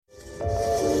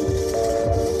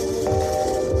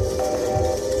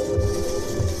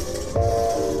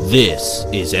This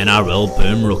is NRL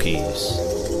Boom Rookies.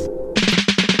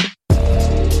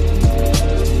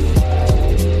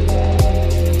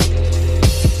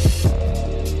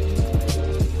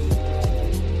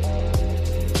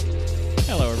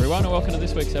 Hello everyone and welcome to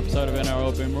this week's episode of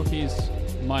NRL Boom Rookies.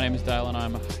 My name is Dale and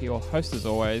I'm your host as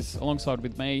always. Alongside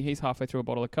with me, he's halfway through a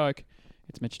bottle of Coke.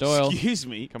 It's Mitch Doyle. Excuse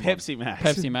me, Pepsi Max.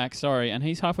 Pepsi Max, sorry. And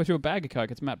he's halfway through a bag of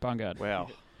Coke. It's Matt Bungard. Wow.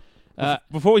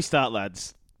 Before we start,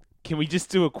 lads, can we just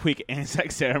do a quick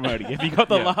Anzac ceremony? Have you got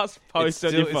the last post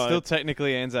on your phone? It's still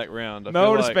technically Anzac round.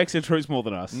 No one respects the troops more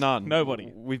than us. None.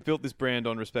 Nobody. We've built this brand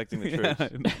on respecting the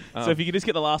troops. So if you could just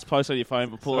get the last post on your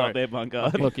phone, but pull up there,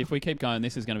 Bungard. Look, if we keep going,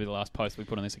 this is going to be the last post we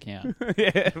put on this account.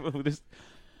 Yeah,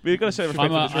 we've got to show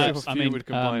respect for the troops. I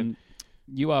mean,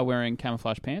 you are wearing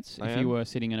camouflage pants. If you were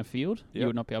sitting in a field, you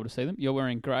would not be able to see them. You're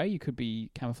wearing grey. You could be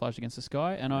camouflaged against the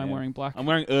sky. And I'm wearing black. I'm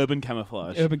wearing urban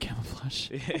camouflage. Urban camouflage.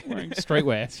 I'm wearing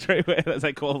streetwear. Streetwear, as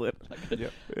they call it.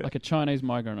 Like a Chinese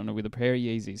migrant with a pair of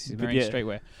Yeezys. He's wearing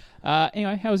streetwear.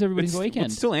 Anyway, how was everybody's weekend?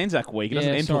 It's still Anzac week. It doesn't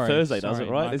end until Thursday, does it,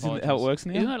 right? Isn't how it works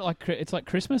now? Isn't it like it's like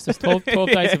Christmas? There's 12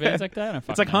 days of Anzac Day?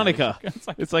 It's like Hanukkah.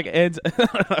 It's like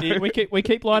Anzac. we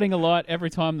keep lighting a light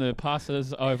every time the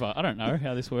passer's over. I don't know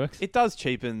how this works. It does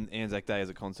cheapen Anzac Day as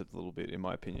a concept a little bit, in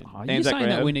my opinion. Are you saying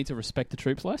that we need to respect the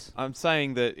troops less? I'm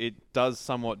saying that it does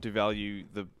somewhat devalue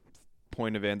the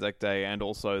point of Anzac Day and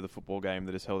also the football game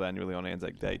that is held annually on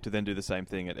Anzac Day to then do the same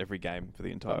thing at every game for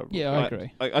the entire. I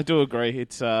agree. I do agree.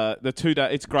 It's the 2 day.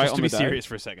 It's great. Just on to the be day. serious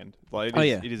for a second, like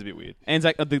it is a bit weird.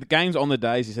 Anzac, the games on the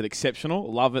days, he said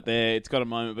exceptional. Love it there. It's got a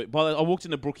moment. But I walked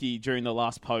into Brookie during the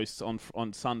last post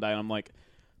on Sunday, and I'm like,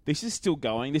 this is still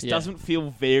going. This doesn't feel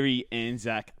very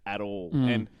Anzac at all.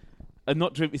 And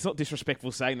it's not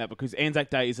disrespectful saying that because Anzac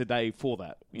Day is a day for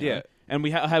that. You know? And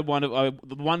we had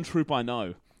one troop I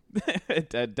know.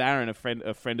 Darren,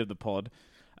 a friend of the pod,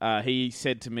 he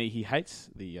said to me he hates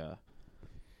the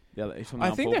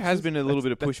I think there has been a little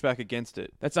bit of pushback against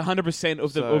it. That's 100%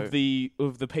 of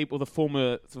the people, the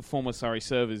former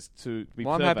servers to be.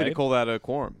 Well, I'm happy to call that a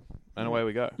quorum, and away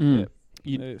we go.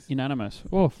 Unanimous.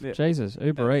 Oh, Jesus,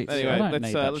 Uber Eats. Anyway,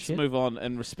 let's move on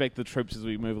and respect the troops as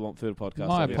we move along through the podcast.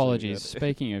 My apologies.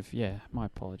 Speaking of, my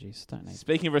apologies. Don't need.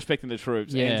 Speaking of respecting the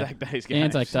troops, Anzac Day's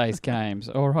games. Anzac Day's games.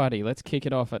 Alrighty, let's kick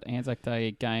it off at Anzac Day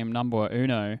game number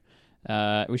uno.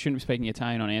 We shouldn't be speaking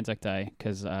Italian on Anzac Day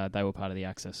because they were part of the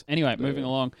Axis. Anyway, moving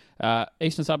along.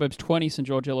 Eastern Suburbs 20, St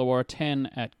George Illawarra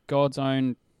 10 at God's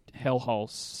Own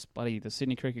hellhole, bloody the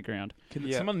Sydney Cricket Ground. Can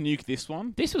someone nuke this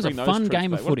one? This was a fun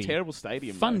game of footy. What a terrible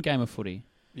stadium. Fun game of footy.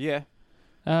 Yeah.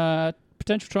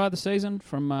 Potential try of the season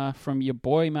from your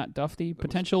boy Matt Duffy.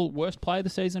 Potential worst play of the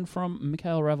season from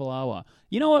Mikael Ravalawa.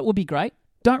 You know what would be great?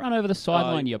 Don't run over the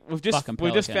sideline, We've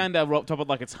just found our rock top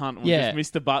like it's Hunt. We've just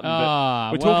missed the button.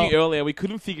 But talking earlier. We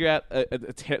couldn't figure out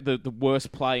the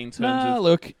worst play in terms of...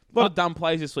 Look, a lot of dumb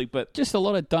plays this week, but... Just a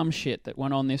lot of dumb shit that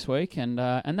went on this week, and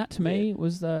that to me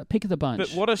was the pick of the bunch. But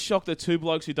what a shock that two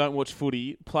blokes who don't watch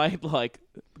footy played like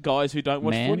guys who don't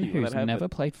watch footy. Man who's never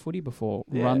played footy before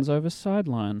runs over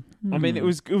sideline. I mean, it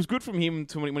was good from him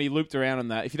when he looped around on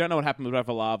that. If you don't know what happened with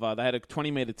Ravalawa, they had a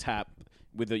 20-metre tap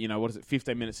with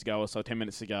 15 minutes to go or so, 10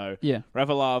 minutes to go. Yeah.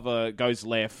 Ravalawa goes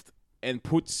left and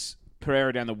puts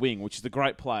Pereira down the wing, which is the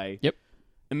great play. Yep.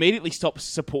 Immediately stops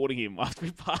supporting him after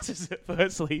he passes it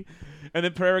firstly. And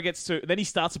then Pereira then he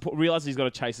starts realizes he's got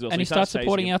to chase it off. And he starts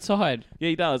supporting outside. Yeah,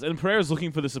 he does. And Pereira's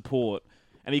looking for the support.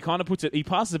 And he kind of he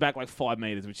passes it back like 5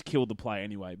 metres, which killed the play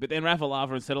anyway. But then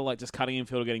Ravalawa, instead of just cutting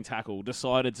infield or getting tackled,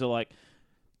 decided to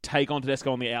take on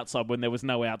Tedesco on the outside when there was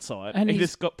no outside. And he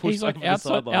just got pushed over the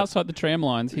sideline. Outside the tram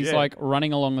lines. He's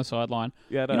running along the sideline.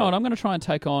 Yeah, you know what? I'm going to try and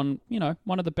take on,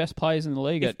 one of the best players in the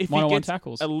league at one-on-one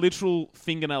tackles. A literal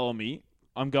fingernail on me,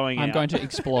 I'm going to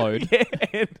explode.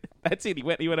 And that's it. He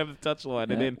went over the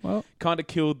touchline and then kind of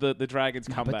killed the Dragons'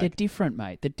 comeback. But they're different,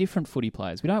 mate. They're different footy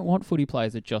players. We don't want footy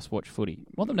players that just watch footy.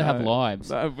 We want them to have lives.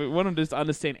 No, we want them to just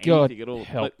understand anything at all.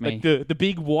 Help me. The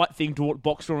big white thing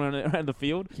boxed around the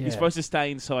field, you're supposed to stay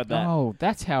inside that. Oh,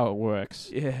 that's how it works.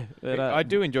 Yeah. I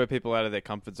do enjoy people out of their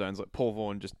comfort zones, like Paul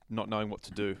Vaughan just not knowing what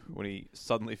to do when he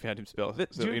suddenly found himself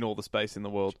in all the space in the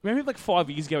world. Remember 5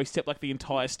 years ago he stepped the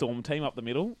entire Storm team up the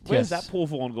middle? Where's that Paul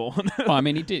Vaughan gone? I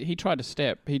mean, he did. He tried to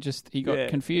step. He got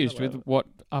confused with what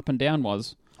up and down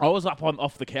was. I was up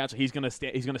off the couch. He's gonna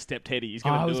step Teddy. He's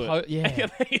gonna do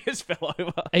it. He just fell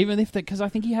over. Even if because I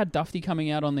think he had Duffy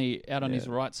coming out on his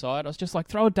right side. I was just like,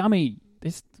 throw a dummy.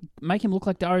 Make him look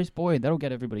like Darius Boyd. That'll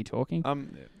get everybody talking.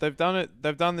 They've done it.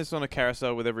 They've done this on a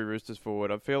carousel with every Roosters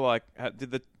forward. I feel like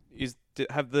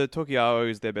Have the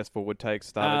Tokiaos their best forward take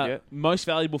started yet? Most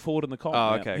valuable forward in the comp. Oh,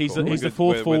 now. okay, He's cool. the We're fourth good.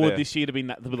 We're forward there. this year to be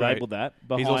labelled that. He's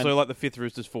behind- also like the 5th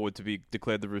Roosters forward to be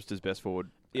declared the Roosters' best forward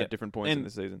Yeah. at different points in And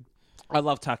the season. I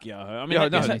love Takiaho. I mean, Yeah, I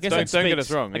guess, no, I guess don't- that don't get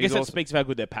speaks- us wrong. I guess He's that also- speaks of how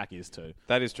good their pack is too.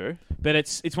 That is true. But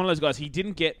it's one of those guys. He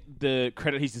didn't get the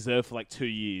credit he's deserved for like 2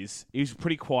 years. He was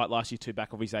pretty quiet last year too,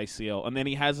 back off his ACL, and then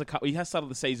he has started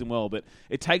the season well. But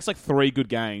it takes like 3 good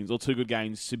games or 2 good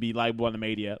games to be labelled by the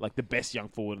media like the best young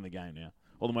forward in the game now,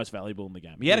 or the most valuable in the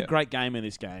game. He had a great game in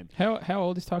this game. How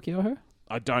old is Takiaho?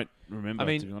 I don't remember, I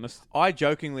mean, to be honest. I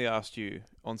jokingly asked you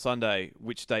on Sunday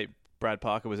which state Brad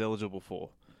Parker was eligible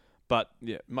for. But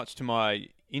much to my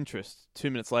interest,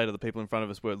 2 minutes later, the people in front of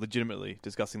us were legitimately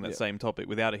discussing that same topic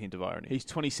without a hint of irony. He's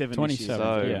 27 this year.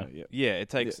 27, So, yeah. It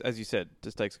takes, as you said,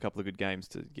 just takes a couple of good games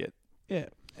to get yeah.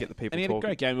 the people And he had a talking.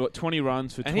 great game. What, 20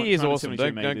 runs for And he is awesome.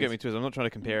 272 Don't get metres. me twisted. I'm not trying to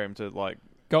compare him to like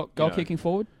Goal You know. kicking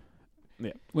forward?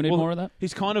 Yeah. We need Well, more of that?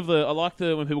 He's kind of I like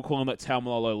when people call him that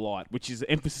Taumalolo light, which is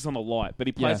emphasis on the light, but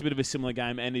he plays a bit of a similar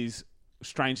game and is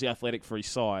strangely athletic for his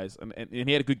size. And he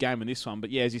had a good game in this one. But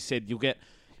yeah, as you said, you'll get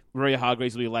Ria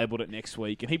Hargreaves will be labelled it next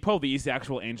week, and he probably is the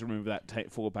actual engine room of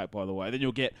that forward pack, by the way. Then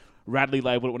you'll get Radley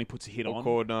labelled it when he puts a hit or on.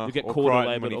 Cordner, You'll get or Cordner Crichton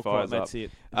labelled when he or Crichton, fires that's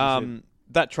it. up.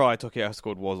 That try Tokiaho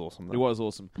scored was awesome, though. It was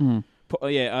awesome. Mm.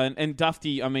 And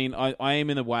Dufty, I mean, I am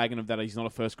in the wagon of that he's not a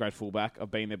first-grade fullback. I've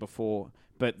been there before.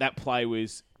 But that play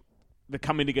was the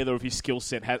coming together of his skill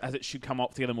set as it should come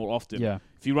up together more often. Yeah.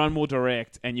 If you run more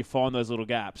direct and you find those little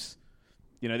gaps,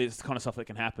 you know, there's the kind of stuff that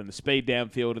can happen. The speed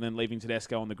downfield and then leaving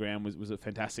Tedesco on the ground was a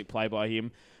fantastic play by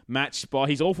him, matched by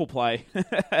his awful play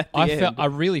at the end. I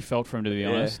really felt for him, to be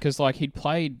honest, because like he'd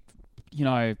played,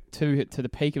 to the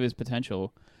peak of his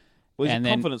potential. Well, he's and a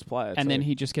then- confidence player. And too. then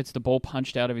he just gets the ball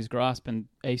punched out of his grasp and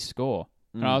East score.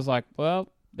 And Mm. I was like, well,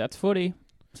 that's footy.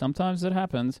 Sometimes it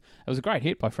happens. It was a great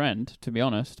hit by Friend, to be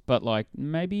honest. But like,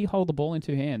 maybe hold the ball in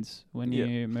 2 hands when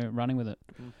you're running with it.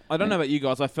 I don't know about you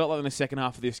guys. I felt like in the second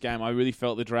half of this game, I really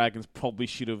felt the Dragons probably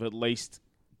should have at least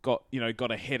got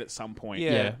ahead at some point.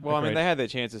 Yeah, Well, I mean, agreed. they had their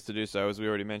chances to do so, as we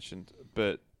already mentioned.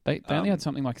 But They only had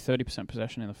something like 30%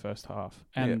 possession in the first half,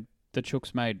 and the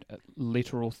Chooks made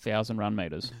literal 1,000 run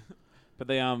meters. But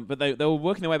they were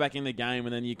working their way back in the game,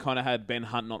 and then you kind of had Ben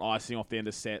Hunt not icing off the end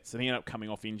of sets, and he ended up coming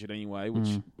off injured anyway, which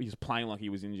he was playing like he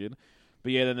was injured.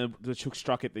 But yeah, then the Chooks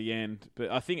struck at the end. But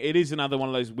I think it is another one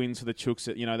of those wins for the Chooks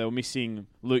that they were missing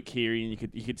Luke Keary,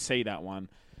 and you could see that one.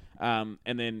 And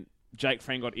then Jake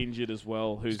Friend got injured as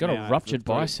well. Who's got a now out ruptured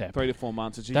for bicep. 3 to 4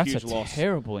 months. It's a That's huge a loss.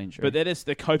 terrible injury. But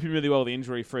they're coping really well with the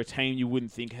injury for a team you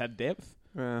wouldn't think had depth.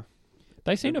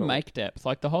 They seem to Simple. make depth.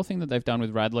 Like the whole thing that they've done with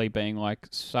Radley being like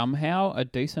somehow a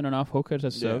decent enough hooker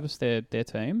to service their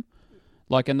team.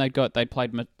 Like, and they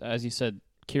played, as you said,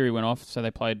 Kiri went off, so they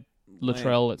played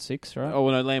Latrell at 6, right? Oh,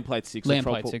 no, Lamb played 6. Lamb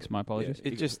played 6, my apologies.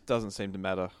 it just doesn't seem to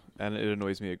matter, and it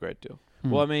annoys me a great deal.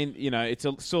 Well, I mean, it's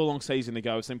still a long season to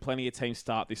go. We've seen plenty of teams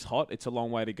start this hot. It's a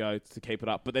long way to go to keep it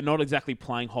up. But they're not exactly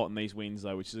playing hot in these wins,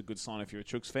 though, which is a good sign if you're a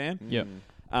Chooks fan. Yep.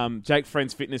 Jake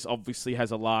Friend's fitness obviously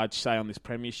has a large say on this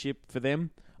premiership for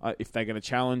them if they're going to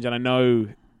challenge. And I know,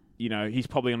 he's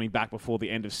probably going to be back before the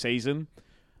end of season,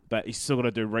 but he's still got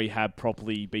to do rehab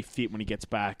properly, be fit when he gets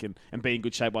back, and be in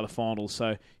good shape by the finals.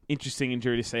 So interesting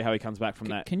injury to see how he comes back from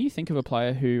that. Can you think of a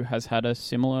player who has had a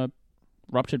similar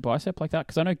ruptured bicep like that?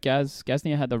 Because I know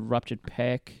Gaznia had the ruptured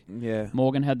pec. Yeah.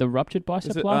 Morgan had the ruptured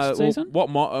bicep last season.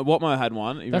 Watmo had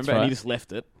one. You That's remember? And right. he just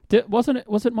left it. Was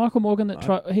it Michael Morgan that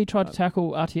tried to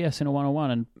tackle RTS in a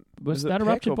 1-on-1 and was it that a pec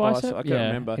ruptured or bicep? I can't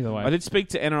remember. Either way. I did speak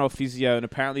to NRL physio, and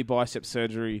apparently bicep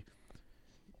surgery,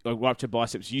 like ruptured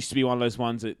biceps, used to be one of those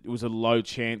ones that it was a low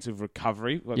chance of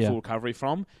recovery, full recovery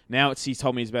from. Now he's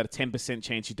told me it's about a 10%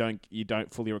 chance you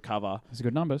don't fully recover. That's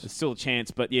good numbers. There's still a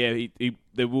chance, but yeah,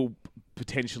 there will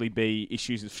potentially be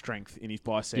issues of strength in his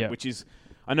bicep, which is.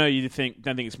 I know you don't think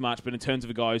it's much, but in terms of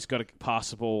a guy who's got to pass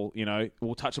the ball,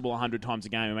 will touch the ball 100 times a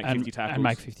game and make 50 tackles. And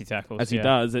make 50 tackles. As he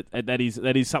does, that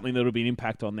is something that will be an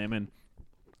impact on them. And,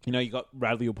 you got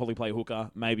Radley will probably play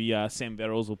hooker. Maybe Sam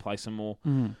Verrills will play some more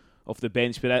off the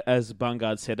bench. But as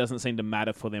Bungard said, it doesn't seem to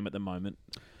matter for them at the moment.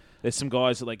 There's some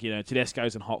guys that,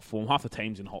 Tedesco's in hot form. Half the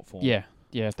team's in hot form. Yeah,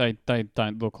 they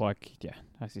don't look like,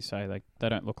 as you say, they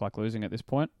don't look like losing at this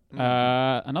point.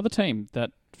 Another team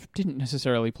that didn't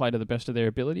necessarily play to the best of their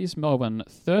abilities, Melbourne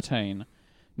 13,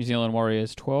 New Zealand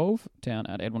Warriors 12, down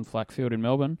at Edwin Flack Field in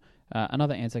Melbourne.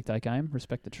 Another Anzac Day game.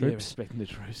 Respect the troops. Yeah, respecting the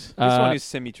troops. This one is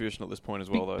semi-traditional at this point as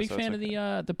well, though. Big so fan it's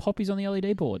of the poppies on the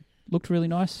LED board. Looked really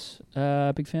nice.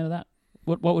 Big fan of that.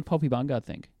 What would Poppy Bungard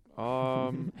think?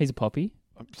 He's a poppy.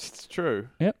 It's true.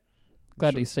 Yep.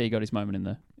 Glad Sure. to see he got his moment in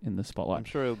the I'm spotlight.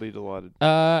 sure he'll be delighted.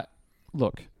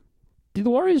 Look, Did the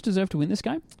Warriors deserve to win this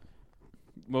game?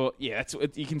 Well, yeah,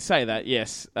 you can say that.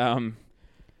 Yes.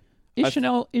 Is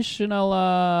Chanel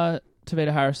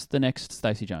Tavita Harris the next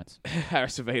Stacey Jones?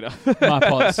 Harris Avita. My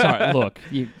apologies. Sorry. Look,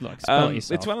 spell it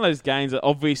yourself. It's one of those games that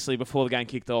obviously before the game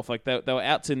kicked off, like they were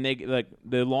out to like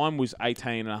the line was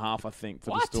 18.5, I think,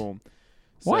 for the Storm.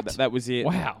 So What? That was it.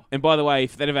 Wow. And by the way,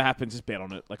 if that ever happens, just bet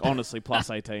on it. Like honestly, plus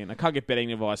 18. I can't get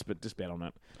betting advice, but just bet on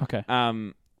it. Okay.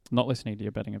 Not listening to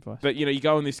your betting advice. But you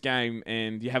go in this game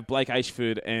and you have Blake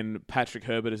Ashford and Patrick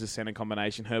Herbert as a centre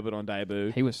combination. Herbert on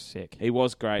debut. He was sick. He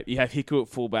was great. You have Hiku at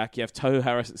fullback. You have Tohu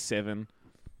Harris at 7.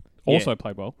 Also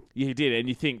played well. Yeah, he did. And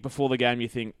you think before the game,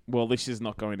 well, this is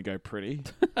not going to go pretty.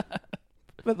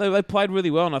 But they played really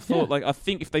well, and I thought, I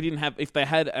think if they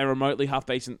had a remotely half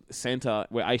decent centre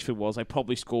where Ashford was, they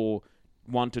probably score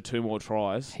 1 to 2 more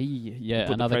tries.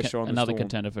 Another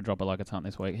contender for drop it like a ton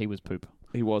this week. He was poop.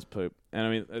 He was poop, and I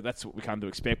mean that's what we come to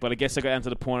expect. But I guess I got down to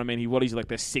the point. I mean, he's like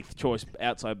their 6th choice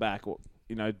outside back, or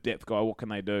depth guy. What can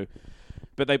they do?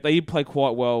 But they did play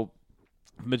quite well,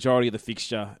 majority of the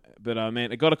fixture. But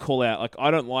man, I got to call out. Like I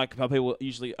don't like how people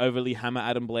usually overly hammer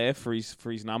Adam Blair for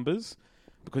his numbers,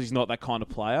 because he's not that kind of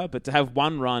player. But to have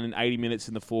one run in 80 minutes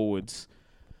in the forwards,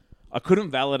 I couldn't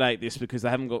validate this because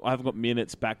I haven't got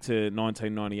minutes back to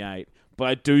 1998. But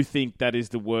I do think that is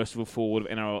the worst of a forward of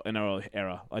NRL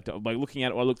era. Like looking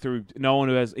at it, I look through no one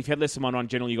who has. If you had less than one run,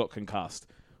 generally you got concussed.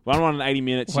 One run in 80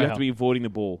 minutes, you have to be avoiding the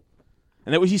ball.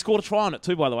 And he scored a try on it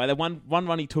too, by the way. That one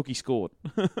run he took, he scored.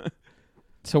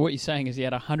 So what you're saying is he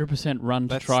had 100% run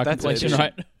to try completion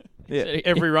rate. Yeah,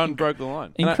 every run broke the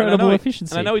line. Incredible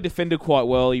efficiency. And I know he defended quite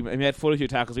well. He had 42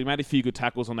 tackles. He made a few good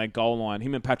tackles on that goal line.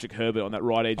 Him and Patrick Herbert on that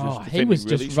right edge was defending he was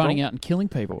really just strong. running out and killing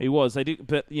people. He was. They did,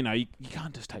 but you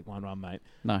can't just take one run, mate.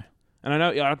 No. And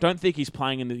I don't think he's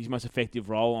playing in his most effective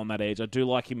role on that edge. I do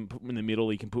like him in the middle.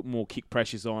 He can put more kick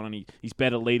pressures on, and he's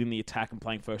better leading the attack and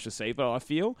playing first receiver. I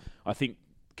think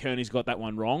Kearney's got that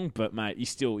one wrong, but mate,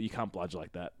 you can't bludge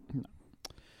like that. No.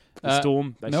 The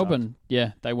Storm, Melbourne,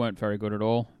 they weren't very good at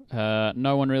all.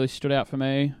 No one really stood out for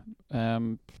me.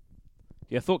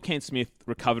 I thought Ken Smith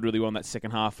recovered really well in that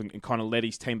second half and kind of led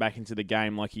his team back into the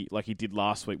game like he did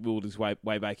last week, willed his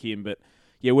way back in. But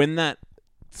when that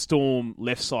Storm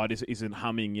left side isn't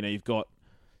humming, you've got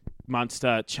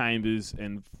Munster, Chambers,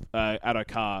 and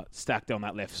Addo-Carr stacked on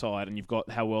that left side, and you've got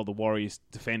how well the Warriors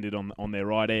defended on their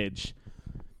right edge.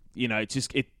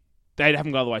 They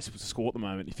haven't got other ways to score at the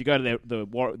moment. If you go to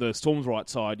the Storm's right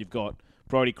side, you've got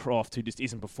Brodie Croft, who just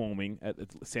isn't performing at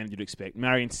the standard you'd expect.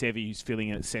 Marion Sevi, who's filling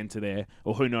in at centre there,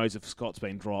 or who knows if Scott's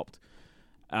been dropped.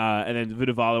 And then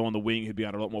Vunivalu on the wing, who'd be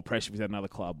under a lot more pressure if he's at another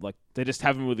club. Like, they just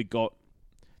haven't really got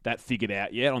that figured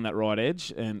out yet on that right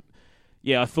edge. And,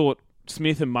 I thought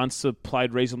Smith and Munster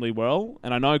played reasonably well.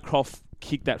 And I know Croft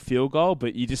kicked that field goal,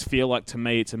 but you just feel like, to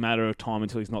me, it's a matter of time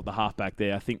until he's not the halfback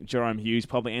there. I think Jerome Hughes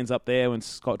probably ends up there when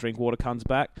Scott Drinkwater comes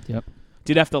back. Yep.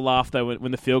 Did have to laugh, though,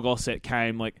 when the field goal set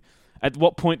came. Like, at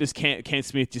what point does Ken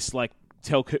Smith just,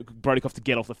 tell Brodie Croft to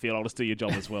get off the field? I'll just do your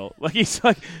job as well.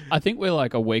 I think we're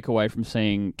a week away from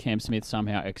seeing Cam Smith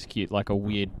somehow execute a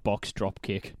weird box drop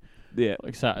kick. Yeah,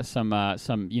 some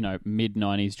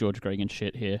mid-90s George Gregan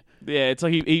shit here. Yeah, it's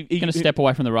like he's going to step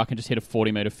away from the ruck and just hit a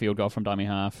 40-metre field goal from dummy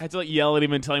half. I had to yell at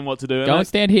him and tell him what to do. Go and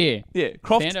stand here. Yeah,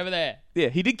 Croft, stand over there. Yeah,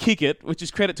 he did kick it, which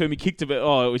is credit to him. He kicked it, but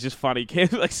it was just funny. Do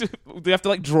you have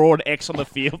to draw an X on the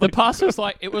field? The pass was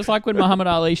it was like when Muhammad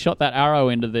Ali shot that arrow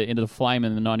into the flame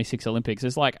in the '96 Olympics.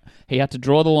 It's like he had to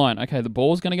draw the line. Okay, the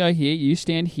ball's going to go here. You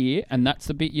stand here, and that's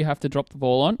the bit you have to drop the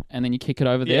ball on, and then you kick it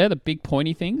over there. The big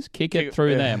pointy things, kick it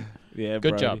through them. Yeah,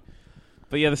 good job.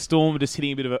 But the Storm are just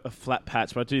hitting a bit of a flat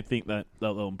patch, but I do think that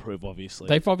they'll improve, obviously.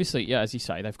 They've obviously, as you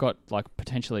say, they've got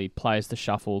potentially players to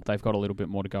shuffle. They've got a little bit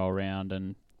more to go around,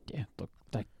 and look,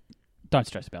 they don't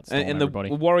stress about the Storm, and everybody.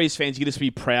 The Warriors fans, you just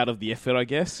be proud of the effort, I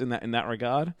guess, in that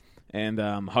regard, and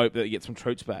hope that you get some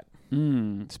troops back.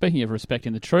 Speaking of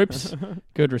respecting the troops,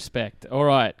 good respect. All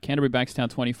right, Canterbury Bankstown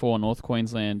 24, North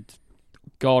Queensland,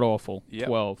 god awful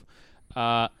 12.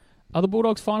 Are the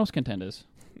Bulldogs finals contenders?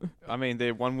 I mean,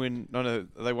 they're one win. No,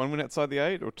 are they one win outside the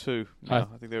 8 or 2? No,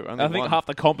 I think they're only I think one. half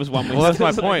the comp is one win. Well, that's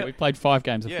my point. We played 5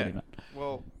 games of footy, mate.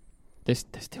 Well, they're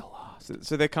still last.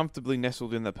 So they're comfortably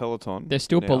nestled in the peloton. They're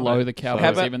still below the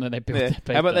Cowboys, even though they built their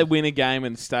peak. How about they win a game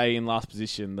and stay in last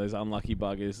position? Those unlucky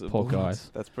buggers. Poor guys.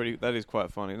 That is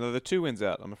quite funny. No, they're 2 wins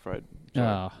out, I'm afraid.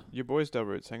 Your boys,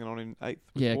 Delroots, hanging on in 8th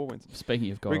with 4 wins. Speaking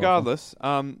of God. Regardless,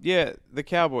 the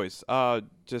Cowboys are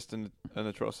just an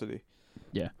atrocity.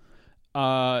 Yeah.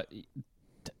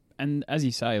 And as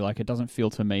you say, it doesn't feel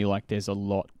to me like there's a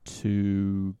lot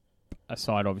to,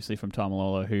 aside obviously from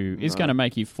Tamalolo, who is going to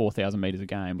make you 4,000 metres a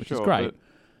game, which is great.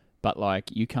 but like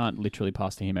you can't literally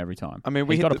pass to him every time. I mean,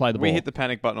 He's got to play the ball. We hit the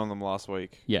panic button on them last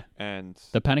week. Yeah. And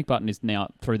The panic button is now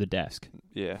through the desk.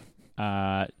 yeah.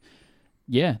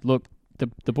 Yeah, look,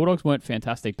 the Bulldogs weren't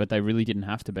fantastic, but they really didn't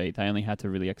have to be. They only had to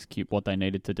really execute what they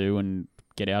needed to do and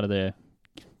get out of there,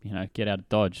 get out of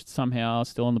Dodge. Somehow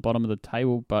still on the bottom of the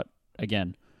table, but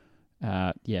again,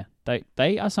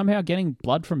 they are somehow getting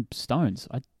blood from stones.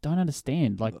 I don't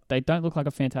understand. Like, they don't look like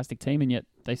a fantastic team, and yet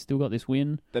they still got this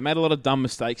win. They made a lot of dumb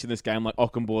mistakes in this game, like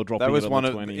Ockenbaugh dropping That was it one on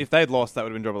of. 20. If they'd lost, that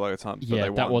would have been drop like a ton. But Yeah, they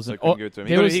that won, wasn't. So couldn't give it to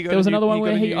him. There was another one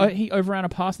where got he overran a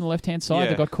pass on the left hand side Yeah.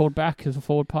 that got called back as a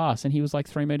forward pass, and he was like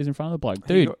 3 meters in front of the bloke.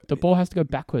 Dude, the ball has to go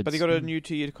backwards. But he got a new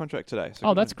 2-year contract today. So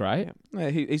Oh, that's great. Yeah,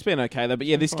 he's been okay though. But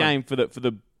yeah, this fine. game for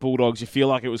the Bulldogs, you feel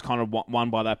like it was kind of won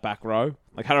by that back row.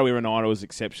 Like Harawira Naira was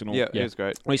exceptional. Yeah, Yeah. it was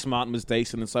great. Reece Martin was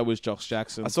decent, and so was Josh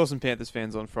Jackson. I saw some Panthers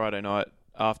fans on Friday night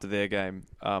after their game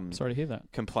Sorry to hear that.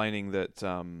 complaining that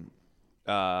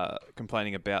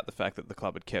complaining about the fact that the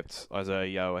club had kept Isaiah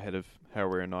Yeo ahead of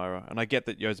Harawira Naira. And I get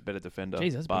that Yeo's a better defender.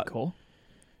 Jeez, that's a but big call.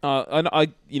 I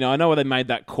know why they made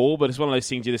that call, but it's one of those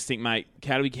things you just think, mate,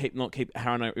 how do we not keep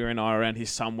Harawira Naira around here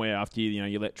somewhere after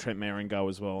you let Trent Merrin go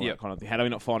as well? Yep. That kind of thing. How do we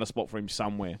not find a spot for him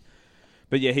somewhere?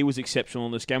 But yeah, he was exceptional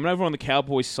in this game. And over on the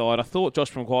Cowboys side, I thought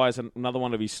Josh Maguire's another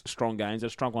one of his strong games. A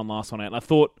strong one last one out. And I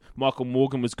thought Michael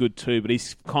Morgan was good too, but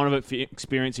he's kind of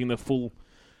experiencing the full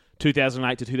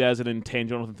 2008 to 2010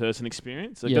 Jonathan Thurston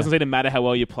experience. It doesn't seem to matter how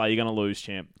well you play, you're going to lose,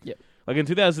 champ. Yep. Like in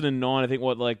 2009, I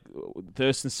think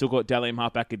Thurston still got Dally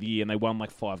Hart back of the year, and they won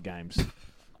like 5 games.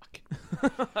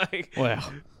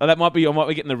 Wow. I might be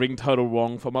getting the ring total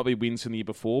wrong. It might be wins from the year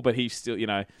before, but he's still,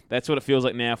 that's what it feels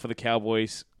like now for the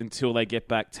Cowboys until they get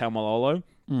back Taumalolo.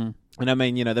 Mm. And I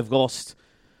mean, they've lost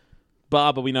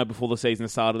Barber, we know before the season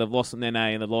started. They've lost Nene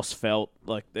and they've lost Felt.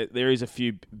 Like, there is a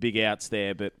few big outs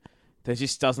there, but there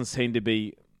just doesn't seem to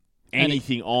be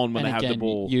anything on when they have the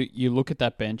ball. You look at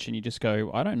that bench and you just go,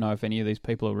 I don't know if any of these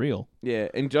people are real. Yeah,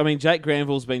 and I mean, Jake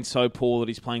Granville's been so poor that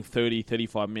he's playing 30,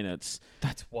 35 minutes.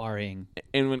 That's worrying.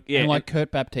 And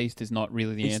Kurt Baptiste is not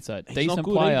really the answer. he's Decent not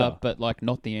good player, either. but like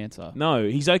not the answer. No,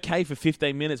 he's okay for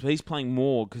 15 minutes, but he's playing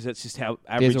more because that's just how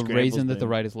average There's a Granville's reason that the been.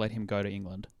 Raiders let him go to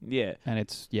England. Yeah. And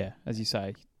it's, as you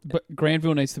say. But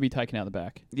Granville needs to be taken out the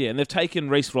back. Yeah, and they've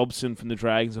taken Reece Robson from the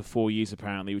Dragons for 4 years,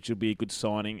 apparently, which would be a good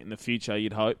signing in the future,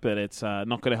 you'd hope, but it's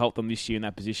not going to help them this year in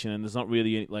that position, and there's not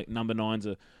really any, number 9s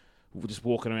are just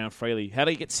walking around freely. How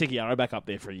do you get Seguiaro back up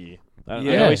there for a year? I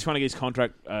know he's trying to get his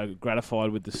contract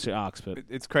gratified with the Sharks, but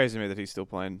It's crazy to me that he's still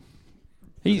playing.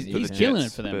 He's for the killing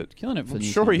Jets, it for them. but Killing it for I'm New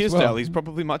sure he Zealand is, as well. Dale. He's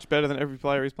probably much better than every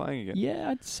player he's playing against. Yeah,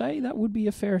 I'd say that would be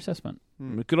a fair assessment.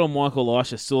 good on Michael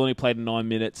Elisha. Still only played 9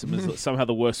 minutes and was somehow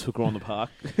the worst hooker on the park.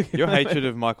 Your hatred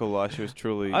of Michael Elisha is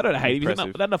truly I don't hate him. He's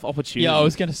impressive. not enough opportunity. Yeah, I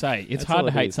was going to say, it's That's hard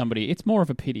all to it hate is. somebody. It's more of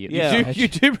a pity. At Yeah. this You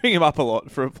stage. do bring him up a lot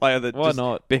for a player that Why just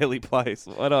not? barely plays.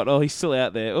 I don't know. He's still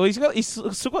out there. Well, he's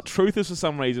still got truthers for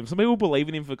some reason. Some people believe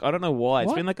in him for I don't know why. It's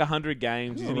What? been like 100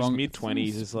 games. He's in his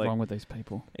mid-20s. It's like wrong with these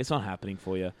people. it's not happening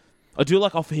for you. I do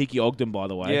like Ofahiki Ogden, by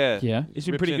the way. Yeah. He's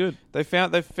been Ripped pretty in. good. They've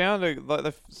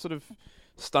they've sort of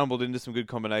stumbled into some good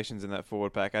combinations in that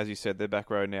forward pack. As you said, their back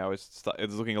row now is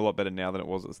looking a lot better now than it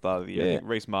was at the start of the year. Yeah. I think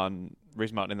Reece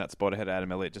Martin in that spot ahead of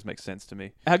Adam Elliott just makes sense to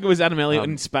me. How good was Adam Elliott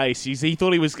in space? He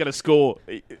thought he was going to score.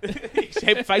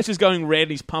 His face was going red.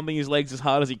 He's pumping his legs as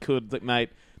hard as he could. Like, mate,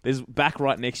 there's back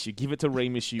right next to you. Give it to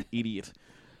Remus, you idiot.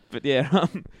 But yeah,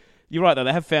 you're right though.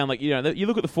 They have found you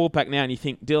look at the forward pack now and you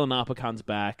think Dylan Napa comes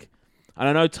back. And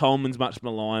I know Tolman's much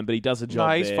maligned, but he does a job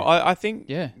No, he's there. I think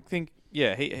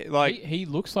He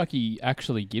looks like he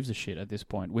actually gives a shit at this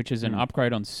point, which is an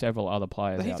upgrade on several other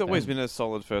players. he's out always there. been a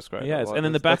solid first grader. Yes, Like, and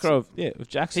then the back row with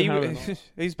Jackson.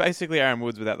 he's basically Aaron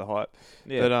Woods without the hype.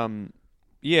 Yeah. But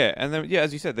and then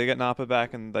as you said, they get Napa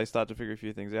back and they start to figure a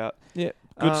few things out. Yeah,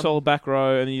 good solid back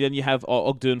row, and then you have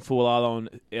Ogden, Fualalo,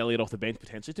 and Elliott off the bench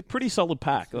potentially. It's a pretty solid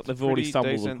pack. They've already Pretty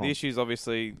stumbled decent. upon. The issues,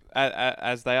 obviously,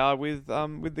 as they are with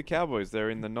the Cowboys,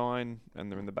 they're in the 9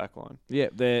 and they're in the back line. Yeah,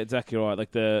 they're exactly right.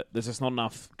 There's just not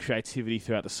enough creativity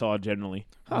throughout the side generally.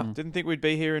 Didn't think we'd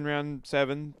be here in round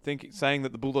 7, saying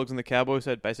that the Bulldogs and the Cowboys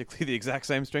had basically the exact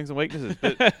same strengths and weaknesses,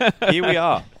 but here we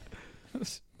are.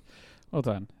 Well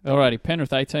done. Alrighty,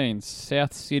 Penrith 18,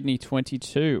 South Sydney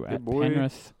 22 at boy.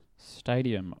 Penrith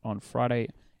Stadium on Friday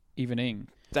evening.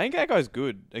 Dane Gago's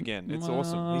good again. It's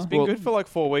awesome. He's been Well, good for like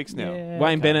 4 weeks now. Yeah,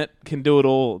 Wayne okay. Bennett can do it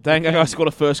all. Dan Gagai scored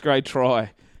a first grade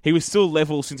try. He was still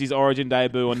level since his Origin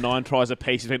debut on 9 tries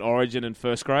apiece between Origin and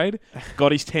first grade.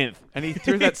 Got his 10th. And he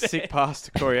threw that sick pass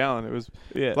to Corey Allen. It was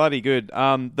Yeah. bloody good.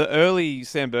 The early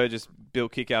Sam Burgess Bill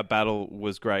Kickout battle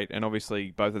was great, and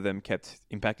obviously both of them kept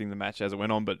impacting the match as it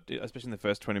went on, but especially in the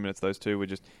first 20 minutes, those two were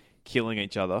just killing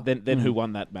each other. Then who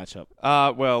won that matchup?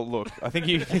 Well, look, I think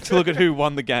you need to look at who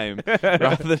won the game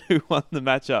rather than who won the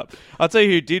matchup. I'll tell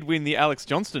you who did win the Alex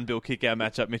Johnston-Bill Kickout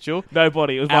matchup, Mitchell.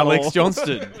 Nobody. It was Alex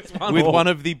Johnston with all. one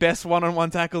of the best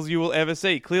one-on-one tackles you will ever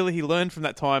see. Clearly, he learned from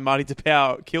that time Marty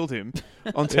Tapau killed him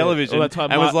on television all that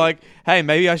time and was like, hey,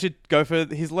 maybe I should go for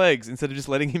his legs instead of just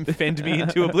letting him fend me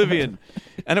into oblivion.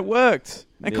 And it worked.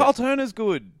 And Kyle Turner's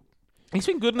good. He's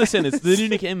been good in the centres. The new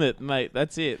Nick Emmett, mate.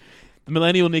 That's it. The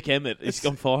millennial Nick Emmett is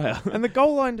on fire. And the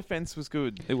goal line defence was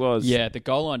good. It was. Yeah, the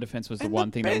goal line defence was the And one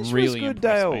the thing that bench was really good,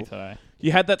 impressed me Dale. today.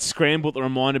 You had that scramble that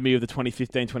reminded me of the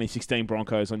 2015-2016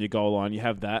 Broncos on your goal line. You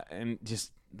have that, and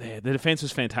just the defence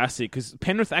was fantastic because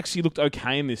Penrith actually looked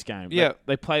okay in this game. Yeah.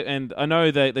 They play, and I know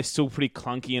they're still pretty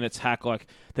clunky in attack. Like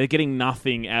they're getting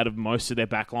nothing out of most of their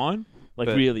back line. Like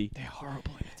But really, They're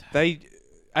horrible in attack. They,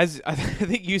 as I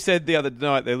think you said the other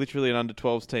night, they're literally an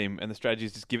under-12s team, and the strategy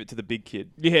is just give it to the big kid.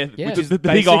 yeah, Yeah. which is the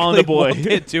big Basically Islander boy. what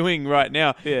they're doing right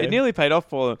now. Yeah. It nearly paid off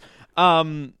for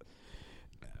them.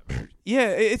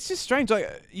 Yeah, it's just strange.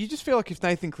 Like you just feel like if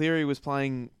Nathan Cleary was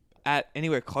playing at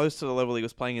anywhere close to the level he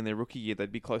was playing in their rookie year,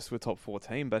 they'd be close to a top 4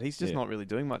 team. But he's just not really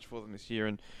doing much for them this year.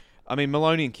 And I mean,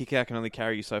 Maloney and Kickout can only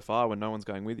carry you so far when no one's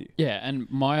going with you. Yeah, and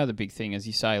my other big thing, as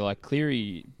you say, like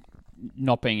Cleary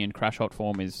not being in crash hot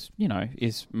form is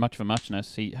much of a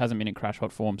muchness. He hasn't been in crash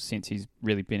hot form since he's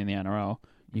really been in the NRL,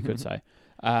 you could say.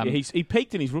 He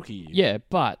peaked in his rookie year. Yeah,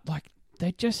 but like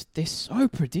they're so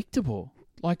predictable.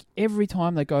 Like every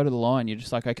time they go to the line, you're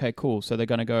just like, okay, cool. So they're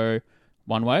going to go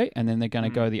one way, and then they're going to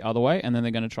go the other way, and then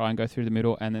they're going to try and go through the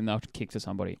middle, and then they'll kick to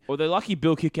somebody. Well, they're lucky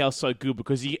Bill Kickout's so good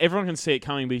because everyone can see it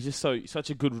coming, but he's just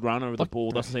such a good runner of the ball.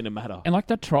 Doesn't seem to matter. And like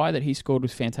that try that he scored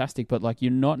was fantastic, but like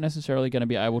you're not necessarily going to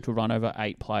be able to run over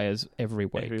 8 players every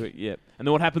week. Yeah. And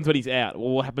then what happens when he's out? Well,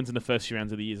 what happens in the first few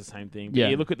rounds of the year is the same thing. But Yeah.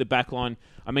 you look at the back line.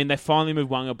 I mean, they finally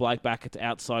moved Wanga Blake back to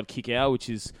outside kick out, which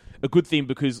is a good thing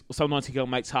because sometimes kick out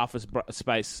makes half a metre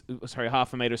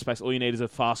of space. All you need is a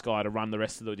fast guy to run the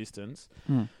rest of the distance.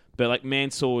 But like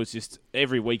Mansour is just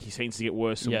every week he seems to get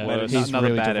worse and worse. he's Another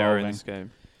really bad error in devolving. this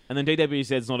game. And then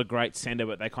DWZ's not a great centre,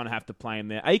 but they kind of have to play him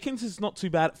there. Akins is not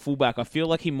too bad at fullback. I feel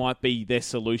like he might be their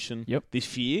solution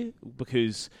this year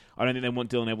because I don't think they want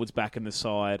Dylan Edwards back in the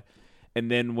side. And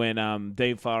then when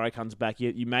Dean Farah comes back,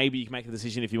 you can make a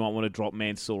decision if you might want to drop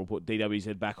Mansour or put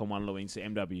DWZ back on one Louis to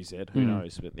MWZ. Who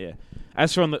knows? But yeah.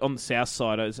 As for on the south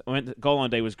side, goal line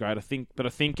D was great. I think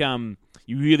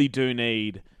you really do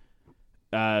need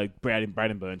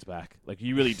Braden Burns back. Like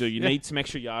you really do. You need some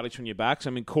extra yardage from your backs.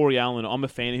 I mean, Corey Allen, I'm a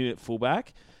fan of him at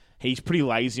fullback. He's pretty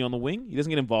lazy on the wing. He doesn't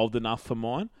get involved enough for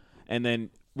mine. And then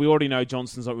we already know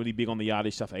Johnston's not really big on the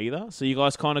yardage stuff either. So you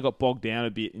guys kind of got bogged down a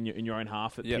bit in your own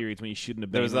half at periods when you shouldn't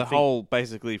have been. There was a whole,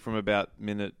 basically from about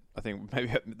minute, I think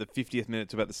maybe the 50th minute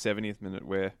to about the 70th minute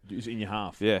where it was in your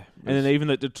half. Yeah. And then even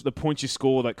the points you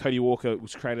score, that Cody Walker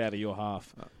was created out of your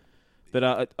half.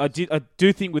 But I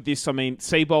do think with this, I mean,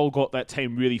 Seabold got that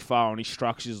team really far on his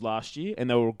structures last year, and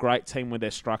they were a great team with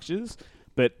their structures.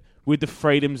 But with the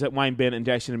freedoms that Wayne Bennett and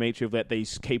Jason Dimitri have let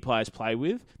these key players play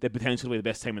with, they're potentially the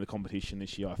best team in the competition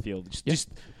this year, I feel. Just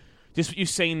what you've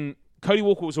seen, Cody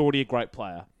Walker was already a great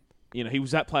player. You know, he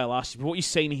was that player last year. But what you've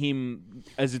seen him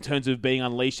as in terms of being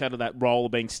unleashed out of that role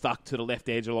of being stuck to the left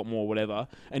edge a lot more, whatever,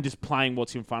 and just playing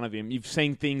what's in front of him, you've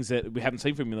seen things that we haven't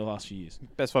seen from him in the last few years.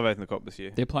 best 5/8 in the comp this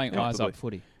year. They're playing eyes up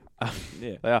footy.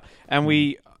 Yeah. They are. And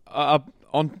we are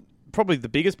on probably the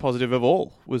biggest positive of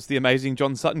all was the amazing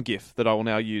John Sutton gif that I will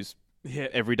now use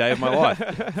every day of my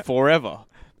life forever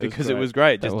because it was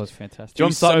great. That was fantastic.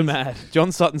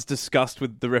 John Sutton's disgust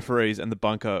with the referees and the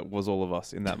bunker was all of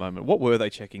us in that moment. What were they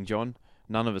checking, John?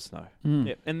 None of us know.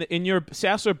 Yeah. And your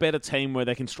Souths are a better team where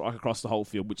they can strike across the whole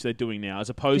field, which they're doing now, as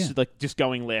opposed to like just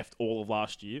going left all of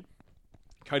last year.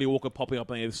 Cody Walker popping up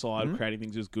on the other side, creating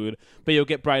things was good. But you'll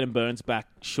get Braden Burns back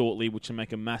shortly, which will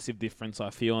make a massive difference,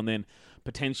 I feel. And then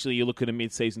potentially you look at a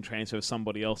mid-season transfer of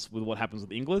somebody else with what happens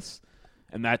with Inglis.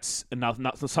 And that's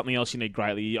something else you need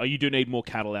greatly. You do need more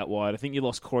cattle out wide. I think you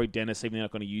lost Corey Dennis, even though you're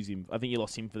not going to use him. I think you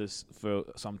lost him for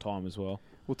some time as well.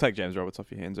 We'll take James Roberts off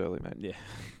your hands early, mate. Yeah,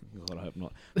 God, I hope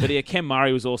not. But yeah, Ken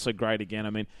Murray was also great again. I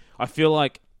mean, I feel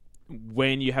like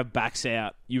when you have backs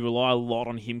out, you rely a lot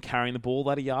on him carrying the ball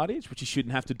at a yardage, which you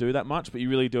shouldn't have to do that much, but you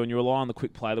really do, and you rely on the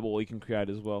quick play of the ball he can create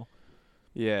as well.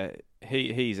 Yeah,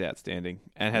 he's outstanding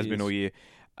and has been all year.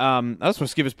 I just want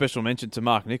to give a special mention to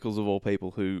Mark Nichols, of all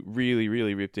people, who really,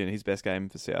 really ripped in his best game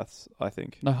for Souths, I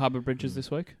think. No Harbour Bridges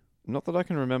this week? Not that I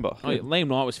can remember. Oh, yeah, Liam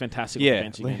Knight was fantastic. Yeah, on the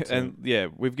bench again too.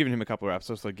 and we've given him a couple of raps.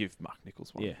 So I give Mark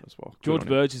Nichols one Yeah. as well. Good George on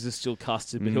him. Burgess is still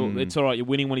custard, but it's all right. You're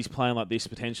winning when he's playing like this.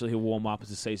 Potentially, he'll warm up as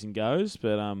the season goes.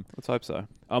 But Let's hope so.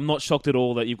 I'm not shocked at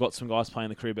all that you've got some guys playing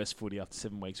the career best footy after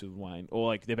 7 weeks with Wayne, or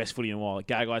like their best footy in a while. Like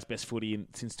Gagai's best footy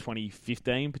since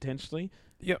 2015, potentially.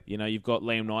 Yep. You know, you've got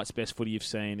Liam Knight's best footy you've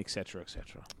seen, etc.,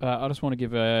 etc. I just want to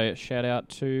give a shout out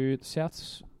to the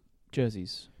South's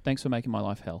jerseys. Thanks for making my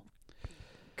life hell.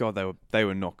 God, they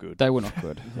were not good. They were not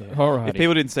good. Alrighty. If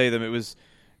people didn't see them, it was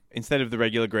instead of the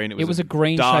regular green, it was a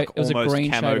green dark, shade. It was a almost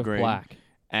green camo shade of green, black.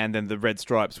 and then the red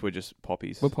stripes were just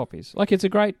poppies. We're poppies. Like it's a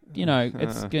great,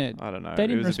 it's good. I don't know. They It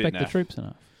didn't was a bit respect the naff. troops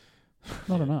enough.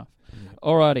 Not enough.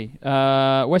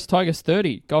 Alrighty. West Tigers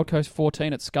 30, Gold Coast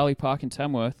 14 at Scully Park in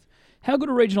Tamworth. How good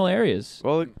are regional areas?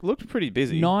 Well, it looked pretty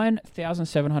busy.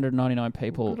 9,799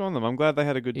 people Good on them. I'm glad they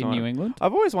had a good in time. New England.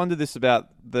 I've always wondered this about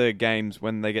the games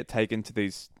when they get taken to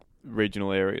these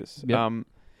regional areas. Yep.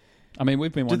 I mean,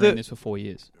 we've been wondering this for 4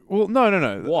 years. Well,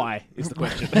 no. Why is the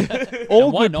question? All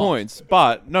And why good not? points,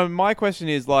 but no. My question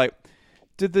is like,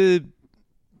 did the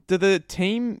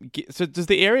team so does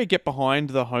the area get behind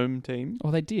the home team?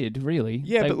 Well, they did, really.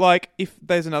 Yeah, but like if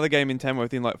there's another game in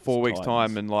Tamworth in like 4 weeks' Titans.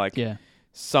 time, and like Yeah.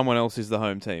 someone else is the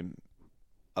home team,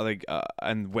 are they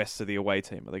and West are the away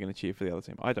team? Are they going to cheer for the other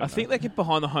team? I don't know. I think they get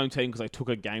behind the home team because they took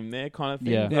a game there, kind of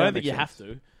thing. Yeah. I Yeah, don't that think you makes have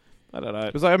to. I don't know.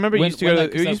 Because I remember When- it used to when go. they-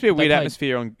 'cause It used to be a they weird played-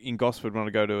 atmosphere in Gosford when I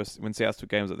go to when South took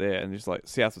games up there, and just like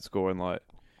South would score and like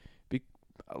be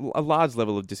a large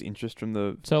level of disinterest from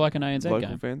the So like an ANZ local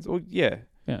game. fans. Well, yeah,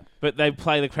 But they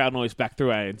play the crowd noise back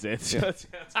through ANZ. So that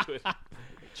sounds good.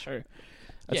 True.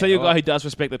 I'll tell you a guy who does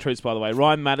respect the troops, by the way.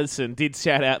 Ryan Madison did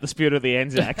shout out the spirit of the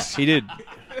Anzacs. he did.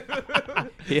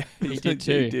 Yeah, He did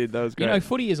too. He did. That was great. You know,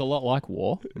 footy is a lot like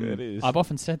war. Yeah, it is. I've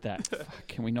often said that. Fuck,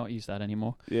 can we not use that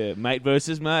anymore? Yeah, mate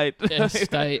versus mate.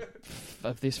 State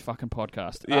of this fucking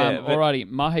podcast. Yeah, but- alrighty,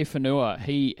 Mahe Fanua,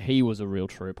 he was a real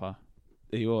trooper.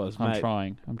 He was, I'm mate.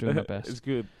 trying. I'm doing my It's best.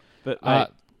 good. But, mate,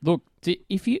 Look,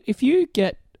 if you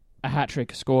get a hat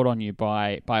trick scored on you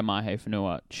by Mahe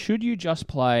Fanua, should you just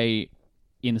play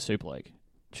in the Super League?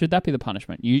 Should that be the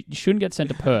punishment? You shouldn't get sent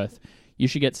to Perth. You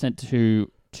should get sent to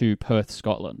Perth,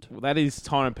 Scotland. well, that is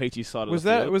Tyrone Peachy's side of was the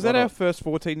that field. was that Well our done. first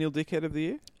 14-0 dickhead of the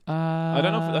year? I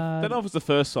don't know if it was the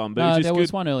first one, but No, it was there just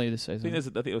was good. one earlier this I season.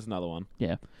 think there was another one.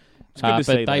 Yeah, It's good to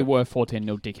see but they that. were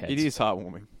 14-0 dickheads. It is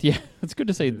heartwarming. Yeah, it's good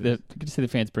to see the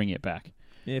fans bring it back.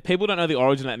 Yeah, people don't know the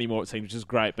origin of that anymore, it seems, which is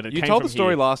great. But it You came told from the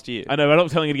story here. last year. I know, I'm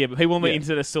not telling it again, but people on the Yeah.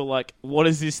 internet are still like, what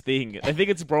is this thing? They think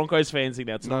it's a Broncos fans thing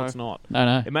now. It's No. not. It's not.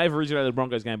 No. It may have originated the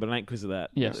Broncos game, but it ain't because of that.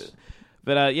 Yes.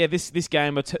 But yeah, this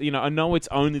game, I know it's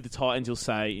only the Titans. You'll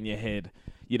say in your head,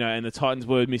 and the Titans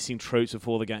were missing troops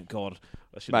before the game. God,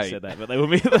 I shouldn't have Mate. said that, but they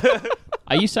were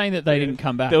Are you saying that they didn't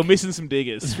come back? they were missing some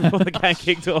diggers before the game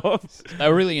kicked off. They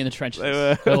were really in the trenches They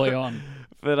were. early on.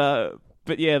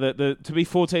 But yeah, the to be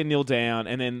 14-0 down,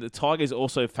 and then the Tigers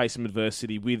also face some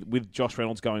adversity with Josh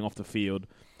Reynolds going off the field,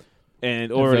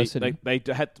 and already Adversity? they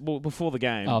had before the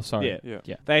game. Oh, sorry.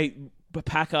 Yeah. But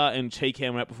Packer and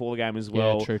Cheekham were out before the game as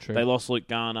well. Yeah, true. They lost Luke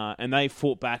Garner, and they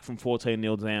fought back from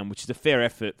 14-0 down, which is a fair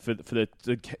effort for the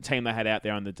team they had out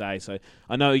there on the day. So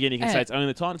I know, again, you can say it's only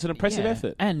the Titans. It's an impressive Yeah.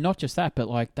 effort. And not just that, but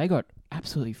like they got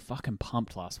absolutely fucking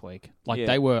pumped last week. Like Yeah.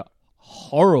 they were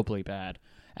horribly bad.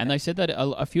 And they said that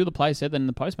a few of the players said that in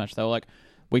the post-match. They were like,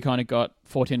 we kind of got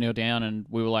 14-0 down and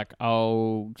we were like,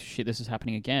 oh, shit, this is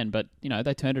happening again. But,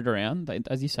 they turned it around. They,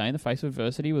 as you say, in the face of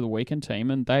adversity with a weakened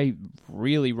team, and they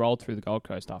really rolled through the Gold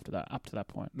Coast after that, up to that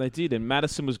point. They did, and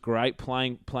Madison was great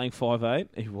playing 5'8".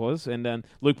 He was, and then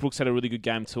Luke Brooks had a really good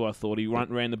game too. I thought he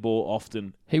ran the ball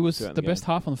often. He was throughout the the best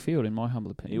game. half on the field, in my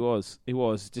humble opinion. He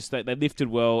was. Just they lifted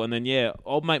well, and then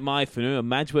old mate Mai Fanua,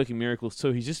 Madge working miracles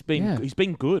too. He's just been he's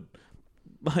been good.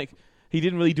 Like he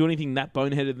didn't really do anything that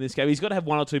boneheaded in this game. He's got to have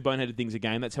one or two boneheaded things a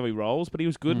game. That's how he rolls. But he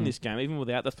was good in this game, even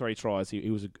without the 3 tries.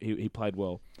 He played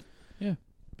well. Yeah.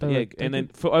 And then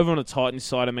for over on the Titans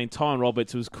side, I mean, Tyron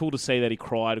Roberts, it was cool to see that he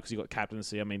cried because he got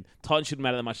captaincy. I mean, Titans shouldn't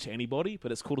matter that much to anybody,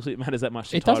 but it's cool to see it matters that much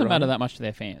to It doesn't Tyrone. matter that much to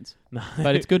their fans. No.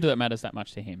 But it's good that it matters that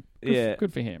much to him.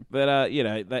 Good for him. But,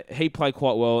 he played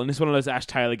quite well. And this is one of those Ash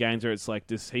Taylor games where it's like,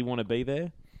 does he want to be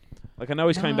there? Like, I know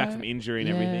he's coming back from injury and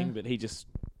everything, but he just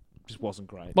wasn't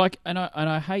great. Like, and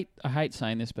I hate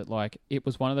saying this, but like, it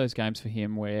was one of those games for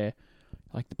him where,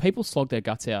 like, the people slogged their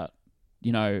guts out,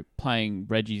 playing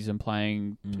Reggies and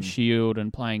playing Shield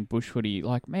and playing bush footy.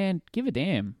 Like, man, give a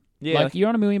damn. Yeah, Like, you're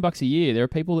on $1 million a year. There are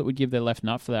people that would give their left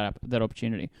nut for that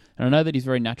opportunity. And I know that he's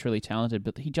very naturally talented,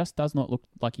 but he just does not look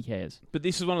like he cares. but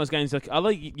this is one of those games, like,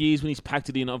 other years when he's packed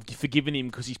it in, I've forgiven him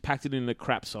because he's packed it in the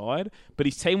crap side, but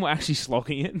his team were actually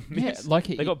slogging it. Yeah, like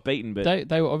they got beaten, but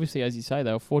they were obviously, as you say,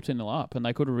 they were 14-0 up, and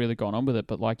they could have really gone on with it.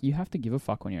 But like, you have to give a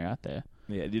fuck when you're out there.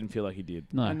 yeah, it didn't feel like he did.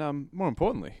 No, And more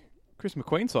importantly, Chris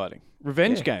McQueen sighting.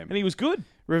 Revenge Yeah. game. And he was good.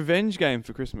 Revenge game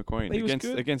for Chris McQueen He was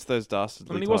good. against those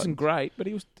dastardly I mean, he wasn't Titans. great, but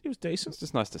he was decent. It's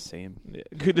just nice to see him. Yeah,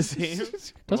 good to see him.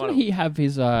 doesn't he have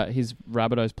his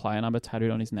Rabbitohs player number tattooed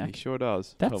on his He neck? sure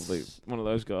does. That's Probably one of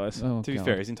those guys. Oh, To be God.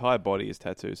 fair, his entire body is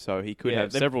tattoos, so he could Yeah,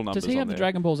 have they- several numbers Does he have on the there.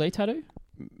 Dragon Ball Z tattoo?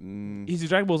 He's a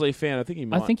Dragon Ball Z fan. I think he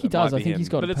might. I think he It might does. I be think him. he's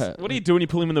got But a it's, what do you do when you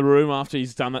pull him in the room after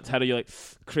he's done that tattoo? You're like,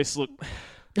 Chris, look,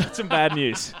 that's some bad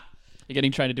news. You're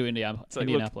getting trained to do It's like, look,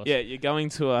 Indianapolis. yeah, you're going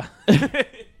to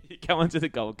you're going to the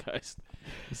Gold Coast.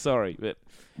 Sorry, but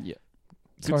Yeah.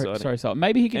 good signing. Sorry.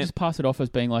 Maybe he could And- just pass it off as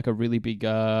being like a really big,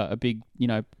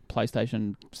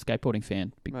 PlayStation skateboarding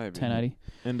fan. Big Maybe. 1080.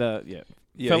 And yeah,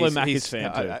 Yeah, fellow he's- Macca's he's-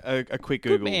 fan too. A quick Good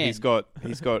Google. man. He's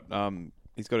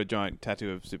got a giant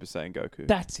tattoo of Super Saiyan Goku.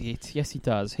 That's it. Yes, he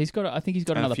does. He's got. I think he's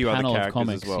got and another a few panel other of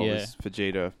characters comics. as well. Yeah. There's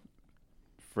Vegeta,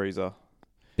 Frieza.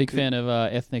 Big fan of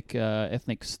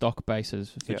ethnic stock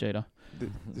bases for Yeah. Vegeta.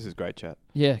 This is great chat.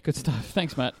 Yeah, good stuff.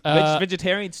 Thanks, Matt.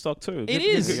 Vegetarian stock too. It Good-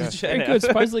 is. good It's shout very out. good.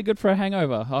 Supposedly good for a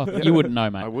hangover. Oh, you wouldn't know, I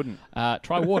mate. wouldn't.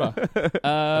 Try water.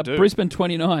 do. Brisbane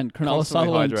 29, Cronulla Constantly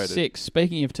Sutherland hydrated. 6.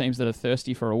 Speaking of teams that are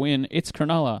thirsty for a win, it's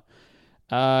Cronulla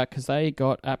because they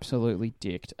got absolutely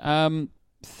dicked.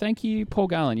 Thank you, Paul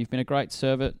Gallen. You've been a great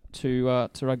servant to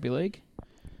rugby league.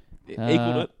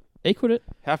 Equaled it. Equaled it.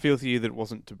 How filthy you that it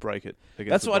wasn't to break it. Against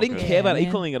That's the what I didn't Broncos. care about man.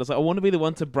 equaling it. I was like, I want to be the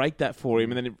one to break that for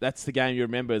him, and then that's the game you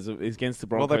remember is against the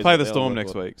Well, Broncos. they play the as Storm well.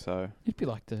 next week, so It'd be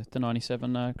like the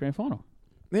 97 grand final.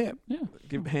 Yeah, Yeah.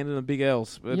 give handing them big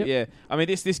L's. But Yep. yeah, I mean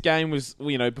this game was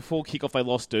before kickoff they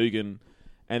lost Dugan,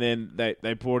 and then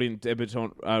they brought in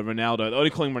debutant Ronaldo. They're only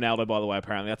calling him Ronaldo, by the way.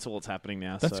 Apparently that's all that's happening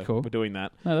now. That's so cool. We're doing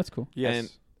that. No, that's cool.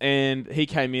 yes. And he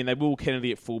came in. They Will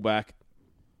Kennedy at fullback,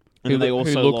 and Who, then they looked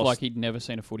also lost. like he'd never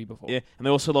seen a footy before. Yeah, and they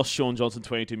also lost Sean Johnson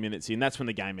 22 minutes in. That's when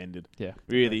the game ended. Yeah.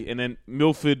 Really. And then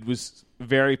Milford was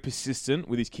very persistent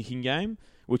with his kicking game,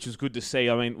 which was good to see.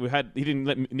 I mean, he didn't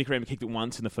let Nick Rama kick it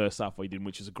once in the first half, he did,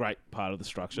 which is a great part of the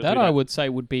structure. That Do I would say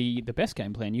would be the best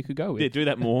game plan you could go with. Yeah, do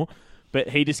that more. But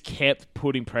he just kept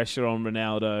putting pressure on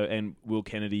Ronaldo and Will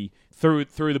Kennedy through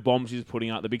the bombs he was putting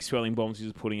up, the big swelling bombs he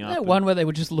was putting up. That one where they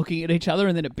were just looking at each other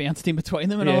and then it bounced in between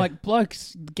them, and I'm Yeah. like,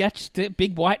 blokes, catch the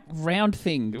big white round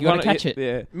thing. You got to catch it.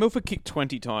 Yeah. Milford kicked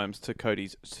 20 times to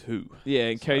Cody's 2. Yeah,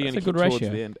 and Cody that's only a good kicked towards ratio.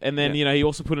 the end. And then, he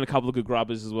also put in a couple of good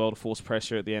grubbers as well to force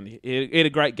pressure at the end. He had a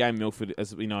great game, Milford,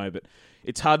 as we know, but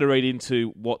it's hard to read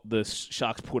into what the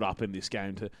Sharks put up in this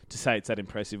game to say it's that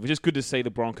impressive. It's just good to see the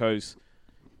Broncos,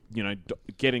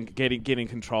 getting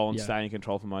control and Yeah. staying in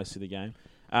control for most of the game.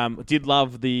 Did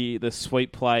love the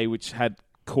sweep play, which had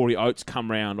Corey Oates come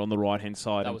round on the right-hand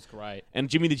side. That was great. And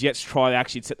Jimmy the Jets tried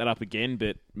actually to set that up again,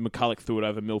 but McCulloch threw it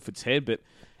over Milford's head. But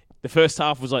the first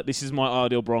half was like, this is my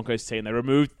ideal Broncos team. They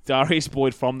removed Darius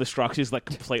Boyd from the structures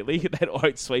completely. They had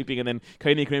Oates sweeping, and then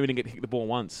Cody Nikorima didn't get to kick the ball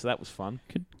once. So that was fun.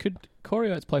 Could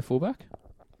Corey Oates play fullback?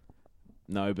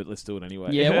 No, but let's do it anyway.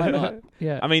 Yeah, why not?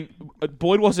 Yeah. I mean,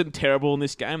 Boyd wasn't terrible in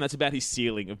this game. That's about his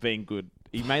ceiling of being good.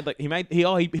 He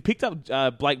picked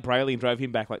up Blake Brayley and drove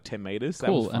him back like 10 meters. That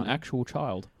cool, was fun. an actual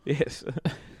child. Yes.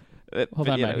 Well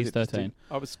done, mate. He's 13.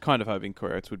 I was kind of hoping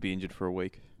Corey Oates would be injured for a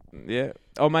week. Yeah.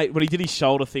 Oh, mate, when he did his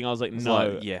shoulder thing, I was like, It's no.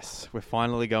 like, yes, we're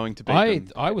finally going to beat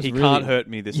them. I was He really, can't hurt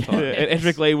me this Yeah, time. and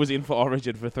Edric Lee was in for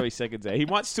Origin for 3 seconds there. He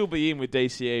might still be in with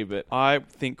DCE, but I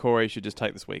think Corey should just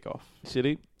take this week off. should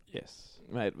he? Yes.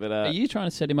 Mate, but Are you trying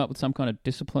to set him up with some kind of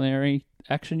disciplinary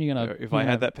action? You're gonna If I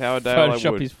had that power, Dale, I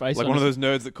Photoshop would. his face like on one of his- those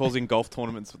nerds that calls in golf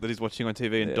tournaments that he's watching on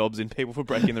TV and dobs in people for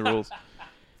breaking the rules.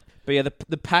 But yeah,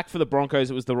 the pack for the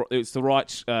Broncos, it's the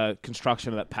right construction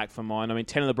of that pack for mine. I mean,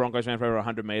 10 of the Broncos ran for over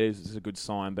 100 metres, which is a good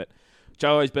sign. But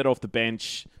Joey's better off the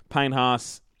bench. Payne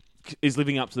Haas is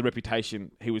living up to the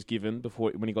reputation he was given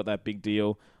when he got that big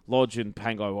deal. Lodge and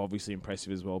Pango were obviously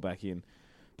impressive as well back in.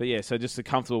 But yeah, so just a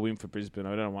comfortable win for Brisbane.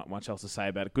 I don't know much else to say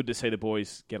about it. Good to see the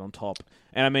boys get on top.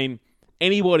 And I mean,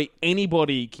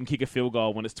 anybody can kick a field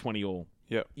goal when it's 20 all.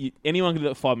 Yep. Anyone can do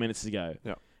it 5 minutes ago.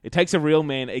 Yep. It takes a real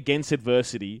man against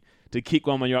adversity to kick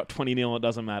one when you're up 20-0 and it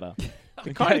doesn't matter.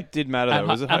 It kind of did matter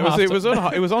though. At It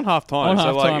was on half time, On so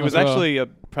half-time it was as well. actually a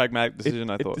pragmatic decision.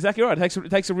 I thought. Exactly right. It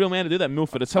takes a real man to do that,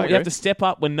 Milford. It's I you have agree. to step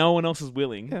up when no one else is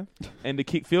willing, Yeah. and to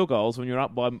kick field goals when you're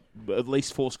up by at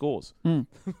least 4 scores.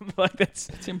 Like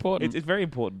It's important. it's very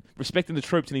important. Respecting the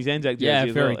troops in his Anzac jersey. Yeah,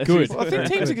 as very well. good. Well, I think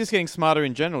teams are just getting smarter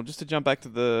in general. Just to jump back to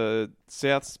the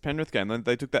South's Penrith game,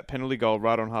 they took that penalty goal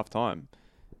right on half time,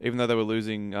 even though they were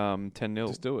losing 10-0.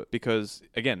 Just do it. Because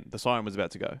again, the siren was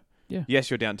about to go. Yeah. Yes,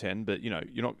 you're down 10, but you're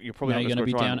probably Now not you're going to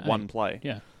be try down in one 8. play.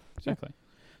 Yeah, exactly.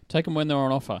 Take them when they're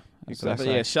on offer. Exactly.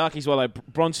 But yeah, Sharky's well.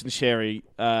 Bronson Sherry,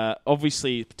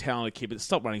 obviously a talented kid, but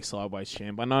stop running sideways,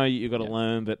 Champ. I know you've got to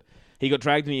learn, but he got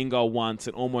dragged in the in-goal once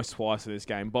and almost twice in this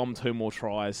game. Bombed 2 more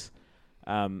tries.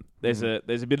 There's a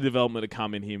bit of development to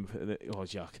come in him. Oh,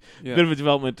 yuck. Yeah. A bit of a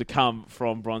development to come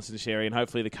from Bronson Sherry, and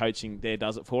hopefully the coaching there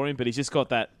does it for him. But he's just got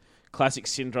that classic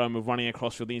syndrome of running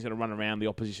across field. He's going to run around the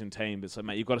opposition team. But so,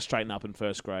 mate, you've got to straighten up in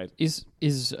first grade.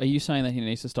 Are you saying that he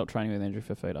needs to stop training with Andrew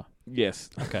Fafita? Yes.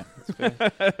 Okay.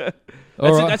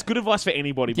 That's good advice for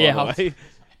anybody, by Yeah, the way.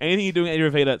 Anything you're doing at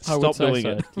Andrew Fafita, I would stop say doing so.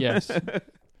 it. Yes.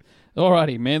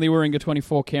 Alrighty, Manly Warringah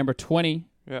 24, Canberra 20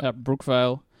 Yeah. at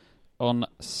Brookvale on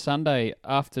Sunday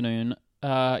afternoon.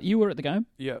 You were at the game.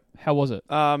 Yeah. How was it?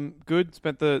 Good.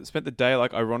 Spent the day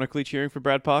like ironically cheering for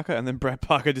Brad Parker, and then Brad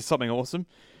Parker did something awesome,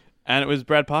 and it was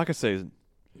Brad Parker season.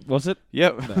 Was it?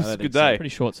 Yep, it was a good day. Pretty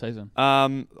short season.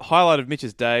 Highlight of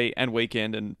Mitch's day and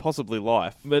weekend, and possibly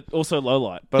life. But also low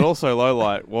light. But also low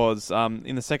light was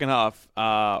in the second half.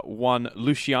 One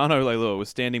Luciano Leilua was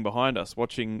standing behind us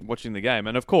watching the game,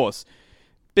 and of course,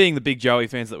 being the big Joey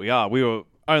fans that we are, we were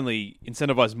only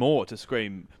incentivized more to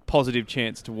scream positive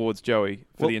chants towards Joey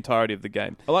for the entirety of the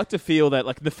game. I like to feel that,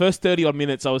 like, the first 30-odd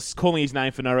minutes, I was calling his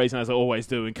name for no reason, as I always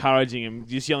do, encouraging him,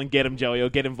 just yelling, get him, Joey, or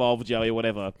get involved, Joey, or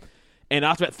whatever. And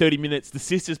after about 30 minutes, the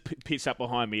sisters pitched up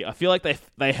behind me. I feel like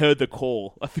they heard the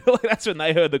call. I feel like that's when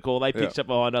they heard the call. They pitched up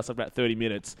behind us about 30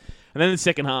 minutes. And then in the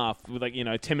second half, with 10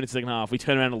 minutes in the second half, we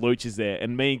turned around and Luch is there.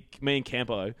 And me and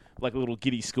Campo, like a little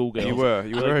giddy schoolgirls. You were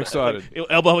very excited.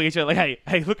 Elbowing each other, like,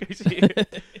 hey, look who's here.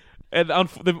 And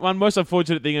the most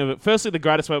unfortunate thing of it, firstly, the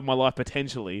greatest moment of my life,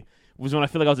 potentially, was when I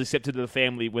feel like I was accepted to the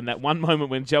family when that one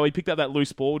moment when Joey picked up that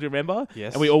loose ball, do you remember?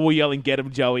 Yes. And we all were yelling, get him,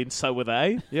 Joey, and so were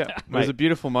they. Yeah, it was a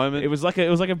beautiful moment. It was like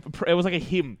a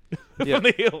hymn Yeah. on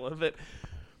the hill of it.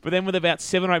 But then with about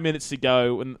 7 or 8 minutes to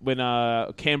go, when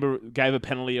Canberra gave a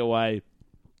penalty away,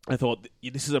 I thought,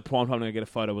 this is a prime time to get a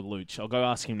photo with Luch. I'll go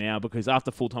ask him now, because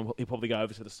after full time, he'll probably go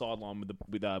over to the sideline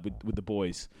with the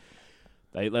boys.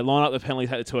 They line up the penalty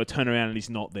to a turnaround, and he's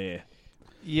not there.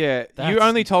 Yeah, That's- you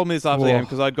only told me this after the Whoa. game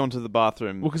because I'd gone to the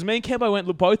bathroom. Well, because me and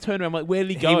Cambo both turned around, like, where did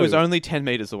he go? He was only 10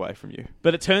 metres away from you.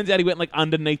 But it turns out he went, like,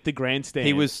 underneath the grandstand.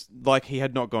 He was like he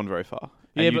had not gone very far.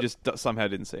 And Yeah, you but- just somehow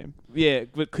didn't see him. Yeah,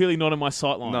 but clearly not in my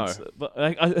sight lines. No. But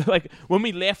like when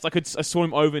we left, I saw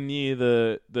him over near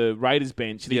the Raiders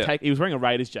bench. And he was wearing a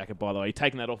Raiders jacket, by the way. He'd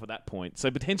taken that off at that point.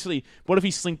 So potentially, what if he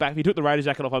slinked back? If he took the Raiders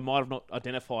jacket off, I might have not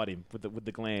identified him with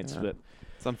the glance. Yeah. But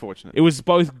It's unfortunate. it was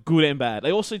both good and bad.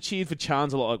 They also cheered for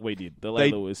Chance a lot, like we did. The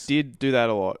They Lewis. did do that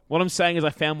a lot. What I'm saying is, I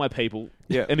found my people.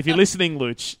 Yeah. And if you're listening,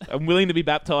 Luch, I'm willing to be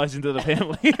baptised into the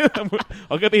family.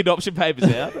 I'll get the adoption papers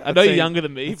out. I know you're younger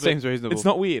than me. It But seems reasonable. it's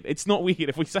not weird. It's not weird.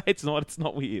 If we say it's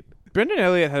not weird. Brendan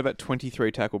Elliott had about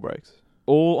 23 tackle breaks.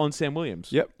 All on Sam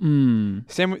Williams. Yep.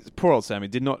 Mm, Poor old Sammy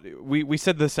did not. We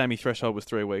said the Sammy threshold was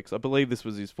 3 weeks. I believe this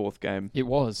was his 4th game. it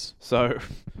was. So,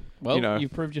 Well, you know.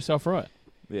 you've proved yourself right.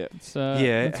 Yeah. It's,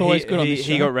 it's always good on this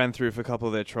show. He got ran through for a couple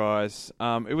of their tries.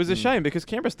 It was a shame because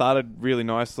Canberra started really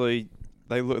nicely.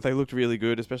 They looked really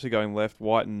good, especially going left.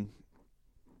 Whiten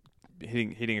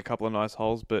hitting a couple of nice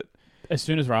holes, but As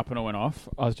soon as Rapinoe went off,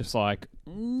 I was just like,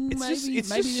 it's maybe just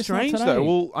not strange today. though.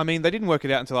 Well, I mean, they didn't work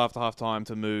it out until after half time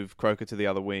to move Croker to the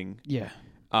other wing. Yeah.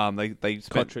 They spent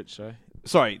Cottridge,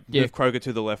 Yeah. move Croker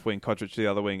to the left wing, Cottridge to the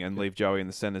other wing, and leave Joey in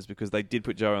the centres because they did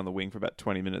put Joey on the wing for about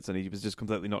 20 minutes, and he was just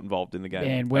completely not involved in the game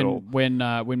And at all. when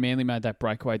Manly made that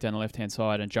breakaway down the left hand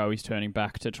side and Joey's turning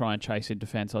back to try and chase in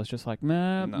defence, I was just like,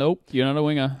 No. nope, you're not a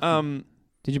winger.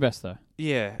 Did your best though.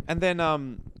 Yeah, and then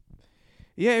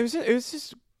it was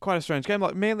just quite a strange game.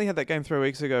 Like Manly had that game 3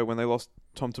 weeks ago when they lost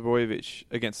Tom Tebojevic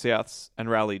against Souths and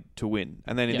rallied to win,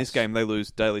 and then in this game they lose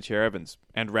Daly Chair Evans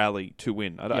and rally to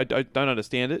win. I don't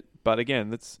understand it, but again,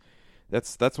 that's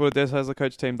what Des Hasler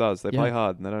coach team does. They play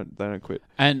hard and they don't quit.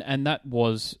 And that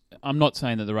was, I'm not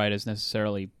saying that the Raiders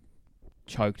necessarily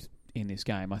choked in this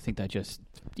game. I think they just,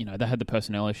 they had the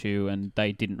personnel issue and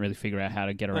they didn't really figure out how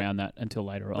to get around that until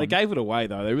later on. They gave it away,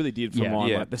 though. They really did for mine.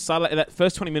 Yeah. Like the start, that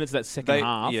first 20 minutes of that second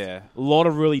half, yeah. a lot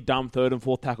of really dumb third and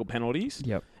fourth tackle penalties.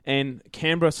 Yep. And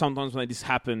Canberra, sometimes when this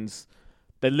happens,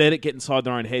 They let it get inside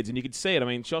their own heads, and you could see it. I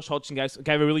mean, Josh Hodgson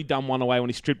gave a really dumb one away when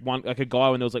he stripped a guy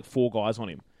when there was 4 guys on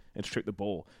him and stripped the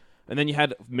ball. And then you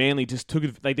had Manly just took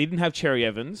it. They didn't have Cherry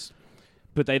Evans,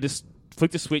 but they just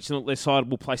flicked the switch and their side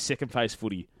will play second phase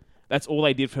footy. That's all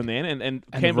they did from then, and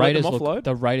Canberra let them offload.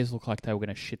 The Raiders looked like they were going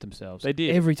to shit themselves. They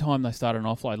did. Every time they started an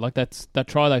offload. Like that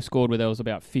try they scored where there was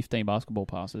about 15 basketball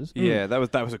passes. Yeah, that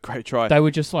was a great try. They were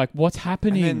just like, what's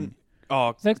happening? And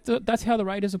then, That's how the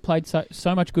Raiders have played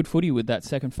so much good footy with that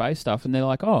second phase stuff, and they're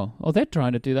like, they're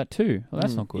trying to do that too. Well,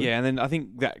 that's not good. Yeah, and then I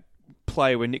think that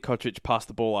play where Nick Kotrick passed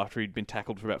the ball after he'd been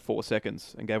tackled for about 4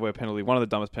 seconds and gave away a penalty, one of the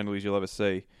dumbest penalties you'll ever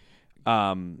see.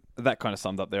 That kind of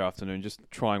summed up their afternoon, just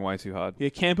trying way too hard. Yeah,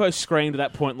 Campo screamed at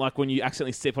that point like when you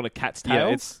accidentally step on a cat's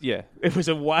tail. It was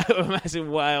a massive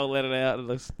whale let it out. It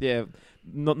was,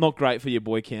 not great for your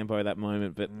boy Campo at that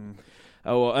moment, but...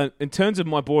 in terms of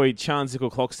my boy Chan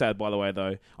Zickel-Klokstad, by the way,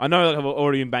 though, I know I've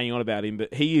already been banging on about him,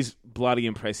 but he is bloody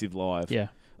impressive live. Yeah.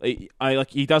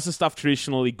 He does the stuff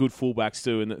traditionally good fullbacks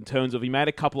do, in terms of he made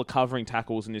a couple of covering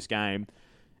tackles in this game,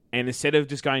 and instead of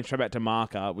just going straight back to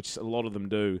marker, which a lot of them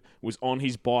do, was on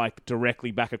his bike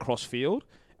directly back across field.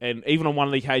 And even on one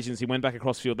of the occasions he went back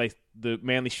across field, the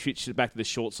Manly switched it back to the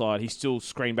short side. He still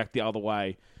screamed back the other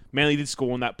way. Manly did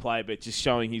score on that play, but just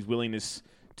showing his willingness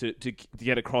to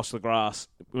get across the grass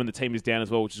when the team is down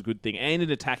as well, which is a good thing. And in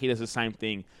attack, he does the same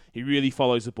thing. He really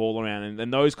follows the ball around.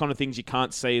 And those kind of things you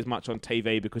can't see as much on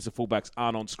TV because the fullbacks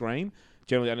aren't on screen.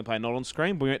 Generally, they only play not on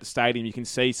screen. But when you're at the stadium, you can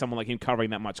see someone like him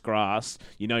covering that much grass.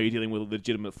 You know you're dealing with a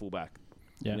legitimate fullback.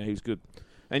 Yeah. He's good.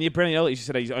 And Brendan Elliott, you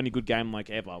said he's only good game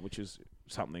ever, which is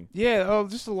something. Yeah,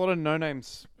 just a lot of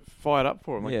no-names fired up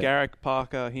for him. Like Garrick,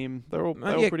 Parker, him. They're all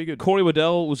pretty good. Corey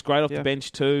Waddell was great off the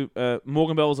bench too.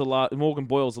 Morgan Boyle's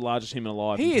the largest human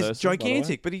alive. He is person,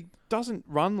 gigantic, but he doesn't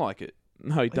run like it.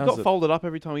 No, he doesn't. He got folded up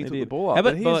every time he took the ball up.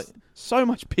 But he's so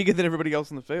much bigger than everybody else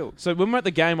in the field. So when we're at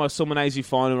the game, I saw Manasseh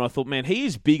Finu and I thought, man, he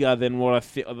is bigger than what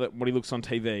he looks on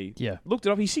TV. Yeah. Looked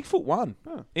it up. He's 6'1"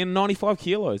 in 95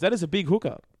 kilos. That is a big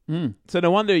hooker. Mm. So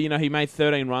no wonder, he made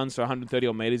 13 runs for 130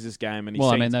 odd metres this game. And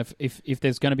if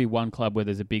there's going to be one club where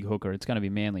there's a big hooker, it's going to be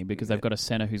Manly because they've got a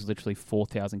centre who's literally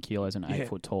 4,000 kilos and 8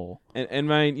 foot tall. And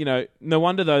man, no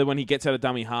wonder though when he gets out of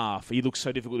dummy half, he looks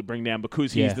so difficult to bring down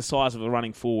because he's the size of a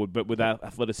running forward, but without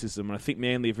athleticism. And I think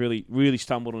Manly have really, really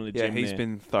stumbled on the gym. Yeah, he's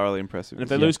been thoroughly impressive. And if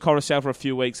they lose Coruscant for a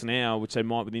few weeks now, which they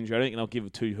might with injury, I don't think they'll give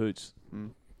it 2 hoots.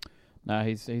 Mm. No,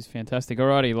 he's fantastic.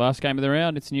 Alrighty, last game of the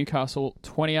round. It's Newcastle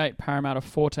 28, Parramatta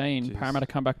 14. Jeez. Parramatta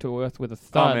come back to earth with a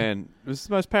thud. Oh man, it was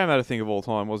the most Parramatta thing of all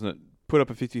time, wasn't it? Put up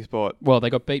a 50 spot. Well,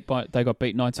 they got beat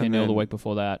 19-0 the week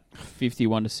before that,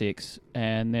 51-6,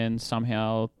 and then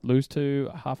somehow lose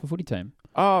to half a footy team.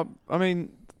 I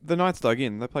mean, the Knights dug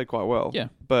in. They played quite well. Yeah,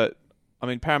 but I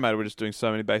mean, Parramatta were just doing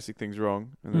so many basic things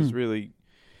wrong, and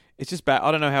it's just bad. I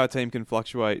don't know how a team can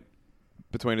fluctuate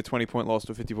between a 20-point loss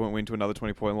to a 50-point win to another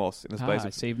 20-point loss in the space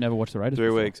of you've never watched the Raiders 3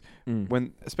 before. weeks.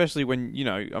 Especially when,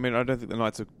 I mean, I don't think the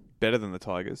Knights are better than the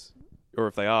Tigers. Or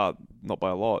if they are, not by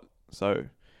a lot. So,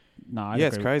 no,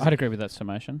 it's crazy. I'd agree with that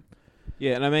summation.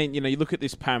 Yeah, and I mean, you look at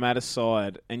this Parramatta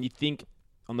side and you think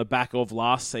on the back of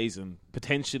last season,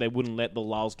 potentially they wouldn't let the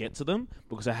lulls get to them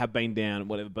because they have been down and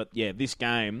whatever. But yeah, this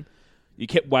game... You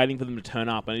kept waiting for them to turn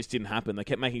up, and it just didn't happen. They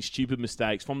kept making stupid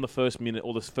mistakes from the first minute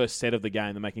or the first set of the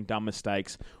game. They're making dumb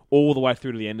mistakes all the way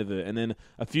through to the end of it. And then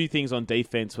a few things on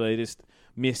defense where they just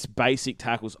missed basic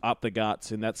tackles up the guts,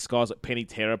 and that's guys like Penny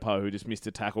Terapo who just missed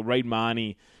a tackle. Reid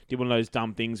Marnie did one of those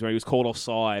dumb things where he was called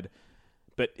offside,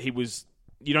 but he was...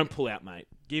 You don't pull out, mate.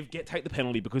 Take the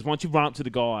penalty because once you run up to the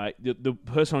guy, the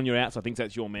person on your outside thinks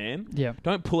that's your man. Yeah.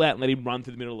 Don't pull out and let him run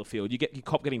through the middle of the field. You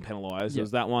cop getting penalised. There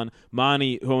was that one.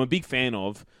 Marnie, who I'm a big fan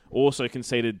of, also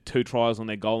conceded 2 tries on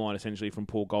their goal line essentially from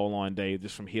poor goal line D,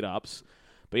 just from hit-ups.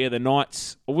 But yeah, the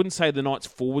Knights, I wouldn't say the Knights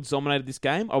forwards dominated this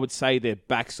game. I would say their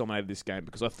backs dominated this game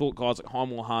because I thought guys like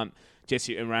Hymel Hunt,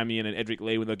 Jesse Ramian and Edric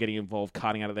Lee, when they're getting involved,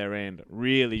 cutting out of their end,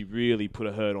 really, really put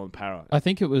a hurt on Para. I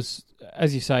think it was,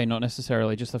 as you say, not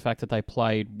necessarily just the fact that they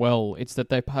played well. It's that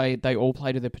they all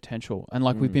played to their potential. And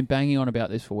we've been banging on about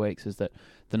this for weeks, is that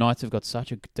the Knights have got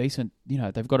such a decent,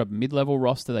 they've got a mid-level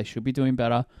roster. They should be doing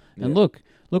better. Yeah. And look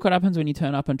what happens when you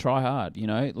turn up and try hard.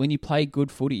 When you play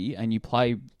good footy and you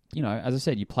play... as I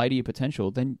said, you play to your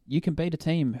potential, then you can beat a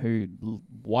team who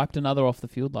wiped another off the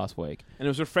field last week. And it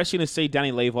was refreshing to see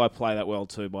Danny Levi play that well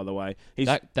too, by the way.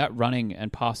 That running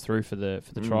and pass through for the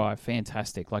try,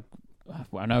 fantastic.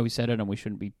 I know we said it and we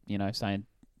shouldn't be, saying,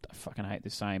 I fucking hate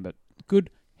this saying, but good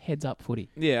heads-up footy.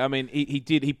 Yeah, I mean, he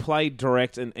did. He played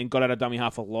direct and got out of dummy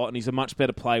half a lot, and he's a much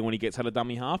better player when he gets out of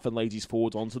dummy half and leads his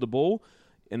forwards onto the ball.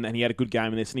 And then he had a good game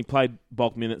in this, and he played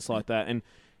bulk minutes like that. And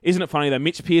Isn't it funny though?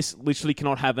 Mitch Pearce literally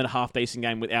cannot have a half decent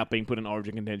game without being put in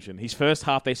Origin contention. His first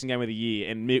half decent game of the year,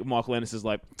 and Michael Ennis is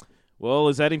like, "Well,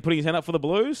 is that him putting his hand up for the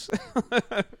Blues?"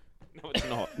 No, it's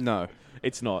not. No,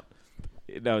 it's not.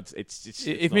 No, it's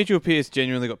if not. Mitchell Pearce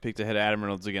genuinely got picked ahead of Adam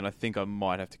Reynolds again, I think I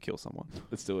might have to kill someone.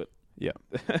 Let's do it. Yeah.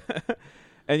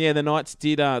 And yeah, the Knights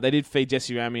did feed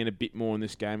Jesse Ramian a bit more in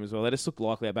this game as well. They just looked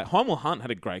likely about. Heimel Hunt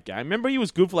had a great game. Remember, he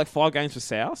was good for like 5 games for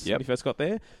South when he first got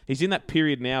there. He's in that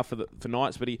period now for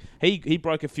Knights, but he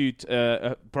broke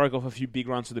off a few big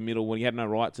runs to the middle when he had no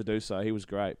right to do so. He was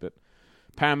great, but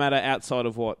Parramatta outside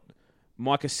of what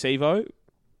Micah Sevo.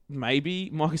 Maybe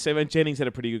Micah Sevo and Jennings had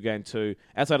a pretty good game too.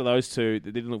 Outside of those two,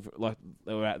 they didn't look like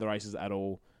they were at the races at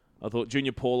all. I thought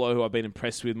Junior Paulo, who I've been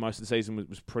impressed with most of the season,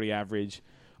 was pretty average.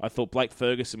 I thought Blake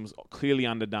Ferguson was clearly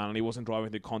underdone and he wasn't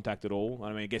driving through contact at all. I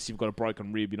mean, I guess you've got a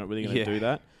broken rib, you're not really going to do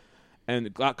that.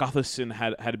 And Gutherson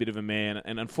had a bit of a man.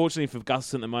 And unfortunately for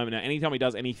Gutherson at the moment, now, anytime he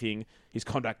does anything, his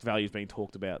contract value is being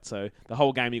talked about. So the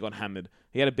whole game he got hammered.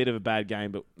 He had a bit of a bad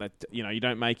game, but you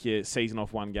don't make your season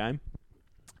off one game.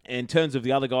 In terms of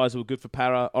the other guys who were good for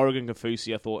Para, Oregon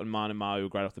Kafusi, I thought, and Mana Mahu were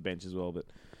great off the bench as well. But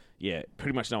yeah,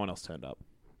 pretty much no one else turned up.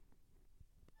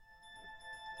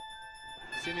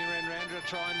 Simi Radradra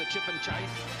trying the chip and chase.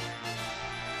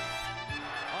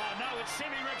 Oh no, it's Simi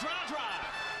Radradra.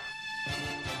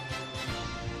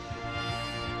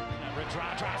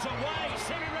 Radradra's away.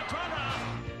 Simi Radradra.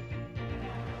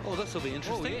 Oh, this will be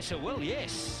interesting. Oh yes, it will.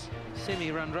 Yes. Semi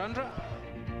Radradra.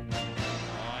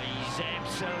 Oh, he's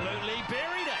absolutely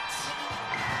buried it.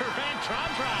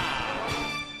 Radradra.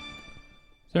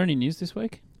 Is there any news this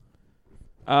week?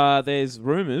 There's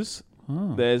rumours.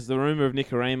 Oh. There's the rumour of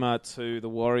Nicarima to the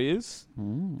Warriors.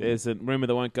 Mm. There's a rumour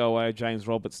that won't go away of James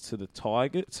Roberts to the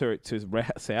Tigers, to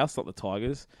South, not the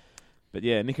Tigers. But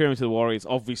yeah, Nicarima to the Warriors.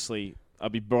 Obviously,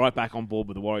 I'd be right back on board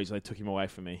with the Warriors. They took him away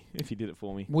from me if he did it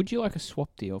for me. Would you like a swap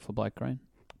deal for Blake Green?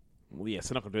 Well, yes,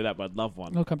 they're not going to do that, but I'd love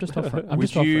one. Look, I'm just offering.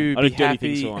 Would you I be don't do anything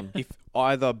happy to him. if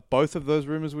either both of those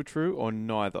rumours were true or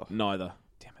neither? Neither.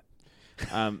 Damn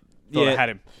it. Yeah, I had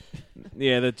him.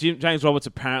 Yeah, James Roberts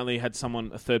apparently had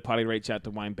a third party, reach out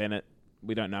to Wayne Bennett.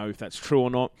 We don't know if that's true or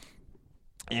not.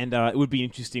 And it would be an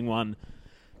interesting one,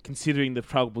 considering the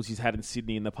troubles he's had in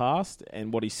Sydney in the past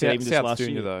and what he said even just last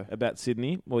year though. about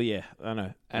Sydney. Well, yeah, I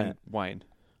know. And Wayne.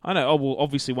 I know. Oh, well,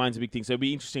 obviously Wayne's a big thing, so it'd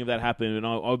be interesting if that happened, and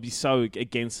I would be so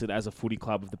against it as a footy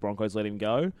club if the Broncos let him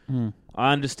go. Mm.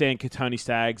 I understand Katoni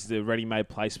Staggs, the ready-made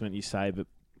placement, you say, but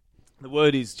the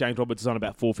word is James Roberts is on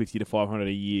about $450 to $500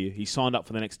 a year. He signed up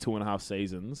for the next 2.5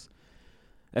 seasons.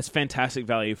 That's fantastic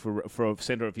value for a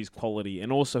centre of his quality.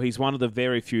 And also, he's one of the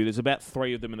very few, there's about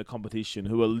 3 of them in the competition,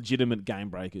 who are legitimate game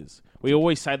breakers. We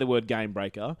always say the word game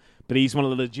breaker, but he's one of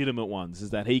the legitimate ones,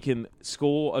 is that he can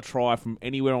score a try from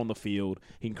anywhere on the field.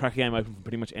 He can crack a game open from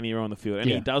pretty much anywhere on the field. And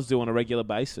he does do on a regular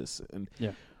basis. And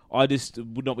I just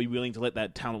would not be willing to let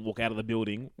that talent walk out of the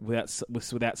building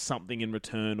without something in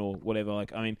return or whatever.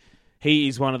 Like, I mean, he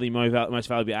is one of the most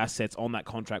valuable assets on that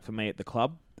contract for me at the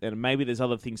club. And maybe there's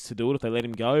other things to do it if they let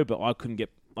him go, but I couldn't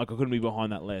be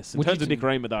behind that less. In terms of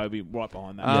Nicarima, though, I'd be right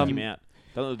behind that. Take him out.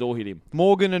 Don't let the door hit him.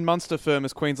 Morgan and Munster firm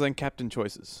as Queensland captain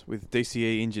choices with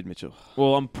DCE injured, Mitchell.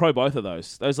 Well, I'm pro both of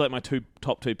those. Those are like my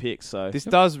top two picks. So this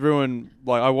does ruin.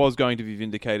 Like I was going to be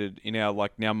vindicated in our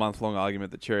now month-long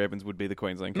argument that Cherry Evans would be the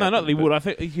Queensland captain. No, not that he would. I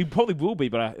think he probably will be,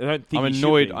 but I don't think I'm he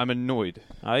annoyed. should be. I'm annoyed.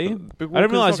 Are you? I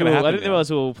didn't realise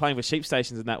we were playing for sheep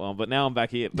stations in that one, but now I'm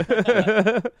back here.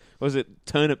 Was it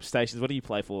turnip stations? What do you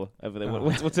play for over there?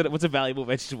 What's a valuable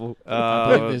vegetable?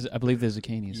 I believe there's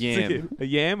zucchinis. Yam. A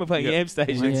yam? We're playing yam stations.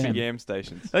 Yam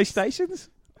stations. Those stations?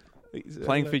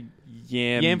 Playing for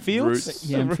yam fields? roots.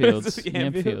 Yam fields.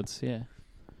 Yam fields, yeah.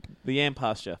 The yam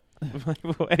pasture.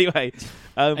 Anyway,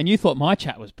 and you thought my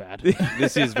chat was bad.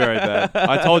 This is very bad.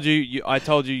 I told you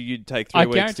you'd take 3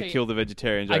 weeks to kill the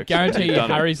vegetarian joke. I guarantee you,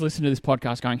 Harry's listening to this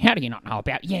podcast going, "How do you not know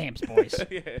about yams, boys?"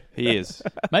 He is.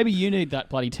 Maybe you need that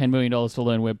bloody $10 million to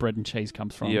learn where bread and cheese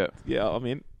comes from. Yeah, I'm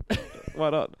in. Why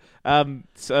not?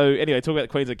 So anyway, talk about the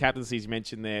Queensland captaincies you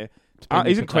mentioned there.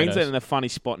 Isn't Queensland in a funny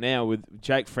spot now with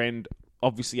Jake Friend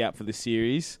obviously out for the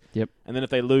series? Yep. And then if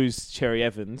they lose Cherry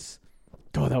Evans,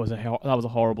 God, that was a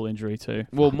horrible injury too.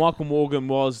 Well, Michael Morgan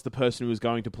was the person who was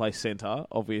going to play centre,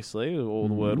 obviously, all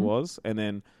the word was, and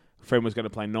then Friend was going to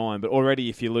play 9. But already,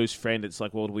 if you lose Friend, it's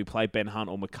like, well, do we play Ben Hunt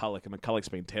or McCulloch? And McCulloch's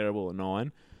been terrible at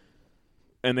 9.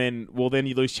 And then, then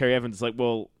you lose Cherry Evans. It's like,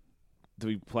 well, do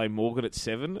we play Morgan at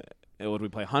 7? Or do we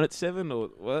play Hunt at 7? Or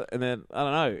what? And then, I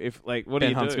don't know. If what Ben do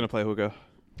you Hunt's do? going to play hooker.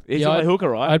 He's going to play hooker,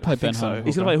 right? I'd play Ben Hunt.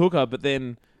 He's going to play hooker, but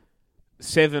then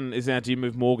 7 is now, do you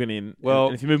move Morgan in? Well-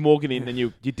 and if you move Morgan in, then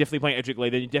you're definitely playing Edric Lee.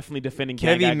 Then you're definitely defending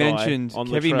Kevy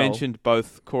mentioned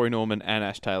both Corey Norman and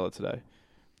Ash Taylor today,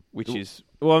 which is...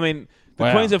 Well, I mean, the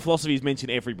Wow. Queensland philosophy has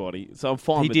mentioned everybody, so I'm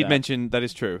fine He with did that. mention... That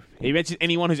is true. He mentioned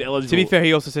anyone who's eligible. To be fair,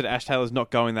 he also said Ash Taylor's not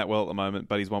going that well at the moment,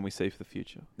 but he's one we see for the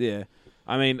future. Yeah.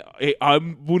 I mean, I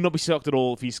would not be shocked at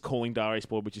all if he's calling Darius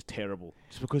Boyd, which is terrible,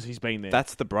 just because he's been there.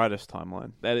 That's the brightest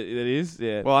timeline. That is,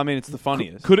 yeah. Well, I mean, it's the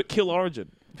funniest. Could it kill Origin?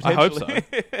 I hope so.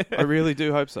 Potentially. I really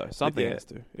do hope so. Something Yeah. has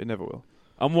to. It never will.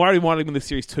 I'm worried we might win the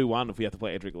series 2-1 if we have to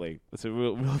play Edric Lee. That's a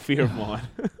real fear of mine.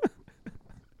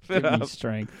 Give me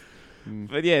strength.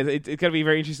 But yeah, it's going to be a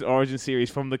very interesting Origin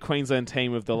series from the Queensland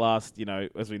team of the last,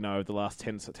 as we know, the last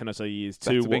 10 or so years.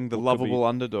 Back to being the what could be- lovable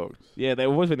underdogs. Yeah, they've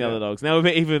always been the underdogs. Now we're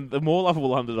even the more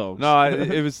lovable underdogs. No,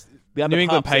 it was The New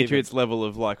England underpups Patriots level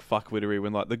of like fuckwittery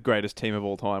when like the greatest team of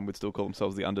all time would still call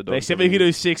themselves the underdogs. They said we could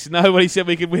do 6. Nobody said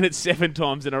we could win it 7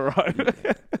 times in a row.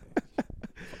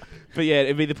 But yeah,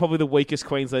 it'd be probably the weakest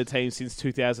Queensland team since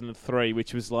 2003,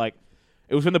 which was like...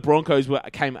 It was when the Broncos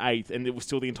came 8th, and it was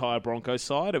still the entire Broncos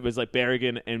side. It was like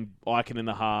Berrigan and Eichen in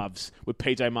the halves with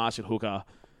PJ Marsh at hooker,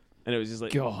 and it was just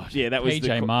like, God, yeah, that was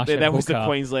PJ the Marsh that at was the hooker.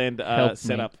 Queensland Help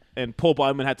setup. And Paul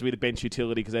Bowman had to be the bench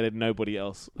utility because they had nobody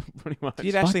else, pretty much.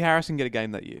 Did Ashley Harrison get a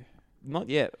game that year? Not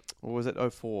yet. Or was it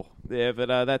 04? Yeah, but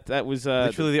that was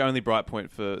Literally the only bright point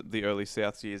for the early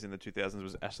Souths years in the 2000s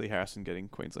was Ashley Harrison getting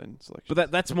Queensland selection. But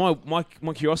that's my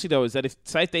curiosity though, is that if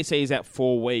say if DC is out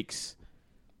 4 weeks,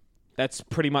 that's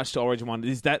pretty much to Origin 1.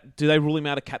 Is that, do they rule him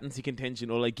out of captaincy contention,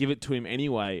 or they give it to him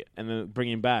anyway and then bring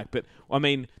him back? But I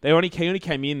mean, he only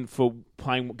came in for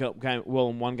playing well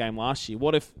in one game last year.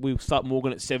 What if we start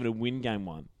Morgan at 7 and win game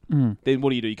 1? Then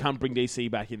what do? You can't bring DC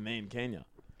back in then, can you?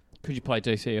 Could you play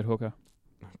DC at hooker?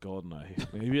 Oh, God no.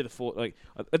 Maybe the 4. Like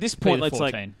at this point, Be the it's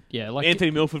like 14. Yeah, like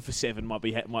Anthony Milford for 7 might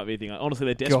be a thing. Honestly,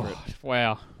 they're desperate. God,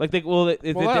 wow. Like they're desperate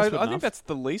I enough. think that's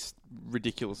the least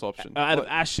ridiculous option. Out of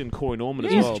Ash and Corey Norman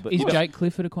as Is, well. But is Jake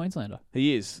Clifford a Queenslander?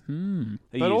 he is. Hmm.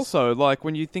 He But is. also, like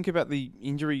when you think about the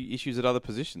injury issues at other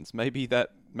positions, maybe that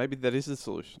is the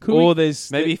solution.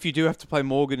 Maybe if you do have to play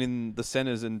Morgan in the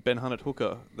centres and Ben Hunt at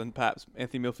hooker, then perhaps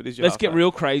Anthony Milford is your Let's get halfback.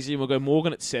 real crazy and we'll go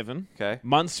Morgan at 7, Okay.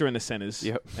 Munster in the centres,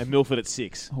 Yep. and Milford at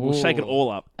 6. We'll Ooh. shake it all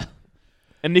up.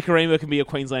 And Nicarima can be a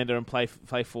Queenslander and play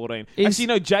 14. Is- Actually,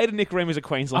 no, Jaden Nicarima's a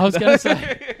Queenslander. I was going to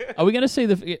say, are we going to see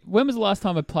when was the last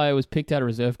time a player was picked out of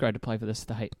reserve grade to play for the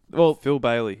state? well, Phil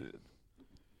Bailey.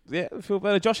 yeah, feel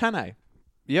better. Josh Hannay.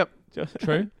 Yep.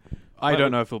 True. I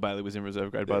don't know if Phil Bailey was in reserve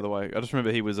grade, by the way. I just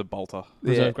remember he was a bolter.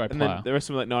 Reserve grade and player. then the rest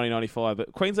of them like 1995.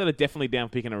 But Queensland are definitely down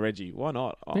picking a Reggie. Why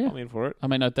not? Yeah. I'm in for it. I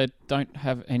mean, they don't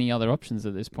have any other options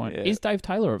at this point. Yeah. Is Dave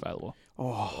Taylor available?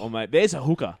 Oh, mate, there's a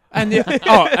hooker. And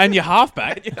your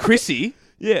halfback, Chrissy.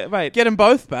 Yeah, mate. Get them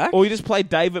both back. Or you just play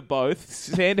Dave at both.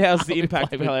 Sandhau's the We impact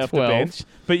play play with off the 12. bench.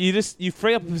 But you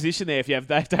free up a position there if you have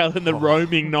Dave Taylor in the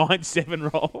roaming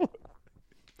 9-7 role.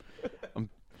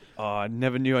 Oh, I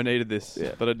never knew I needed this,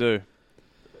 but I do.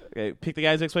 Okay, pick the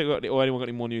games next week. Or anyone got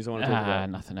any more news I want to talk about?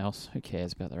 Nothing else. Who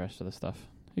cares about the rest of the stuff?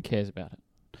 Who cares about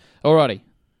it? Alrighty.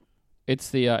 It's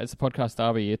the podcast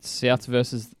derby. It's Souths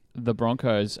versus the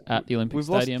Broncos at the Olympic We've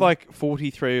Stadium. lost like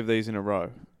 43 of these in a row.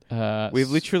 We've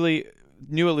literally,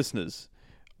 newer listeners,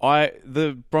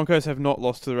 the Broncos have not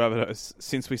lost to the Rabbitohs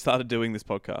since we started doing this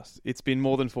podcast. It's been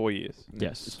more than 4 years. It's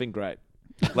Yes. been great.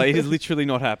 Like, it has literally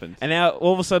not happened. And now,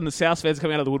 all of a sudden, the South fans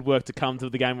coming out of the woodwork to come to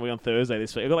the game on Thursday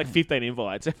this week. I've got like 15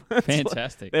 invites. It's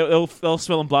Fantastic. like, they'll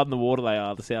smelling blood in the water, they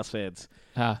are, the South fans.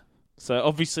 Ah, So,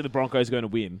 obviously, the Broncos are going to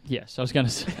win. yes, I was going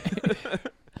to say.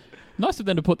 Nice of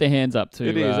them to put their hands up to,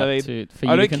 It is, I mean, for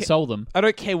I you to don't console them. I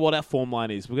don't care what our form line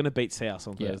is. We're going to beat South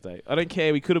on Yeah. Thursday. I don't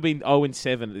care. We could have been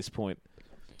 0-7 at this point.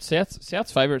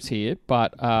 South's favourites here,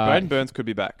 but Braden Burns could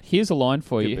be back. here's a line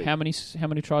for you. be. How many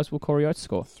tries will Corey Oates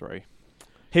score? 3.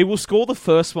 He will score the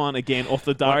first one again off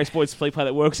the Darius Boyd split play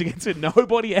that works against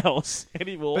nobody else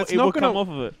anymore. But it's It not will gonna- come off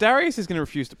of it. Darius is going to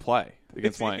refuse to play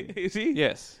against Is he? Wayne. Is he?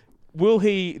 Yes. Will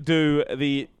he do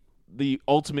the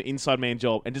ultimate inside man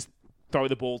job and just throw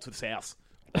the ball to the South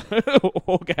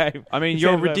all game? I mean, Just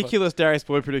your hand it over. ridiculous Darius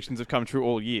Boyd predictions have come true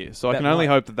all year, so I That can only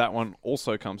might. hope that one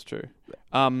also comes true.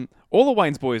 All the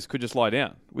Wayne's boys could just lie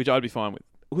down, which I'd be fine with.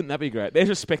 Wouldn't that be great? There's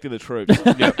respect to the troops.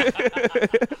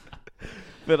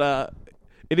 But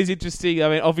it is interesting. I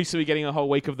mean, obviously we're getting a whole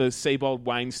week of the Seabold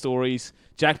Wayne stories.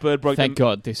 Jack Bird broke Thank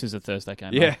God this is a Thursday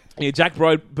game. Yeah. Yeah, Jack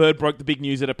Bird broke the big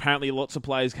news that apparently lots of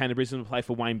players came to Brisbane to play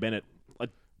for Wayne Bennett.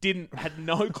 I had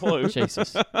no clue.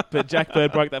 Jesus. But Jack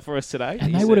Bird broke that for us today.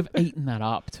 And they would have eaten that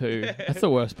up too. That's the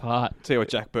worst part. See what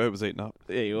Jack Bird was eating up.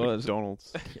 Yeah, he was.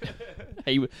 McDonald's.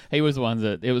 He was the one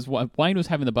that Wayne was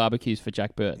having the barbecues for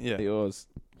Jack Bird. Yeah. He was.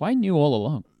 Wayne knew all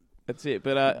along. That's it.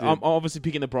 But I'm obviously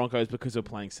picking the Broncos because they're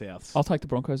playing Souths. I'll take the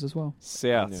Broncos as well.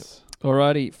 Souths.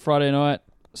 Alrighty, Friday night,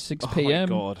 6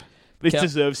 p.m. Oh, my God. This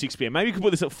deserves 6 p.m. Maybe you could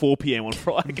put this at 4 p.m. on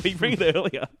Friday. Can you bring it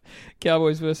earlier?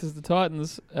 Cowboys versus the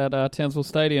Titans at Townsville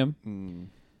Stadium.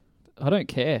 I don't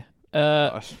care.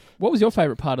 What was your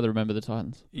favourite part of the Remember the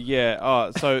Titans?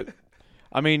 Yeah. So,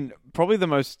 I mean, probably the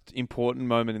most important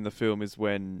moment in the film is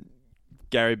when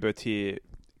Gary Bertier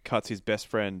cuts his best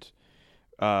friend,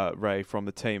 Ray, from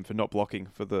the team for not blocking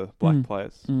for the black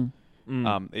players.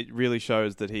 It really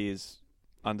shows that he is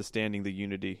understanding the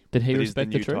unity. Did he that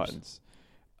respect is the the new troops?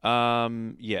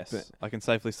 Titans. Yes. I can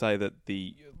safely say that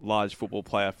the large football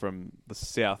player from the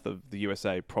south of the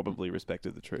USA probably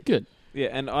respected the troops. Good. Yeah,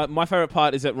 and my favourite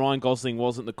part is that Ryan Gosling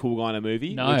wasn't the cool guy in a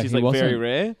movie, No, which is he like wasn't. very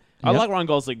rare. I like Ryan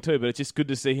Gosling too, but it's just good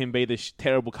to see him be the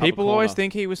terrible cover People corner. always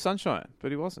think he was Sunshine,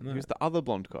 but he wasn't. No. He was the other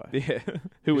blonde guy. Yeah,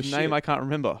 who was Whose name shit. I can't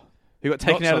remember. He got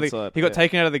taken Not out of the Sunshine, he got yeah.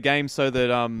 taken out of the game so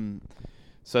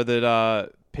that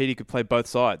Petey could play both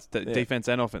sides, defense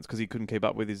and offense, because he couldn't keep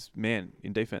up with his man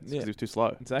in defense because he was too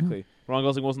slow. Exactly. Ryan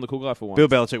Gosling wasn't the cool guy for once. Bill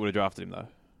Belichick would have drafted him though.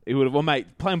 He would have. Well,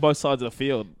 mate, playing both sides of the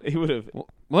field, he would have.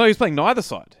 Well, he was playing neither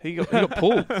side. He got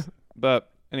pulled. But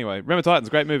anyway, Remember Titans,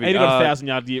 great movie. He got a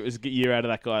 1,000-yard year out of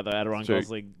that guy though, out of Ryan True.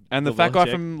 Gosling. And the Bill fat guy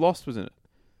Belichick. from Lost was in it.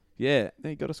 Yeah,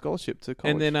 He got a scholarship to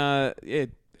college. and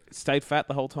then stayed fat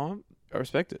the whole time. I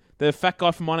respect it. The fat guy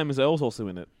from My Name Is Earl's also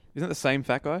in it. Isn't it the same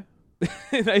fat guy?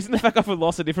 Isn't the fat guy from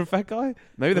Lost a different fat guy?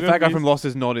 Maybe the fat guy from Lost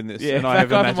is not in this. Yeah, and I fat have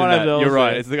guy from imagined My Name that. Is Earl You're is right.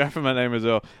 there. It's the guy from My Name Is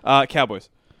Earl. Cowboys.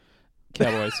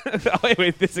 Cowboys.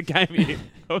 Wait, there's a game here.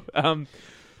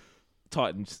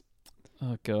 Titans.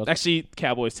 Oh, God. Actually,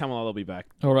 Cowboys. Tamalolo will be back.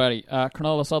 Alrighty,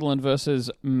 Cronulla Sutherland versus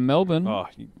Melbourne. Oh,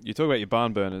 you talk about your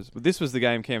barn burners. But this was the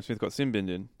game Cam Smith got sin binned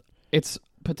in. It's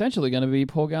potentially going to be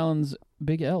Paul Gallen's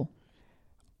big L.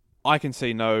 I can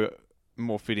see no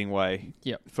more fitting way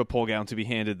Yep. for Paul Gallen to be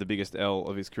handed the biggest L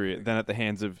of his career than at the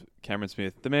hands of Cameron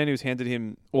Smith, the man who's handed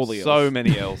him All the so Ls.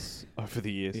 many Ls over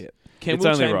the years. Yeah. Can It's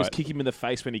Will only Chambers right. kick him in the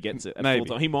face when he gets it at Maybe. full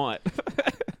time? He might.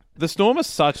 The Storm are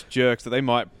such jerks that they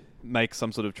might make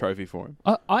some sort of trophy for him.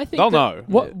 I think They'll that- know.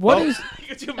 What They'll- is?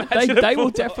 Could you They, imagine they a will full-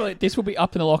 definitely. This will be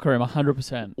up in the locker room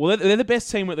 100%. Well, they're the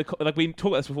best team with like we talked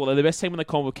about this before. They're the best team in the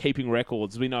comp with keeping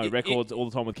records. We know records all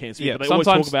the time with Cam Smith. Yeah, but they always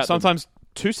talk about them. sometimes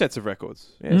two sets of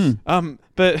records. Yes.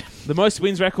 But The most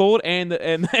wins record and the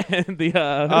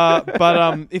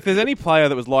if there's any player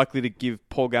that was likely to give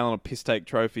Paul Gallen a piss take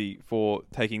trophy for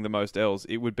taking the most L's,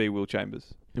 it would be Will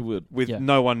Chambers. it would. With Yeah.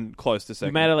 no one close to He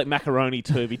second. made it like macaroni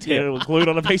too. Be terrible, glued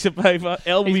on a piece of paper.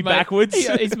 L will be backwards.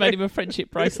 He's made him a friendship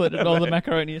bracelet, and all the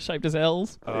macaroni are shaped as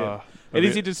L's. It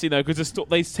is interesting though because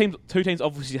these teams, two teams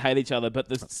obviously hate each other, but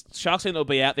the Sharks team that will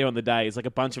be out there on the day is like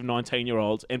a bunch of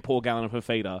 19-year-olds and Paul Gallen and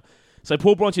Fafita. So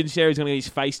Paul Bronchinsherry is going to get his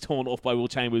face torn off by Will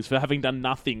Chambers for having done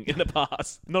nothing in the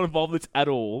past, not involved in this at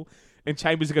all, and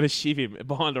Chambers is going to shiv him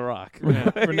behind a rock.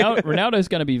 Ronaldo's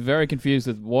going to be very confused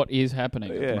with what is happening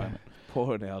at the Yeah. moment.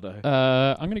 Poor Ronaldo.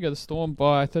 I'm going to go the Storm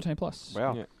by 13 plus.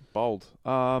 Wow. Yeah. Bold.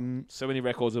 So many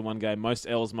records in one game: most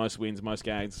L's, most wins, most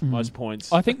games, most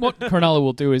points. I think what Cronulla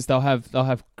will do is they'll have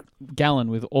Gallen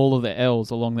with all of the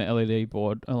L's along the LED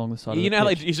board along the side of You the know how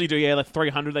they pitch. usually do, like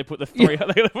 300. They put the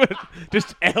 300. They put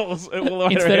just L's all the way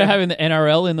Instead around. of having the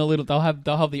NRL in the little, they'll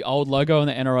have the old logo in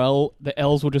the NRL. The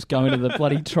L's will just go into the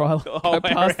bloody trial, whole go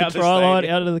way past the around the trial line,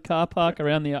 stadium. out of the car park,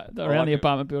 around the like it.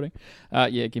 apartment building.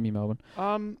 Yeah, give me Melbourne.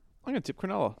 I'm going to tip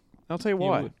Cronulla. I'll tell you You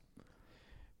why. would.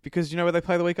 Because you know where they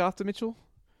play the week after, Mitchell?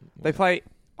 They play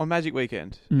on Magic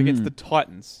Weekend against the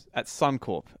Titans at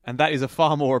Suncorp, and that is a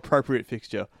far more appropriate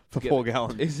fixture for Paul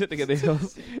Gallen. Is it to get the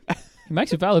L's? He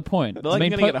makes a valid point. They're like going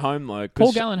to get home though.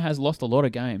 Paul Gallen has lost a lot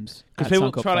of games. Because at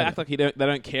people Suncorp try to Stadium. act like they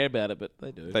don't care about it, but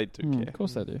they do. They do care. Of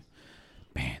course they do.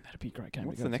 Man, that'd be a great game.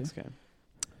 What's to the go next to. game?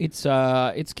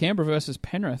 It's Canberra versus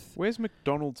Penrith. Where's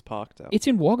McDonald's parked out? It's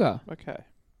in Wagga. Okay.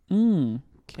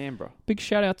 Canberra. Big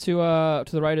shout out to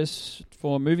the Raiders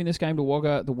for moving this game to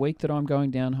Wagga the week that I'm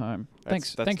going down home.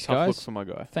 That's Thanks, tough guys. look for my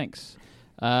guy. Thanks.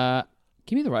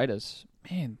 Give me the Raiders,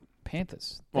 man.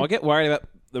 Panthers. Well, I get worried about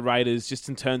the Raiders just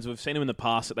in terms of we've seen them in the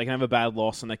past that they can have a bad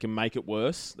loss and they can make it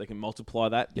worse. They can multiply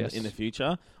that Yes. in the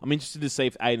future. I'm interested to see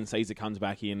if Aiden Caesar comes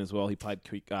back in as well. He played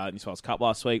New South Wales Cup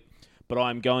last week. But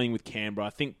I'm going with Canberra. I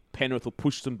think Penrith will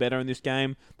push them better in this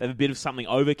game. They have a bit of something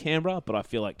over Canberra, but I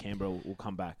feel like Canberra will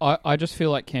come back. I just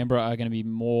feel like Canberra are going to be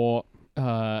more.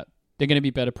 They're going to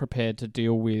be better prepared to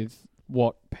deal with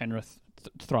what Penrith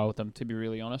throw at them. To be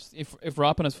really honest, if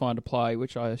Rapana's fine to play,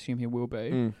 which I assume he will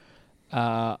be,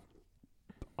 I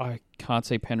can't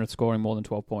see Penrith scoring more than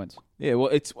 12 points. Yeah, well,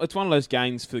 it's one of those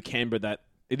games for Canberra that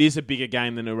it is a bigger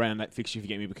game than around that fixture, if you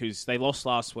get me, because they lost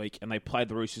last week and they played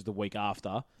the Roosters the week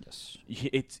after. Yes.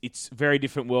 It's a very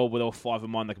different world with all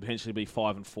 5-1. They could potentially be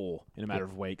 5-4 in a matter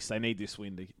of weeks. They need this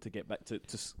win to get back to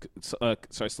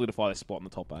solidify their spot in the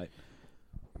top 8.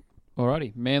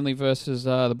 Alrighty. Manly versus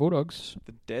the Bulldogs.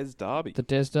 The Des Derby. The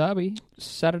Des Derby.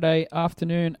 Saturday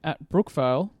afternoon at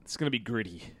Brookvale. It's going to be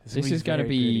gritty. This is going to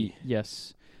be,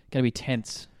 yes, going to be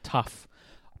tense, tough.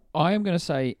 I am going to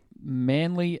say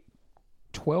Manly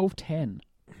 12-10.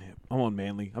 I'm on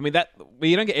Manly. I mean,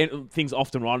 you don't get things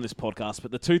often right on this podcast,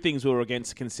 but the two things we were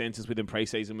against consensus with in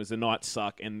preseason was the Knights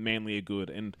suck and Manly are good,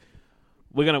 and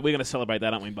we're gonna celebrate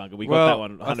that, aren't we, Bunker? We got that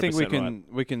one 100% I think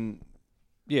we can.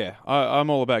 Yeah, I'm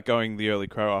all about going the early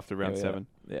crow after round 7.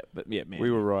 Yeah, but yeah, man,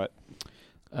 we were right.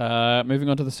 Moving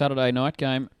on to the Saturday night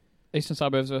game, Eastern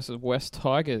Suburbs versus West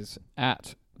Tigers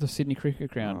at the Sydney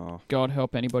Cricket Ground. Oh. God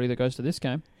help anybody that goes to this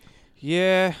game.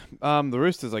 Yeah, the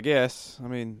Roosters, I guess. I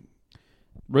mean,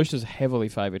 Roosters are heavily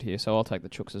favoured here, so I'll take the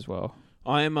Chooks as well.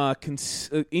 I am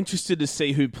interested to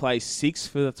see who plays 6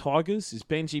 for the Tigers. Is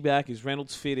Benji back? Is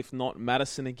Reynolds fit? If not,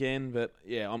 Madison again. But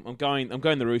yeah, I'm going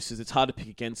the Roosters. It's hard to pick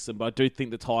against them, but I do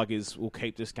think the Tigers will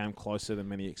keep this game closer than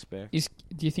many expect.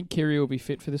 Do you think Kiri will be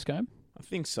fit for this game? I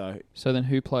think so. So then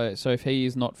who plays? So if he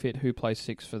is not fit, who plays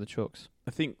 6 for the Chooks?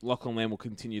 I think Lachlan Lamb will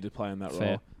continue to play in that Fair.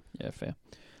 role. Yeah, fair.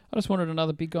 I just wanted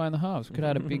another big guy in the halves. Could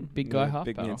have had a big guy half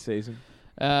big battle. man season.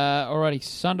 Alrighty,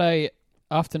 Sunday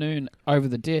afternoon over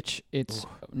the ditch. It's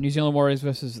New Zealand Warriors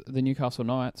versus the Newcastle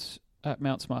Knights at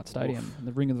Mount Smart Stadium, in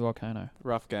the Ring of the Volcano.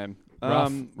 rough game.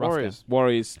 Rough Warriors. game.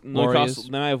 Warriors. Warriors. Newcastle, they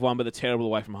may have won, but they're terrible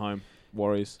away from home.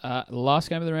 Warriors. Last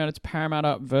game of the round, it's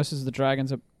Parramatta versus the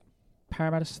Dragons at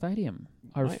Parramatta Stadium.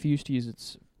 I refuse to use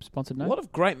its sponsored name. A lot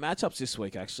of great matchups this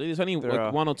week, actually. There's only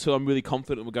There one or two I'm really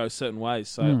confident will go certain ways.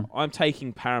 So I'm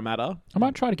taking Parramatta. I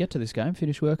might try to get to this game,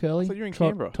 finish work early. So you're in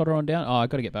Canberra. Totter on down. Oh, I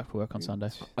got to get back to work on Sunday.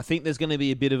 I think there's going to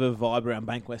be a bit of a vibe around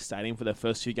Bankwest Stadium for their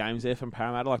first 2 games there from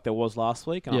Parramatta, like there was last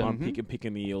week. And Yeah. I'm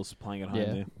picking the Eels playing at home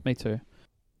Yeah, there. me too.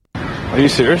 Are you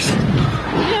serious?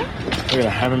 You're going to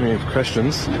hammer me with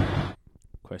questions.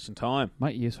 Question time.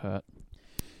 My ears hurt.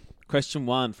 Question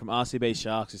 1 from RCB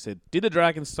Sharks, who said, did the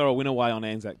Dragons throw a win away on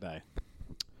Anzac Day?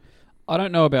 I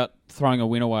don't know about throwing a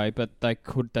win away, but they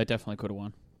definitely could have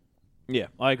won. Yeah,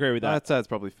 I agree with that. That's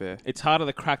probably fair. It's harder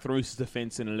to crack the Roosters'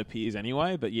 defence than it appears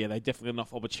anyway, but yeah, they definitely had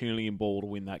enough opportunity and ball to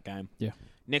win that game. Yeah.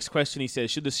 Next question, he says,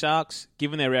 should the Sharks,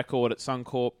 given their record at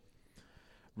Suncorp,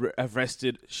 have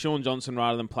rested Sean Johnson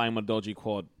rather than playing on a dodgy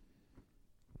quad?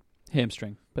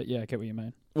 Hamstring. But yeah, I get what you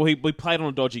mean. Well, we played on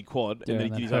a dodgy quad, Yeah, and then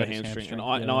and he did his then other hurt his hamstring.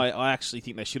 hamstring, And yeah. I actually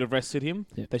think they should have rested him.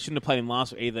 Yeah. They shouldn't have played him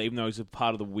last week either, even though he was a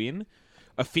part of the win.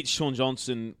 A fit Sean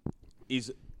Johnson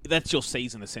that's your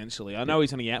season, essentially. I know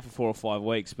he's only out for 4 or 5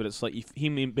 weeks, but it's like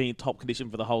him being in top condition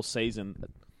for the whole season,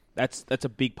 that's a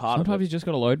big part Sometimes of it. you just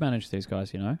got to load manage these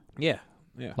guys, you know? Yeah.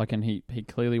 Yeah. Like, and he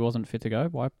clearly wasn't fit to go.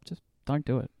 Why? Just don't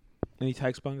do it. Any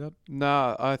takes, Bungard?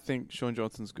 Nah, I think Sean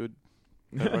Johnson's good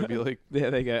at rugby league. Yeah,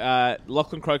 there you go.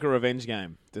 Lachlan Croker revenge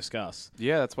game. Discuss.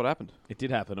 Yeah, that's what happened. It did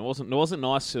happen. It wasn't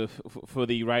nice for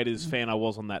the Raiders fan I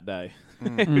was on that day.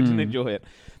 Didn't enjoy it.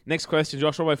 Next question.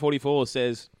 Josh Robbo 44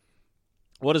 says,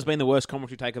 what has been the worst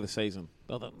commentary take of the season?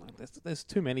 There's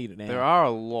too many now. There are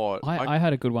a lot. I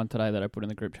had a good one today that I put in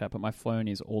the group chat, but my phone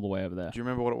is all the way over there. Do you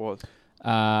remember what it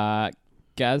was?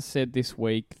 Gaz said this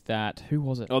week that... Who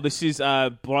was it? Oh, this is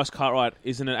Bryce Cartwright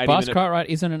isn't an 80-minute... Bryce Cartwright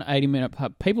isn't an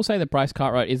 80-minute... People say that Bryce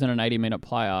Cartwright isn't an 80-minute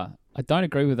player. I don't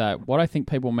agree with that. What I think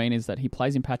people mean is that he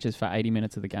plays in patches for 80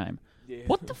 minutes of the game. Yeah.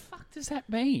 What the fuck does that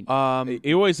mean?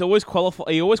 He always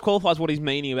qualifies what he's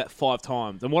meaning about 5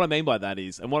 times. And what I mean by that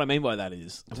is...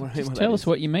 Just tell us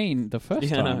what you mean the first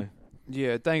time. No.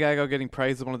 Yeah, Dangago getting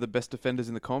praised as one of the best defenders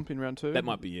in the comp in round 2. That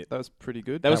might be it. That was pretty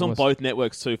good. That was on both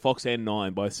networks too. Fox and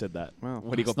Nine both said that. Wow.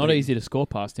 When he got It's not beaten. easy to score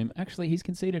past him. Actually, he's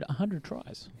conceded 100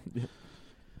 tries.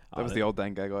 That was the old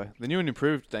Dangago. The new and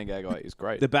improved Dangago is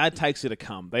great. The bad takes are to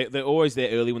come. They're always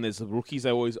there early when there's the rookies.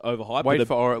 They're always overhyped. Wait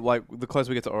for the closer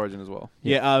we get to Origin as well.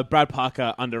 Yeah, Brad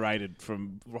Parker underrated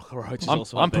from Rocker Roach.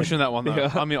 I'm pushing that one though.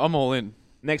 Yeah. I mean, I'm all in.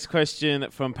 Next question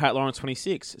from Pat Lawrence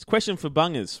 26. It's a question for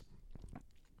Bungers.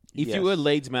 If Yes. you were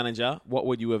Leeds manager, what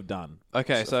would you have done?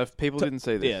 Okay, so if people didn't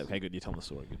see this, Yeah, okay, good. You're telling the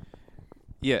story. Good.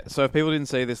 Yeah, so if people didn't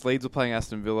see this, Leeds were playing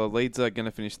Aston Villa. Leeds are going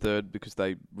to finish 3rd because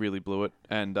they really blew it,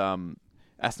 and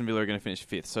Aston Villa are going to finish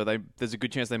 5th. So there's a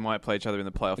good chance they might play each other in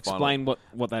the playoff final. Explain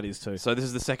what that is too. So this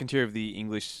is the second tier of the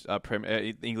English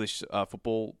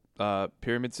football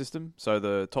pyramid system. So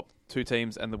the top 2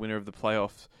 teams and the winner of the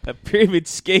playoff. A pyramid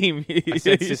scheme. I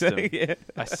said system. Yeah.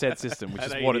 I said system, which I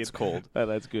is know what you it's did. called. Oh,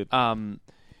 that's good.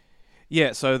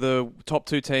 Yeah, so the top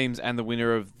 2 teams and the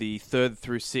winner of the 3rd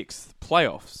through 6th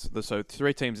playoffs. So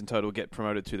 3 teams in total get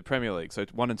promoted to the Premier League. So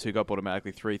 1 and 2 got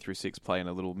automatically, 3 through 6 play in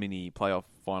a little mini playoff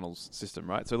finals system,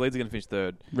 right? So Leeds are going to finish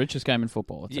 3rd. Richest game in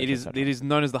football. It is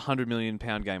known as the £100 million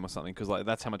game or something because like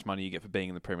that's how much money you get for being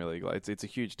in the Premier League. Like, it's a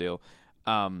huge deal.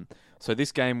 So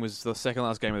this game was the second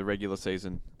last game of the regular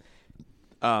season.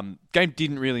 Game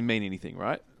didn't really mean anything,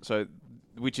 right? So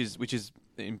which is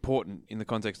important in the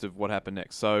context of what happened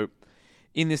next. So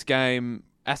in this game,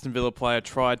 Aston Villa player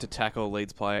tried to tackle a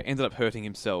Leeds player, ended up hurting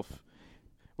himself,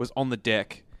 was on the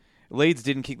deck. Leeds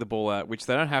didn't kick the ball out, which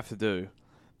they don't have to do.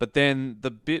 But then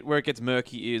the bit where it gets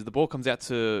murky is the ball comes out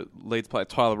to Leeds player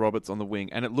Tyler Roberts on the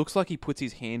wing, and it looks like he puts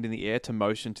his hand in the air to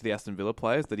motion to the Aston Villa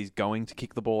players that he's going to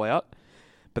kick the ball out.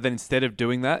 But then instead of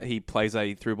doing that, he plays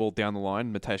a through ball down the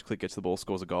line. Mateusz Klich gets the ball,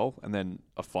 scores a goal, and then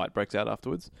a fight breaks out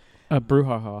afterwards.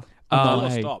 Brouhaha.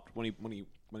 They stopped when he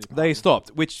They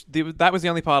stopped, which that was the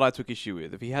only part I took issue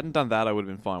with. If he hadn't done that, I would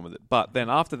have been fine with it. But then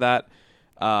after that,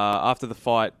 after the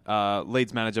fight,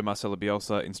 Leeds manager Marcelo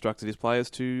Bielsa instructed his players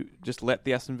to just let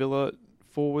the Aston Villa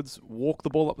forwards walk the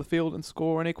ball up the field and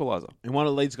score an equaliser. And one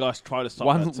of the Leeds guys tried to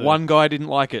stop that too. One guy didn't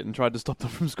like it and tried to stop them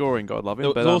from scoring, God love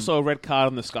him. There was also a red card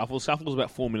in the scuffle. The scuffle was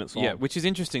about 4 minutes long. Yeah, which is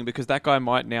interesting because that guy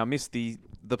might now miss the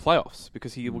playoffs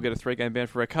because he will get a 3-game ban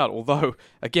for red card. Although,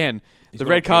 again, the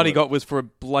red card he got was for a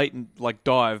blatant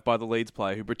dive by the Leeds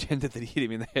player who pretended that he hit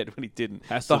him in the head when he didn't.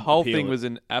 The whole thing was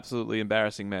an absolutely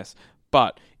embarrassing mess.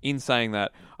 But in saying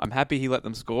that, I'm happy he let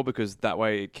them score because that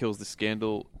way it kills the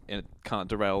scandal and it can't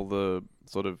derail the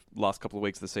sort of last couple of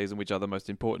weeks of the season, which are the most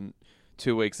important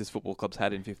 2 weeks this football club's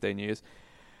had in 15 years.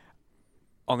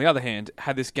 On the other hand,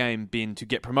 had this game been to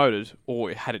get promoted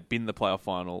or had it been the playoff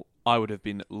final, I would have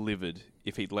been livid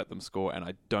if he'd let them score, and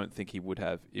I don't think he would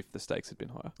have if the stakes had been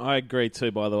higher. I agree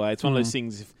too, by the way. It's one of those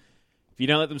things, if you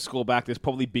don't let them score back, there's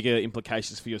probably bigger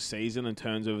implications for your season in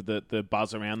terms of the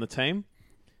buzz around the team.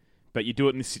 But you do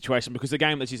it in this situation because the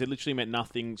game, as you said, literally meant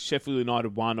nothing. Sheffield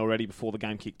United won already before the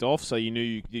game kicked off, so you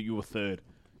knew you were third.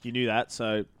 You knew that,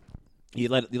 so you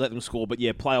let them score. But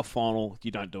yeah, playoff final,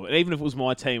 you don't do it. Even if it was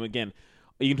my team, again,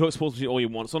 you can talk sports all you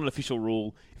want. It's not an official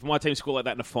rule. If my team score like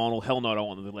that in a final, hell no, I don't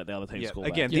want them to let the other team score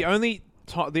again, back.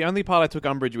 The only part I took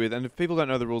umbrage with, and if people don't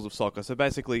know the rules of soccer, so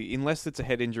basically, unless it's a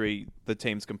head injury, the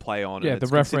teams can play on. Yeah, the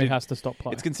referee has to stop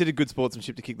play. It's considered good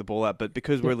sportsmanship to kick the ball out, but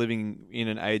because we're living in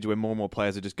an age where more and more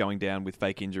players are just going down with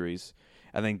fake injuries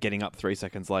and then getting up 3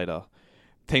 seconds later,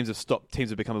 teams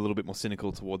have become a little bit more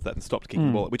cynical towards that and stopped kicking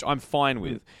the ball, which I'm fine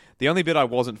with. The only bit I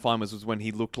wasn't fine with was when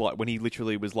he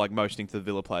literally was like motioning to the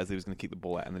Villa players that he was going to kick the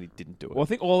ball out and then he didn't do it. Well, I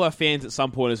think all our fans at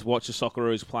some point has watched the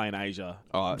Socceroos play in Asia.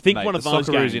 Oh, I think one of those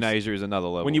Socceroos games in Asia is another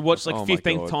level. when you watch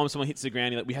 15th time someone hits the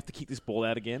ground, you're like, we have to kick this ball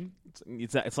out again.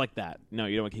 It's like that. No,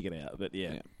 you don't want to kick it out. But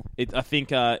yeah. I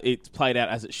think it's played out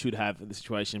as it should have in the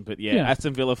situation. But yeah,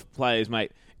 Aston Villa players,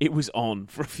 mate, it was on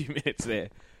for a few minutes there.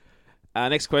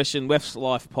 Next question,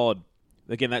 Westlife Pod.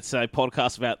 Again, that's a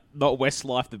podcast about not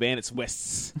Westlife the band, it's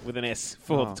Wests with an S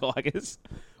for the Tigers.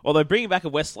 Although bringing back a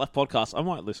Westlife podcast, I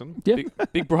might listen. Yeah.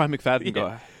 Big Brian McFadden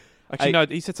guy. Actually, no,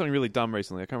 he said something really dumb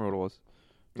recently. I can't remember what it was.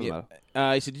 Doesn't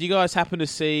matter. He said, did you guys happen to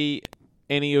see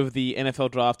any of the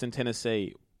NFL draft in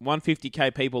Tennessee?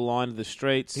 150k people lined the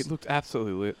streets. It looked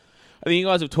absolutely lit. I think you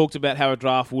guys have talked about how a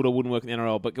draft would or wouldn't work in the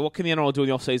NRL, but what can the NRL do in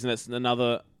the off-season that's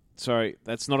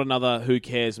not another who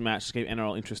cares match to keep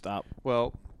NRL interest up?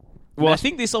 Well, I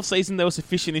think this off-season there was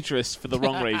sufficient interest for the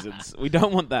wrong reasons. We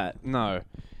don't want that. No.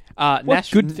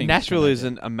 Good things Nashville is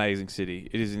an amazing city.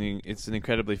 It's an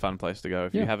incredibly fun place to go.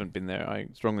 If you haven't been there, I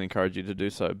strongly encourage you to do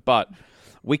so. But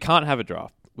we can't have a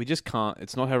draft. We just can't.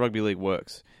 It's not how rugby league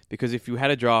works. Because if you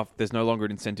had a draft, there's no longer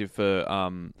an incentive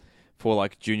for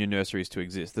like junior nurseries to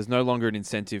exist. There's no longer an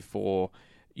incentive for,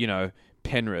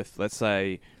 Penrith. Let's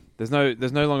say there's no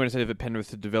longer an incentive for Penrith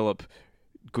to develop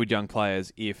good young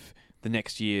players if the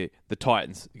next year the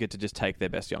Titans get to just take their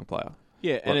best young player.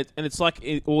 Yeah, and it's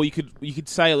like, or you could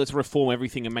say let's reform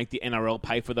everything and make the NRL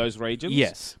pay for those regions.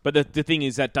 Yes, but the thing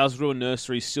is that does ruin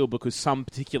nurseries still because some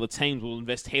particular teams will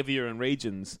invest heavier in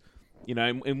regions.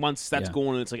 And once that's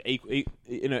gone, and it's like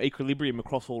equilibrium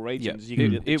across all regions.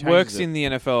 Yeah. It works in the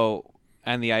NFL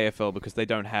and the AFL because they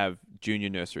don't have junior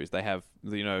nurseries. They have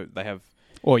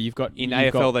Or you've got they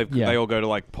all go to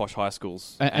like posh high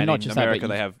schools, and not in just America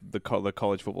that, they have the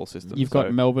college football system. You've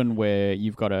got Melbourne where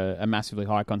you've got a massively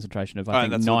high concentration of I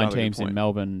think 9 teams in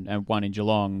Melbourne and 1 in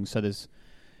Geelong. So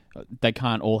they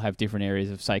can't all have different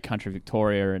areas of say country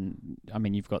Victoria, and I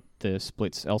mean you've got the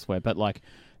splits elsewhere. But like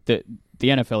the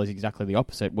NFL is exactly the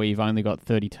opposite, where you've only got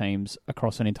 30 teams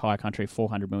across an entire country of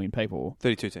 400 million people.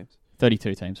 32 teams.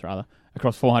 32 teams rather,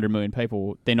 across 400 million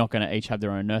people, they're not going to each have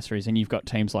their own nurseries. And you've got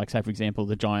teams like, say, for example,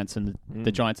 the Giants and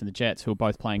the Giants and the Jets, who are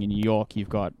both playing in New York. You've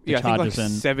got the I Chargers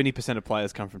think like and 70% of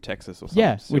players come from Texas or something.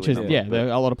 yeah, which is number, there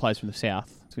are a lot of players from the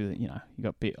South. So, you know, you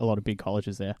got a lot of big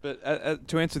colleges there. But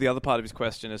to answer the other part of his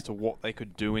question as to what they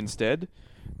could do instead,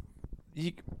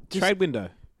 Trade window,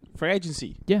 free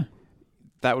agency. Yeah.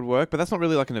 that would work. But that's not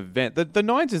really like an event. The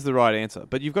Nines is the right answer,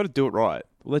 but you've got to do it right.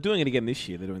 Well, they're doing it again this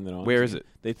year. They're doing the Nines. Where is it?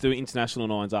 They're doing international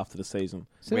Nines after the season.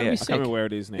 So Where? that'd I be can't sick. remember where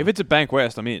it is now. If it's at Bank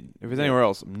West, I'm in. If it's anywhere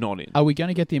else, I'm not in. Are we going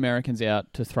to get the Americans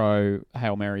out to throw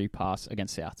Hail Mary pass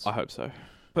against Souths? I hope so.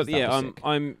 But That'd yeah, be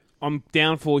sick. I'm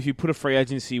down for if you put a free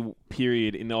agency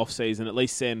period in the off season. At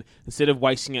least then, instead of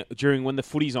wasting it during when the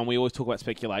footy's on, we always talk about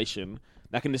speculation.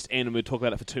 That can just end, and we'll talk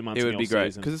about it for 2 months. It in would the be great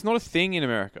off-season. because it's not a thing in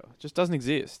America. It just doesn't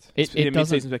exist. It Mid-season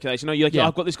doesn't. speculation. No, you're like, Yeah.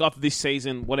 I've got this guy for this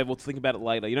season. Whatever, we'll think about it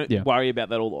later. You don't Yeah. worry about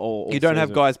that all You don't have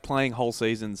season. guys playing whole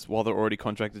seasons while they're already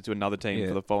contracted to another team Yeah.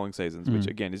 for the following seasons, which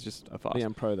again is just a farce. Yeah,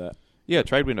 I'm pro that. Yeah,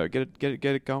 trade window. Get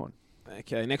it going.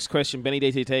 Okay, next question. Benny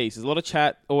DTT says, a lot of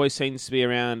chat always seems to be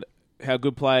around how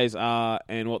good players are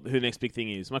and who the next big thing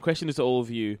is. My question is to all of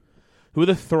you, who are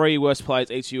the 3 worst players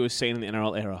each of you have seen in the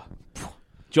NRL era?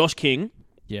 Josh King,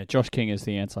 Yeah, Josh King is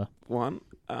the answer. one.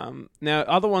 Now,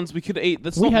 other ones we could eat.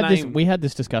 We had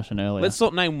this discussion earlier. Let's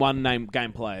not name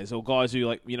game players or guys who,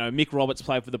 like, you know, Mick Roberts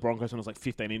played for the Broncos when it was like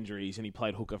 15 injuries and he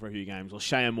played hooker for a few games, or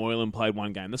Shea Moylan played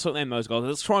 1 game. Let's not name those guys.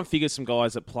 Let's try and figure some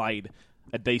guys that played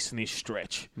a decent-ish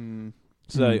stretch.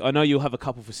 So I know you'll have a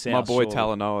couple for South. My boy sure.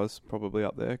 Talanoa's probably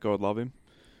up there. God love him.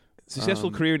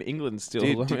 Successful career in England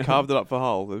still. Carved it up for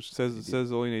Hull. It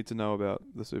says all you need to know about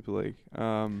the Super League.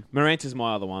 Morant is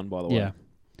my other one, by the way. Yeah.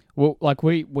 Well, like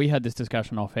we had this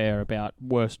discussion off air about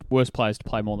worst players to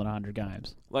play more than 100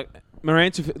 games. Like,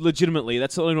 Morant, legitimately,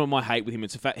 that's the only one I hate with him.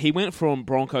 It's the fact he went from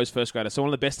Broncos first grader, so one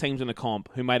of the best teams in the comp,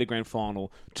 who made a grand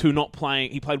final, to not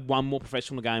playing. He played one more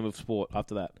professional game of sport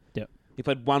after that. Yep. He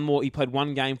played one more. He played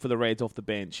 1 game for the Reds off the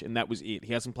bench, and that was it.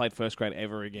 He hasn't played first grade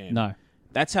ever again. No.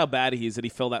 That's how bad he is that he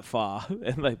fell that far,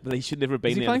 and he should never have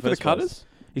been Is he there. playing in for the first place. Cutters?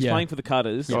 He's Yeah. playing for the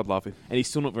Cutters, God love him. and he's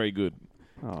still not very good.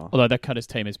 Oh. Although that Cutters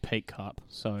team is Pete Cup.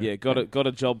 So Yeah, got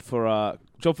a job for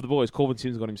the boys. Corbin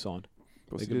Sims got him signed.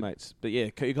 course They're he good did. mates. But yeah,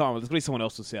 you can't. There's got to be someone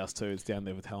else in South too. It's down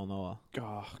there with Talanoa.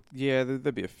 Oh, yeah,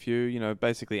 there'd be a few. You know,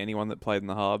 basically anyone that played in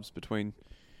the Harbs between,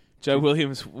 Joe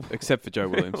Williams. except for Joe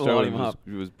Williams. Light Joe him Williams up.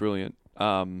 was brilliant.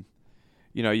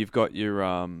 You know, you've got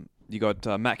your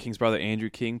Matt King's brother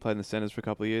Andrew King played in the centres for a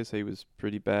couple of years. He was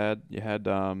pretty bad. You had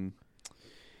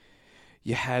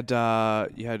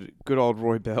good old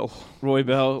Roy Bell. Roy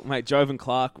Bell, mate, Jovan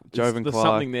Clark. Jovan There's Clark.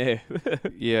 something there.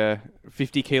 Yeah,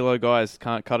 50-kilo guys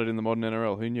can't cut it in the modern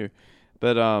NRL. Who knew?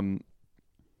 But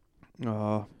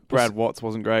Brad Watts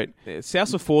wasn't great. Yeah,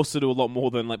 Souths were forced to do a lot more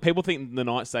than, like, people think the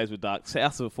night stays were dark.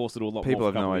 Souths were forced to do a lot People more.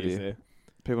 have for a no couple of years idea. there.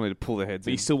 People need to pull their heads But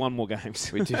in. he still won more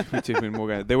games. We did win more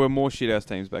games. There were more shit-ass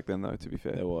teams back then, though, to be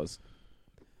fair. There was.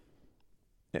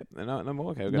 Yep, no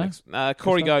more. Okay, we'll go No. next.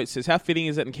 Corey Good Goat says, how fitting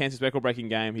is it in Kansas' record-breaking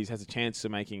game? He has a chance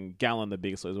of making Gallen the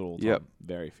biggest loser of all time. Yep.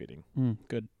 Very fitting.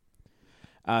 good.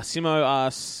 Simo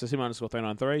asks, Simo underscore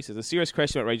 393 says, a serious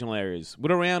question about regional areas.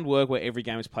 Would a round work where every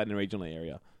game is played in a regional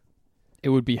area? It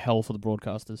would be hell for the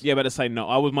broadcasters. Yeah, but to say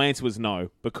no. My answer was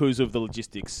no, because of the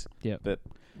logistics. Yeah. But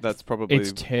That's probably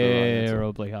It's the right answer.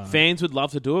 terribly hard. fans would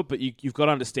love to do it, but you've got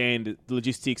to understand the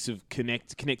logistics of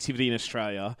connectivity in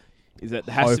Australia is that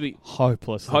there has to be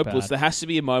hopeless. hopeless. There Bad. has to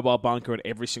be a mobile bunker at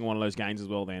every single one of those games as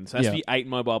well. Then, so there has to Yeah. be 8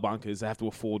 mobile bunkers they have to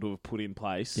afford to have put in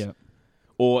place, Yeah.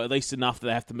 or at least enough that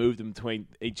they have to move them between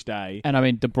each day. And I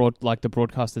mean, the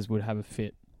broadcasters would have a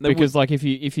fit They because, would- like, if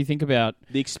you think about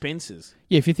The expenses.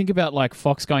 if you think about like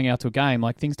Fox going out to a game,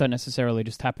 like things don't necessarily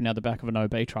just happen out the back of an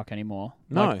OB truck anymore.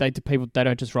 No. Like, they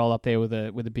don't just roll up there with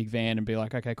a big van and be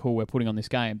like, okay, cool, we're putting on this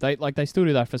game. They still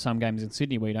do that for some games in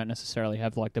Sydney where you don't necessarily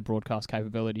have like the broadcast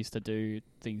capabilities to do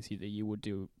things that you would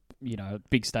do, you know, at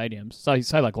big stadiums. So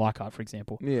say like Leichhardt, for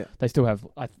example. Yeah. They still have,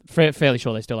 fairly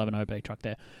sure they still have an OB truck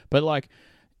there. But like,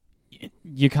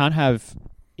 you can't have,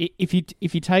 if you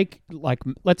take, like,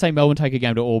 let's say Melbourne take a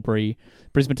game to Albury,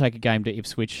 Brisbane take a game to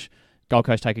Ipswich, Gold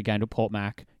Coast take a game to Port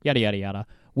Mac, yada yada yada.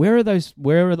 Where's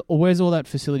all that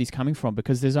facilities coming from?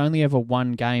 Because there's only ever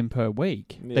one game per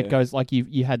week that goes, like,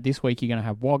 you had this week. You're going to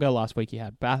have Wagga. Last week you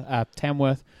had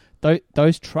Tamworth.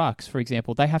 Those trucks, for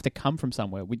example, they have to come from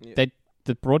somewhere.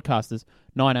 The broadcasters,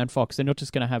 Nine and Fox, they're not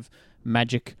just going to have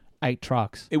magic 8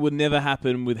 trucks. It would never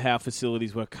happen with how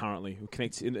facilities work currently.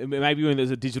 Maybe when there's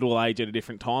a digital age at a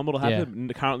different time, it'll happen.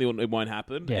 Yeah. Currently, it won't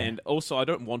happen. Yeah. And also, I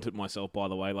don't want it myself. By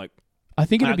the way, like, I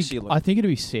think it'd Actually, be. like- I think it'd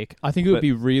be sick. I think it would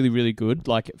be really, really good,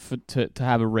 like to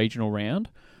have a regional round.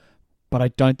 But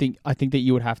I think that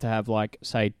you would have to have, like,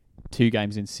 say, 2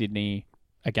 games in Sydney,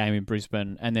 a game in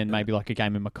Brisbane, and then maybe like a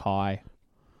game in Mackay.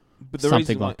 But the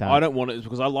something reason like that. I don't want it is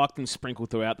because I like them sprinkled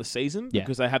throughout the season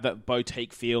because they have that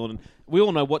boutique feel. And we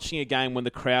all know watching a game when the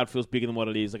crowd feels bigger than what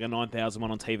it is, like a 9,000 one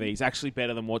on TV, is actually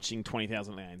better than watching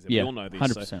 20,000 games. We all know this.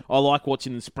 100%. So I like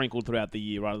watching them sprinkled throughout the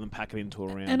year rather than pack it into a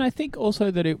round. And I think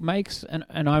also that it makes, and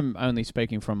I'm only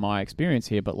speaking from my experience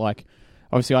here, but like,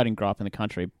 obviously I didn't grow up in the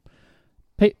country.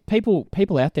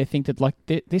 People out there think that like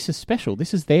this is special.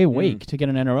 This is their week to get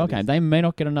an NRL game. They may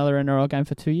not get another NRL game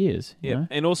for 2 years. Yeah, you know?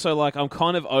 and also like I'm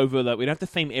kind of over that. We don't have to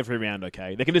theme every round.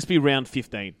 Okay, they can just be round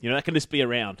 15. You know, that can just be a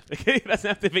round. It doesn't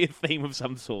have to be a theme of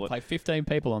some sort. Play 15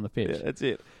 people on the pitch. Yeah, that's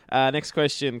it. Next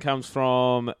question comes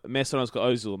from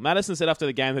Messon_Ozil. Madison said after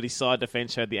the game that his side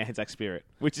defence showed the Anzac spirit.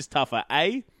 Which is tougher?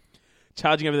 A,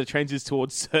 charging over the trenches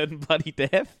towards certain bloody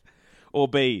death, or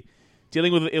B,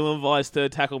 dealing with an ill-advised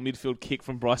third tackle midfield kick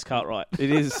from Bryce Cartwright?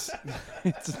 It is.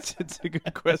 It's a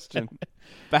good question.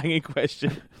 Banging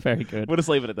question. Very good. We'll just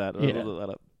leave it at that. Yeah. We'll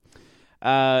look that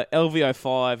up.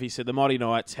 LVO5, he said, the Mighty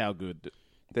Knights, how good?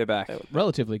 They're back.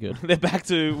 Relatively good. They're back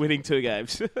to winning 2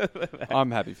 games.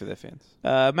 I'm happy for their fans.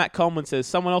 Matt Coleman says,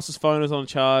 someone else's phone is on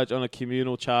charge on a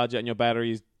communal charger and your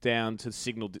battery is down to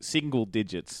single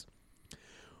digits.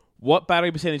 What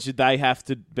battery percentage should they have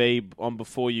to be on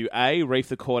before you, A, reef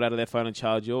the cord out of their phone and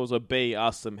charge yours, or B,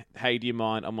 ask them, hey, do you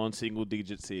mind? I'm on single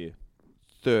digits here.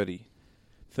 30.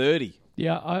 30.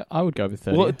 Yeah, I would go with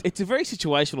 30. Well, it's a very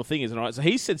situational thing, isn't it? Right? So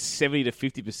he said 70 to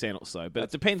 50% or so, but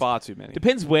it depends. Far too many.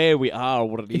 Depends where we are or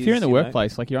what it is. if you're in the you know?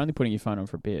 workplace, like, you're only putting your phone on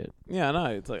for a bit. Yeah, I know.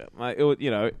 It's like,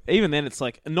 you know, even then it's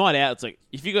like, a night out, it's like,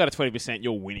 if you got a 20%,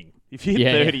 you're winning. If you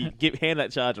hit 30, hand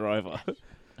that charger over.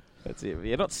 That's it.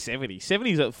 Yeah, not 70.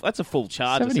 70's that's a full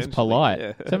charge. 70's essentially. polite.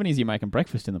 Yeah. 70's you making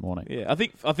breakfast in the morning. Yeah, I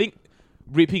think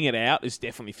ripping it out is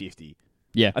definitely 50.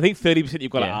 Yeah. I think 30%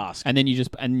 you've got to ask. And then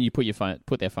you put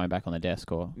their phone back on the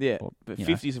desk or but you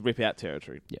 50 is rip out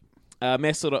territory. Yeah.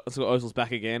 Ozil's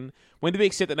back again. When do we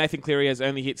accept that Nathan Cleary has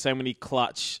only hit so many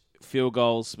clutch field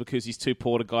goals because he's too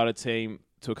poor to guide a team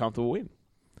to a comfortable win?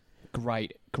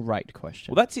 Great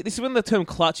question. Well, that's it. This is when the term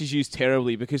clutch is used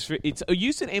terribly because it's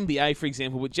used in NBA, for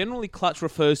example, but generally clutch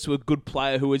refers to a good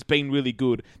player who has been really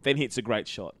good, then hits a great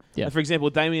shot. Yeah. Like, for example,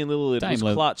 Damian Lillard was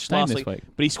clutch last week, week,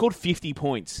 but he scored 50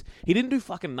 points. He didn't do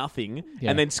fucking nothing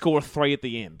and then score a 3 at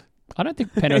the end. I don't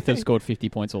think Penrith have scored 50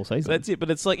 points all season. That's it,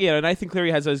 but it's like, Nathan Cleary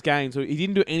has those games where he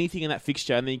didn't do anything in that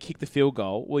fixture and then he kicked the field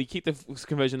goal. Well, he kicked the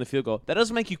conversion of the field goal. That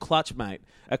doesn't make you clutch, mate.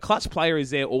 A clutch player is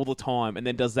there all the time and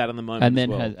then does that in the moment as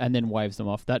well. And then waves them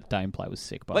off. That Dame play was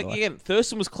sick, by the way. Again,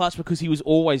 Thurston was clutch because he was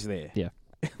always there. Yeah.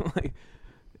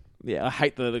 I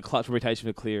hate the clutch reputation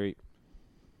for Cleary.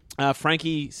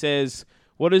 Frankie says,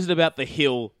 what is it about the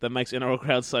hill that makes NRL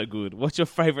crowds so good? What's your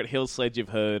favourite hill sledge you've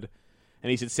heard? And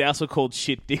he said South were called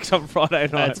shit dicks on Friday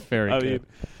night. That's very good.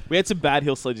 We had some bad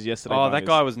hill sledges yesterday. Oh, that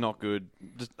guy was not good.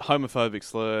 Just homophobic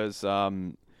slurs,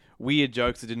 weird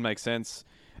jokes that didn't make sense.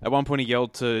 At one point he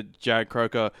yelled to Jared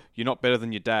Croker, "You're not better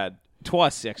than your dad."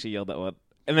 Twice he actually yelled that one.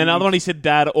 And then another one he said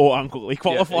dad or uncle. He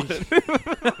qualified it.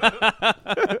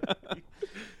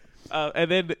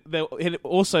 And then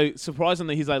also,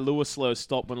 surprisingly, his Lewis slur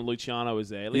stopped when Luciano was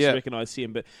there. At least you recognise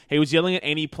him. But he was yelling at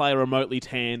any player remotely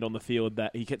tanned on the field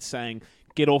that he kept saying,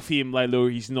 get off him,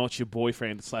 Leilua, he's not your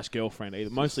boyfriend/girlfriend either.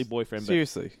 Mostly boyfriend.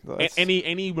 Seriously. But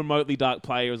any remotely dark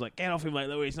player was like, get off him,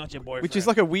 Leilua, he's not your boyfriend. Which is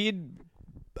like a weird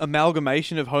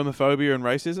amalgamation of homophobia and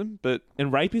racism, but...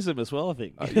 And rapism as well, I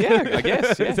think. Yeah, I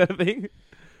guess. Yeah. Is that a thing?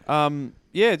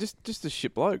 Just a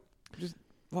shit bloke.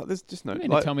 There's just no. You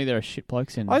mean to tell me there are shit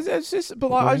blokes in? Perhaps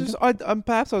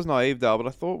I was naive, Dale, but I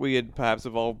thought we had perhaps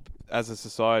evolved as a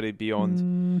society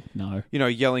beyond. No.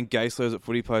 Yelling gay slurs at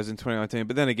footy players in 2019.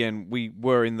 But then again, we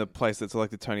were in the place that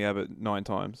selected Tony Abbott 9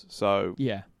 times. So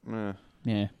yeah, it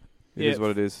is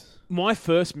what it is. My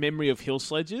first memory of hill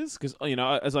sledges, because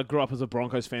as I grew up as a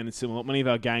Broncos fan in Sydney, many of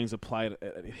our games are played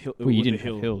at you didn't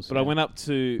hill. have hills, but I went up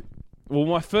to. Well,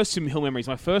 my first hill memories.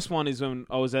 My first one is when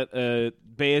I was at a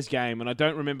Bears game, and I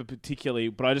don't remember particularly,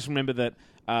 but I just remember that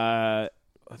I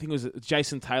think it was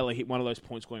Jason Taylor hit one of those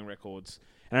point-scoring records.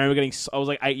 And I remember I was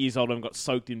like 8 years old and got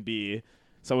soaked in beer.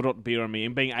 Someone dropped beer on me,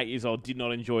 and being 8 years old, did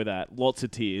not enjoy that. Lots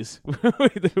of tears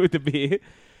with the beer.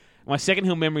 My second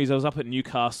hill memory is I was up at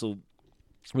Newcastle.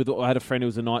 I had a friend who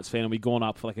was a Knights fan, and we'd gone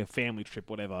up for like a family trip,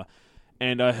 whatever.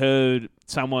 And I heard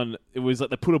someone, it was like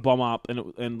they put a bomb up,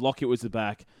 and Lockett was the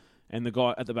back. And the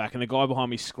guy at the back, and the guy behind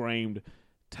me screamed,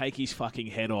 "Take his fucking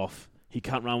head off. He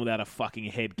can't run without a fucking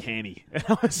head, can he?" And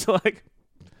I was like,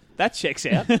 That checks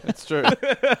out. That's true.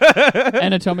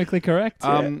 Anatomically correct.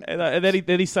 And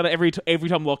then he started every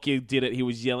time Lockyer did it, he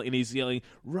was yelling, and he's yelling,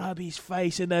 "Rub his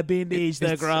face in the bindage,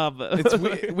 the grub." It's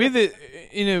with it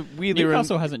in a weirdly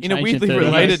Newcastle hasn't in a changed in weirdly 30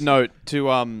 related years. note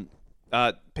to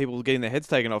people getting their heads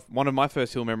taken off. One of my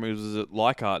first Hill memories was at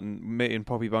Leichhardt, and me and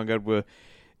Poppy Bungard were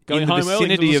Going in the home early 'cause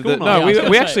vicinity of of the the. school night. No, Yeah, I was we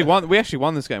gonna actually say. won. We actually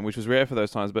won this game, which was rare for those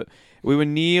times. But we were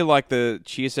near like the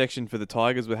cheer section for the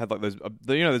Tigers. We had like those,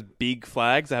 those big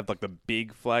flags. They have like the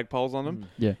big flag poles on them.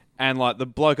 Yeah. And like the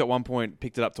bloke at one point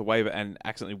picked it up to wave it and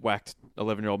accidentally whacked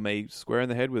 11-year-old me square in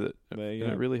the head with it. There you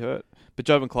And go. it really hurt. But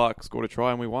Jovan Clark scored a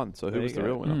try and we won. So There who was you the go.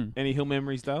 real winner? Any Hill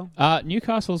memories, Dale?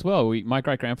 Newcastle as well. My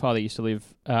great-grandfather used to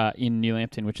live in New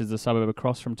Lambton, which is a suburb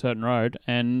across from Turton Road.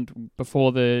 And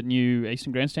before the new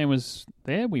Eastern Grandstand was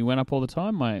there, we went up all the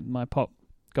time. My pop,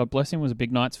 God bless him, was a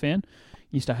big Knights fan.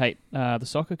 Used to hate the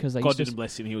soccer because they God used to... didn't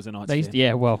bless him. He was a Knights They used, fan.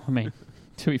 yeah, well, I mean,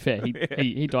 to be fair,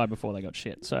 he died before they got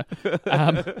shit. So,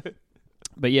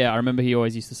 but yeah, I remember he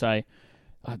always used to say,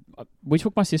 we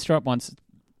took my sister up once.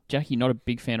 Jackie, not a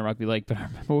big fan of rugby league, but I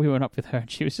remember we went up with her and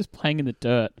she was just playing in the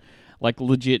dirt, like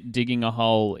legit digging a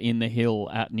hole in the hill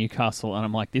at Newcastle. And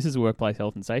I'm like, this is a workplace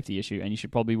health and safety issue, and you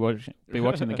should probably be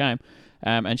watching the game.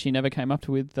 And she never came up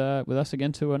with us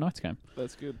again to a Knights game.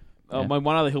 That's good. Yeah. My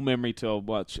one other Hill memory to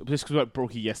watch, just because we were at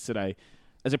Brookie yesterday.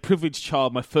 As a privileged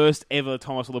child, my first ever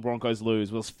time I saw the Broncos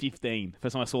lose was 15.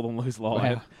 First time I saw them lose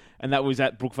live. Wow. And that was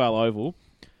at Brookvale Oval.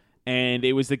 And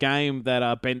it was the game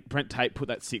that Brent Tate put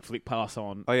that sick flick pass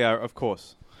on. Oh, yeah, of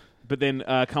course. But then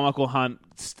Carmichael Hunt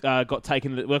got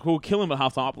taken. We were killing him at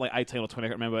half time, up like 18 or 20, I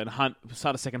can't remember. And Hunt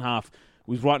started the second half,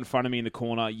 was right in front of me in the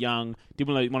corner, young, did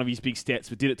one of his big steps,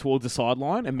 but did it towards the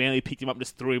sideline. And Manly picked him up and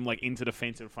just threw him like into the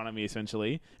fence in front of me,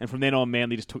 essentially. And from then on,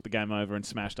 Manly just took the game over and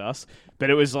smashed us.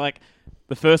 But it was like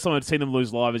the first time I'd seen them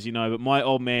lose live, as you know. But my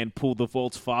old man pulled the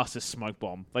world's fastest smoke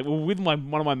bomb. Like, we were with one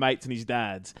of my mates and his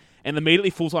dad's. And immediately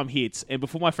full-time hits. And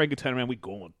before my friend could turn around, we're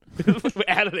gone. We're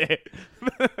out of there.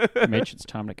 Mitch, it's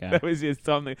time to go. That was his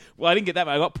time. Well, I didn't get that,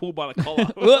 mate. I got pulled by the collar.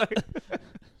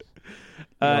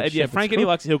 And yeah, Shepherd's Frankie crook.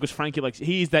 likes the Hill because Frankie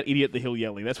he is that idiot at the Hill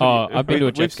yelling. That's what I've been to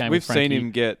a Jets game We've with Frankie. seen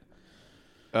him get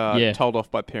Yeah. told off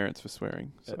by parents for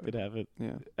swearing. So, that did have it.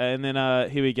 yeah. And then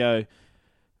here we go.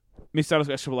 Mr.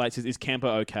 Underscore Triple Eight says, "Is Camper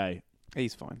okay?"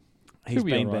 He's fine. He's He'll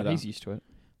be been all right. better. He's used to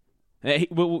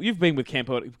it. Well, you've been with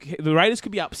Camper. The Raiders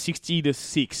could be up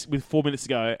 60-6 with 4 minutes to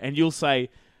go, and you'll say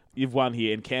you've won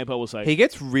here, and Camper will say, He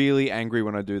gets really angry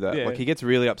when I do that. Yeah. Like, he gets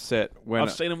really upset when...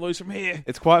 "I've seen him lose from here."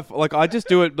 It's quite... Like, I just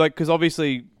do it, like, because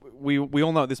obviously we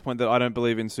all know at this point that I don't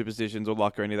believe in superstitions or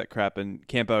luck or any of that crap, and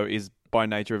Campo is, by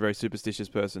nature, a very superstitious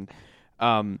person.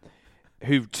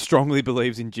 Who strongly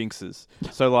believes in jinxes.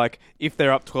 So, like, if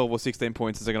they're up 12 or 16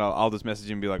 points a second, I'll just message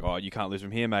him and be like, "Oh, you can't lose from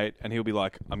here, mate." And he'll be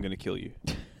like, "I'm going to kill you."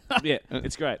 Yeah,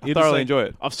 it's great. I thoroughly enjoy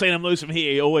it. I've seen him lose from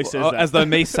here. He always says that. As though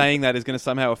me saying that is going to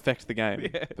somehow affect the game.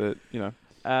 Yeah. But, you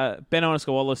know. Ben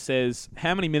Underscore Wallace says,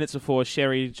 "How many minutes before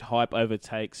Sherry hype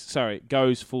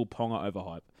goes full Ponga over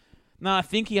hype?" No, I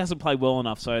think he hasn't played well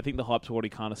enough, so I think the hype's already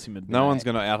kind of simmered No down. one's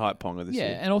going to out-hype Ponga this Yeah,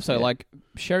 year. and also, like,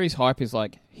 Sherry's hype is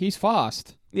like, he's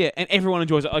fast. Yeah, and everyone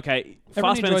enjoys it. Okay,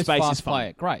 Everyone fast man in enjoys space fast is fun.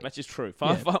 player. Great. That's just true.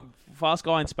 Yeah. Fast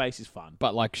guy in space is fun.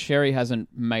 But, like, Sherry hasn't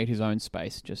made his own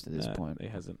space just at this point. He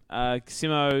hasn't.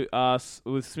 Simo asks,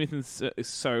 with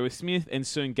Smith and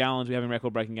Soon Gallant, we having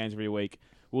record-breaking games every week.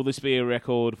 Will this be a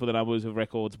record for the numbers of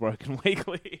records broken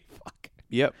weekly? Fuck.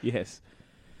 Yep. Yes.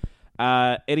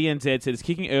 Eddie NZ said, "Is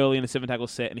kicking early in a 7-tackle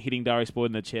set and hitting Darius Boyd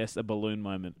in the chest a balloon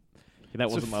moment?" Yeah, that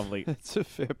wasn't lovely. That's a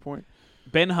fair point.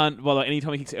 Ben Hunt, by the way,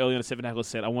 anytime he kicks early on a 7-tackle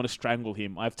set, I want to strangle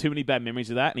him. I have too many bad memories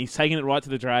of that, and he's taking it right to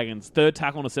the Dragons. 3rd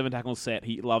tackle on a 7-tackle set,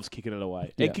 he loves kicking it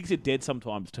away. Yeah. He kicks it dead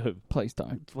sometimes, too. Please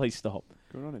don't. Please stop.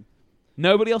 Good on him.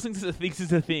 Nobody else thinks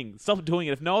it's a thing. Stop doing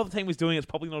it. If no other team was doing it, it's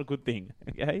probably not a good thing.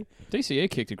 Okay? DCE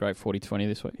kicked a great 40-20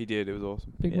 this week. He did. It was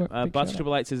awesome. Big Yeah. work. Big Butch shout out.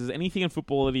 Triple Eight says, "Is anything in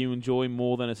football that you enjoy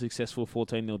more than a successful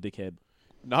 14-0 dickhead?"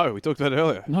 No, we talked about it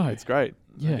earlier. No. It's great.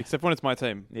 Yeah. Except when it's my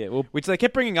team. Yeah, well, Which they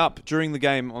kept bringing up during the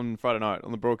game on Friday night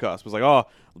on the broadcast. It was like, "Oh,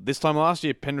 this time last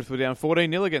year, Penrith were down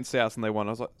 14-0 against South and they won."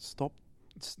 I was like, stop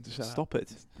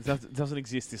it. it doesn't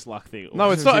exist, this luck thing. No,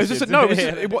 it's not. It was just no. It was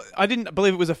Yeah. just, I didn't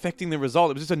believe it was affecting the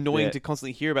result. It was just annoying Yeah. to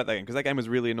constantly hear about that game because that game was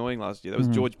really annoying last year. That was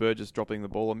George Burgess dropping the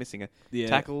ball or missing a Yeah.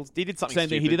 tackle. He did something Same thing.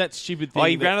 stupid. He did that stupid thing. Oh,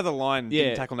 he that- ran out of the line. Yeah.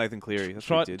 Didn't tackle Nathan Cleary. That's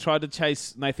what he did. tried to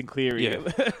chase Nathan Cleary. Yeah.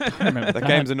 I remember That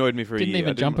game's annoyed me for a Didn't year.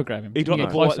 even jumper grab him. He dropped Didn't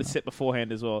the get ball close at the enough. set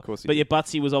beforehand as well. Of course he But yeah, did.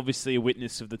 Butsy was obviously a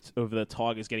witness of the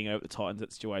Tigers getting over the Titans,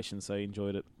 that situation, so he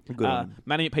enjoyed it. Good on him.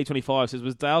 Manny at P25 says,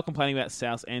 "Was Dale complaining about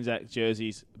South's Anzac jersey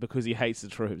emojis because he hates the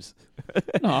troops.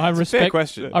 No, I Fair respect.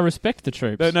 question. I respect the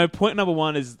troops. No, point number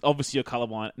 1 is obviously you're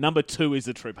colourblind. Number 2 is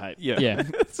the troop hate. Yeah,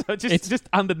 So just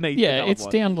underneath. yeah, the it's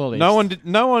colourblind. down the list.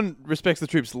 No one respects the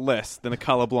troops less than a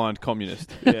colourblind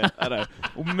communist. Yeah, I know.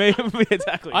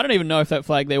 Exactly. I don't even know if that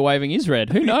flag they're waving is red.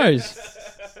 Who knows?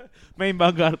 Me and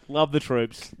Bungard love the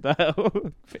troops.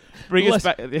 Bring us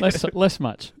back. less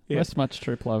much. Yeah. Less much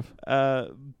troop love.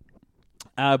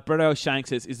 Brett O'Shank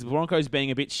says, is the Broncos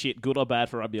being a bit shit good or bad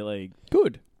for rugby league?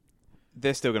 Good.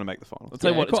 They're still going to make the finals. I'll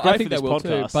tell you what, it's I great think for this they will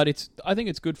podcast. too. But I think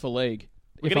it's good for league.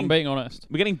 We're If getting- I'm being honest.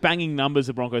 We're getting banging numbers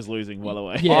of Broncos losing, by the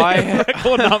way. Yeah.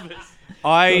 Record numbers. Course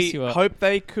I you are. hope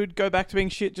they could go back to being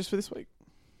shit just for this week.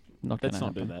 Not Let's gonna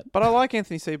not do happen. that. But I like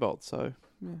Anthony Seibold, so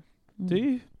Do you? a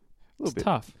little It's bit.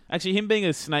 tough. Actually, him being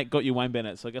a snake got you Wayne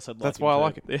Bennett, so I guess I'd like That's him why I too.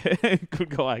 like it. Good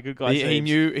guy. He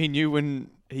Siege. knew when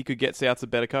he could get South's a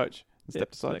better coach and Yeah,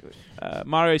 step aside. exactly.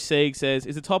 Mario Sieg says,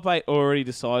 is the top 8 already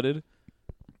decided?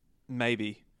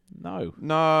 Maybe. No.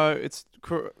 No, it's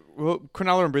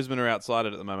Cronulla and Brisbane are outside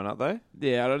it at the moment, aren't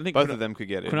they? Yeah, I don't think Both of them could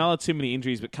get in. Cronulla too many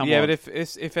injuries, but come yeah, on. but if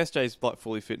SJ's like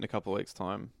fully fit in a couple of weeks'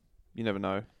 time, you never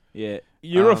know. Yeah,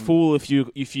 you're a Um, fool if you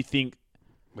think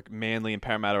Like Manly and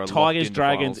Parramatta are Tigers, locked in the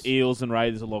Dragons, finals. Eels, and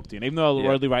Raiders are locked in. Even though I Yeah.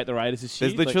 really rate the Raiders this year.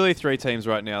 There's literally 3 teams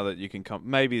right now that you can come.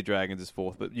 Maybe the Dragons is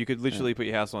 4th, but you could literally put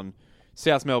your house on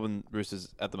South Melbourne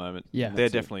Roosters at the moment. Yeah. they're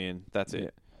That's it. definitely in. That's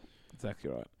it. Exactly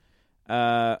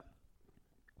right.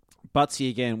 Butsy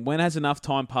again. When has enough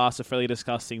time passed to freely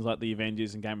discuss things like the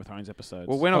Avengers and Game of Thrones episodes?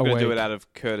 Well, we're not A going to do week. it out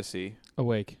of courtesy. A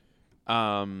week.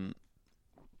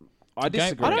 I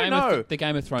disagree. I don't know. The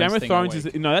Game of Thrones. Game of thing Thrones a is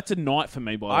week. no. That's a night for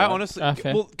me. By the I way. honestly,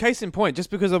 fair. well, case in point, just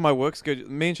because of my work schedule,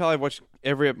 me and Charlie have watched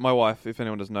my wife, if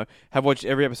anyone doesn't know, have watched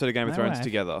every episode of Game of My Thrones wife.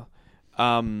 together.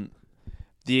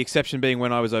 The exception being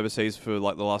when I was overseas for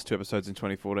like the last 2 episodes in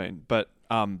 2014. But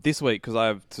this week, because I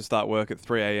have to start work at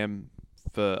 3 a.m.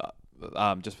 for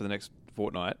just for the next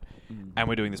fortnight, and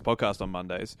we're doing this podcast on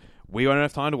Mondays, we won't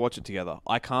have time to watch it together.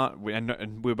 I can't,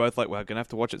 and we're both like, we're going to have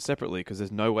to watch it separately because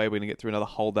there's no way we're going to get through another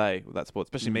whole day with that sport,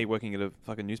 especially me working at a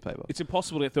fucking newspaper. It's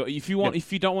impossible to get through. If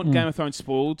you don't want Game of Thrones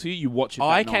spoiled to you, you watch it.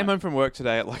 I that came night. home from work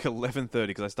today at like 11:30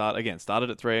 because I started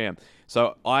at 3 a.m.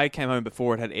 So I came home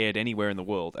before it had aired anywhere in the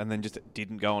world, and then just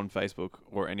didn't go on Facebook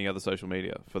or any other social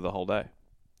media for the whole day.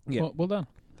 Yeah. Well done.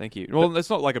 Thank you. Well, it's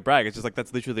not like a brag. It's just like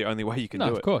that's literally the only way you can No,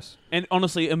 do of it. course. And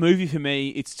honestly, a movie for me,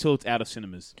 it's till it's out of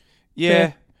cinemas. Yeah,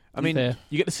 Fair. I mean Fair.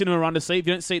 You get the cinema run to see. If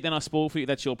you don't see it, then I spoil for you.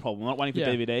 That's your problem. I'm not waiting for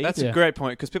Yeah. DVD. that's Yeah. a great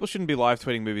point because people shouldn't be live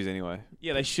tweeting movies anyway.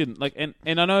 Yeah, they shouldn't. Like, and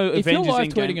I know If Avengers you're live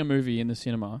Endgame- tweeting a movie in the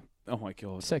cinema, Oh my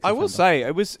god. sex I will offender. say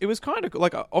it was kind of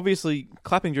like obviously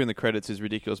clapping during the credits is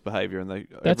ridiculous behavior, and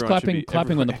That's everyone should be,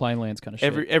 clapping when the everyone- plane lands kind of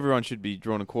shit. everyone should be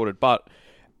drawn and quartered, but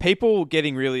people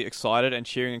getting really excited and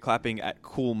cheering and clapping at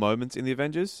cool moments in the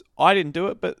Avengers. I didn't do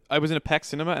it, but I was in a packed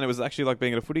cinema and it was actually like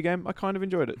being at a footy game. I kind of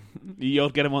enjoyed it. You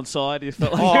yelled, "Get him on side." You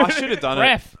felt like Oh, I should have done it.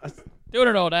 Ref, doing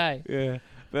it all day. Yeah.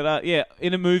 But yeah,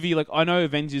 in a movie, like I know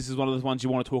Avengers is one of the ones you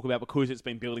want to talk about because it's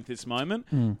been building to this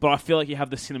moment. But I feel like you have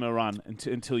the cinema run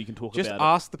until you can talk Just about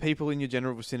ask the people in your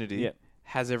general vicinity. Yeah.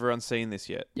 Has everyone seen this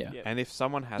yet? Yeah. Yeah. And if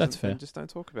someone hasn't, That's fair. then just don't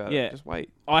talk about Yeah. it. Just wait.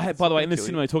 it. I had, by the way, in the Kill you.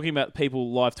 cinema, talking about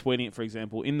people live tweeting it, for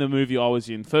example, in the movie I was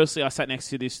in. Firstly, I sat next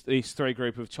to these 3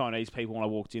 group of Chinese people when I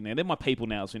walked in there. They're my people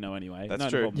now, as we know anyway. That's No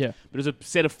true. problem. Yeah. But there's a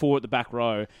set of 4 at the back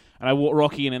row, and I walked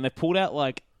Rocky in, and they pulled out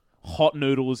like hot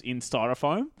noodles in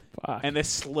styrofoam, Fuck. and they're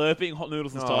slurping hot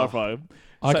noodles in Oh. styrofoam.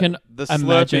 I So- can The imagine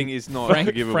slurping is not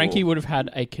forgivable. Frankie would have had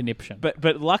a conniption.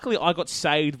 But luckily, I got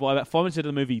saved by about 5 minutes into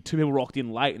the movie. 2 people rocked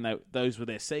in late, and those were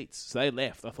their seats. So they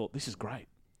left. I thought, this is great.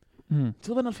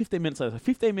 Until about 15 minutes later,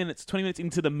 15 minutes, 20 minutes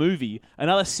into the movie,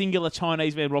 another singular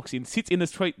Chinese man rocks in, sits in the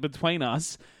street between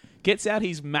us, gets out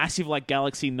his massive like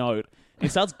Galaxy Note,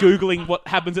 and starts Googling what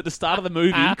happens at the start of the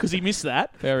movie because he missed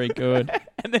that. Very good.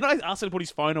 And then I asked him to put his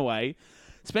phone away.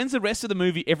 Spends the rest of the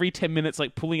movie every 10 minutes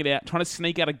like pulling it out, trying to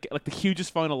sneak out like the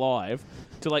hugest phone alive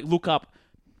to like look up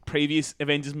previous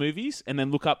Avengers movies and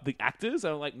then look up the actors.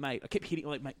 I'm like, mate, I kept hitting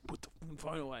him like, mate, put the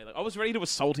phone away. Like I was ready to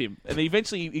assault him, and then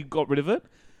eventually he got rid of it.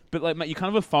 But like, mate, you kind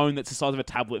of have a phone that's the size of a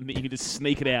tablet, and you can just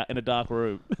sneak it out in a dark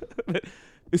room.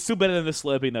 It's still better than the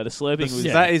slurping though. The slurping was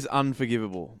That is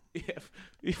unforgivable. yeah,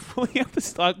 you're pulling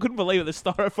out I couldn't believe it. The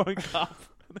styrofoam cup.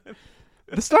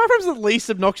 The styrofoam's the least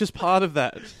obnoxious part of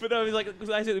that. But no, it was like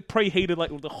I said, preheated like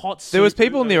the hot. There was soup.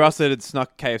 people near us that had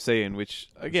snuck KFC in, which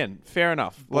again, fair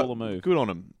enough. Baller move. Good on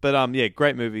them. But yeah,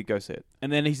 great movie. Go see it.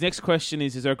 And then his next question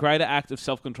is there a greater act of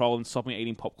self-control than stopping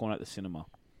eating popcorn at the cinema?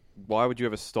 Why would you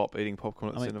ever stop eating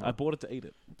popcorn at the cinema? I bought it to eat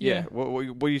it. Yeah. What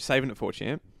are you saving it for,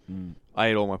 champ? I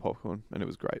ate all my popcorn and it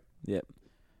was great. Yep.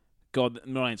 God,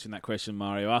 I'm not answering that question,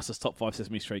 Mario. Ask us top 5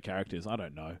 Sesame Street characters. I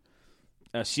don't know.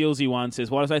 Shieldsy1 says,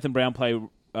 why does Nathan Brown play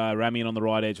Ramian on the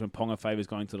right edge when Ponga favours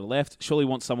going to the left? Surely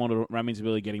wants someone to Ramian's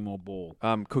ability getting more ball.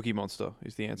 Cookie Monster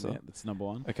is the answer. Yeah, that's number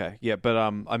 1. Okay, yeah, but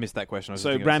I missed that question. I was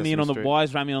So just thinking of Sesame why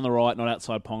is Ramian on the right, not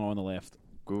outside Ponga on the left?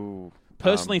 Street. Ooh.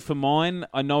 Personally, for mine,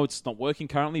 I know it's not working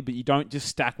currently, but you don't just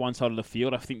stack one side of the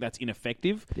field. I think that's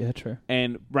ineffective. Yeah, true.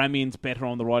 And Ramian's better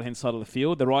on the right-hand side of the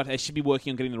field. They should be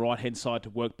working on getting the right-hand side to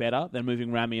work better than moving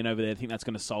Ramian over there. I think that's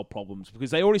going to solve problems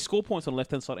because they already score points on the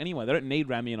left-hand side anyway. They don't need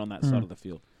Ramian on that side of the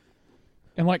field.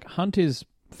 And, Hunt is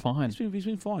fine. He's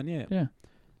been fine, yeah.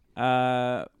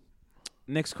 Yeah.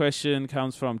 Next question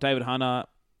comes from David Hunter.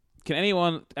 Can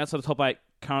anyone outside the top 8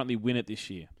 currently win it this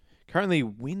year? Currently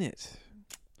win it.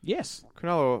 Yes.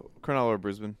 Cronulla or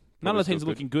Brisbane. None of the teams are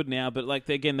looking good now, but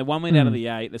again, they're 1 win out of the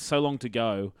 8. There's so long to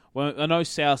go. Well, I know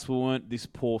South weren't this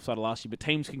poor side of last year, but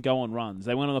teams can go on runs.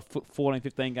 They went on a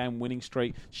 14-15 game winning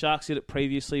streak. Sharks did it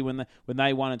previously when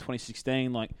they won in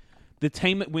 2016. The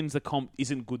team that wins the comp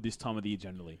isn't good this time of the year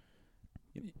generally.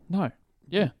 No.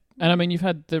 Yeah. And I mean, you've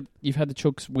had the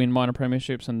Chooks win minor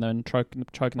premierships and then choking the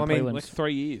prelims.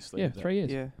 3 years. Yeah, 3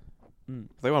 years. Yeah.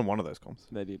 They won one of those comps.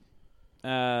 They did.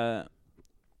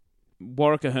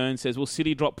 Warwick Ahern says, will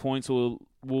City drop points or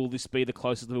will this be the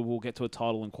closest that we'll get to a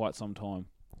title in quite some time?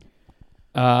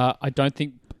 I don't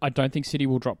think City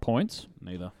will drop points.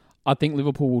 Neither. I think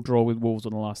Liverpool will draw with Wolves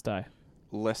on the last day.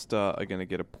 Leicester are going to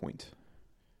get a point.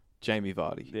 Jamie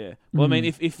Vardy. Yeah. Well, I mean,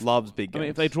 if loves big games.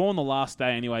 if they draw on the last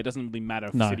day anyway, it doesn't really matter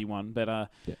if City won. But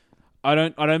yeah. I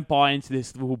don't buy into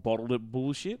this Liverpool bottled it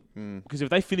bullshit because if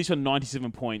they finish on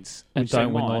 97 points and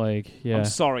don't win the league, I'm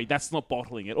sorry, that's not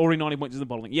bottling it. Already 90 points isn't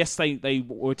bottling it. Yes, they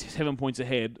were 7 points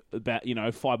ahead about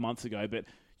 5 months ago, but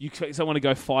you don't want to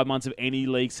go 5 months of any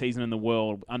league season in the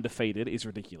world undefeated is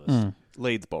ridiculous.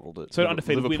 Leeds bottled it. So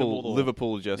undefeated.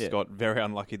 Liverpool just got very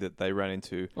unlucky that they ran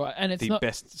into the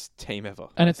best team ever.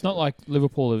 And it's not like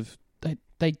Liverpool have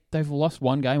they've lost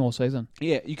one game all season.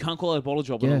 Yeah, you can't call it a bottle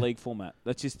job in a league format.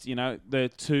 That's just the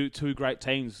two great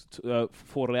teams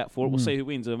fought it out for it. We'll see who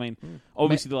wins. I mean,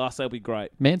 obviously the last day will be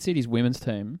great. Man City's women's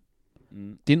team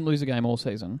didn't lose a game all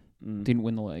season. Didn't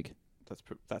win the league.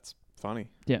 That's funny.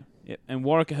 Yeah. And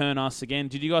Warwick Ahern asks again,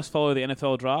 did you guys follow the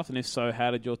NFL draft? And if so,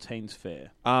 how did your teams fare?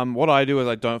 What I do is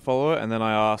I don't follow it, and then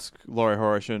I ask Laurie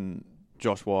Horish and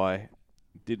Josh Y.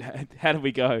 How did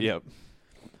we go? Yep.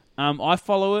 I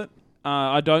follow it.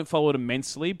 I don't follow it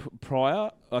immensely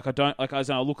prior.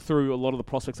 I look through a lot of the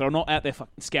prospects that are not out there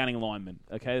scouting linemen.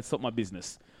 Okay, that's not my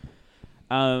business.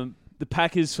 The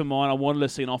Packers, for mine, I wanted to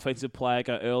see an offensive player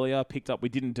go earlier. We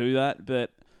didn't do that, but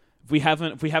if we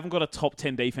haven't got a top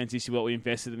 10 defense this year, what we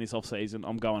invested in this offseason,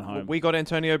 I'm going home. We got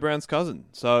Antonio Brown's cousin,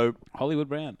 so Hollywood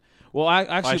Brown. Well,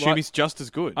 I assume he's just as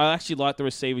good. I actually like the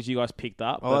receivers you guys picked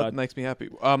up. Oh, that makes me happy.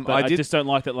 I just don't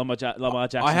like that Lamar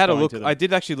Jackson. I had a look. I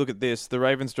did actually look at this. The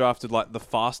Ravens drafted the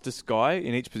fastest guy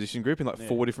in each position group in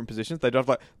 4 different positions. They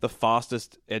drafted the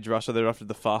fastest edge rusher. They drafted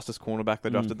the fastest cornerback. They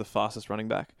drafted the fastest running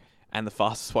back and the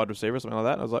fastest wide receiver, something like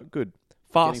that. And I was like, good.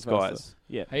 Fast guys.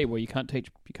 Yeah. Hey, well, you can't teach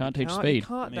speed. You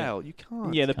can't, Dale. You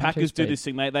can't. Yeah, the Packers do this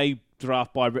thing. They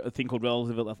draft by a thing called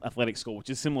relative athletic score, which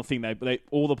is a similar thing. They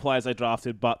all the players they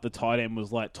drafted, but the tight end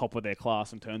was top of their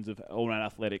class in terms of all-round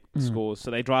athletic scores.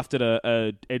 So they drafted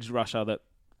a edge rusher that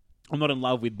I'm not in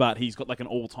love with, but he's got an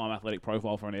all-time athletic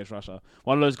profile for an edge rusher.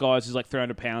 One of those guys who's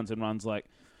 300 pounds and runs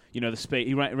the speed.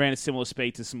 He ran a similar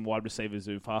speed to some wide receivers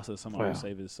who faster than some wide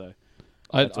receivers. So.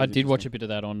 I did watch a bit of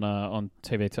that on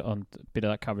TV, on a bit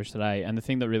of that coverage today, and the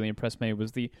thing that really impressed me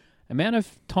was the amount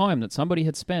of time that somebody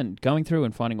had spent going through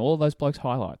and finding all of those blokes'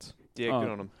 highlights. Yeah, good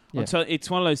on them. Yeah. So it's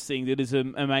one of those things that is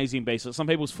an amazing beast. Some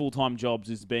people's full-time jobs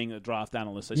is being a draft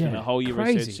analyst. They spend a whole year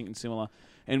researching and similar.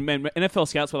 And man, NFL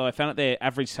scouts, by the way, I found out their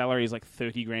average salary is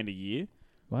 $30,000 a year.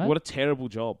 What a terrible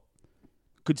job.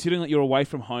 Considering that you're away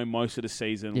from home most of the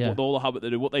season, all the hub that they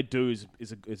do, what they do is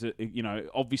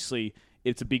obviously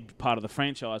it's a big part of the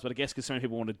franchise. But I guess because so many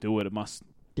people want to do it, it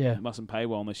mustn't pay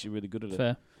well unless you're really good at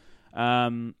it.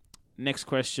 Fair. Next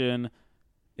question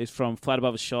is from Flat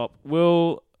Above a Shop.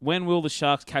 When will the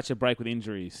Sharks catch a break with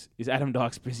injuries? Is Adam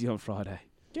Dykes busy on Friday?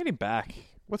 Get him back.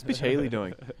 What's Mitch Healey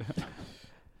doing?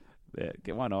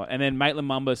 Yeah, why not? And then Maitland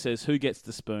Mumba says, who gets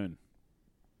the spoon?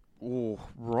 Oh,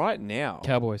 right now.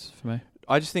 Cowboys for me.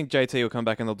 I just think JT will come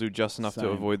back and they'll do just enough to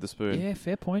avoid the spoon. Yeah,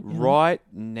 fair point. Right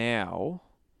now.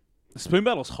 The spoon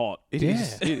battle's hot. It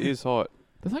is hot.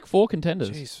 There's 4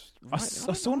 contenders. Jeez. I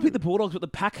still want to pick the Bulldogs, but the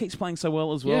Pack keeps playing so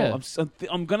well as well. Yeah.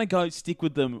 I'm going to go stick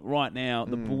with them right now,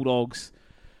 the Bulldogs.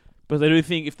 But I do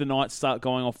think if the Knights start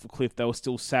going off the cliff, they'll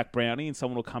still sack Brownie and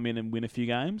someone will come in and win a few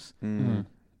games.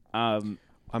 I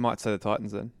might say the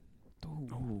Titans then.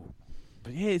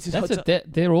 But yeah, it's just That's it's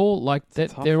they're all like It's a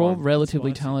tough they're all one.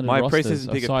 relatively That's why talented. My rosters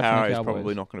preseason pick of aside from the Power is Cowboys.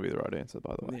 probably not going to be the right answer,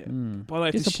 by the way. Yeah. Mm. By the way,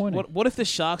 if Disappointing. what if the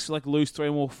Sharks like lose three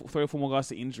or four more guys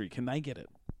to injury? Can they get it?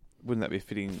 Wouldn't that be a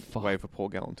fitting Fuck. way for Paul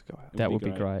Gallen to go out? That would be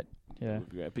great. Yeah. Would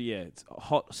be great. But yeah, it's a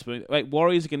hot spoon. Wait,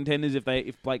 Warriors are contenders if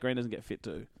Blake Green doesn't get fit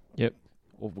too. Yep.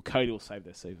 Or Cody will save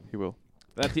their season. He will.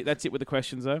 That's it with the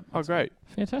questions though. Oh, great.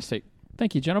 Fantastic.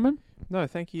 Thank you, gentlemen. No,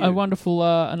 thank you. A wonderful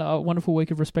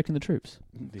week of respecting the troops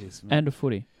It is, man. and of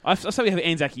footy. I say we have an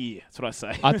Anzac year. That's what I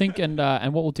say. I think, and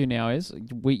what we'll do now is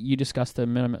you discussed the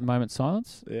moment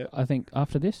silence. Yeah. I think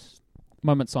after this,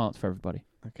 moment silence for everybody.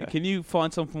 Okay. Can you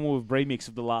find some form of remix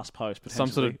of the last post? Some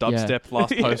sort of potentially? dubstep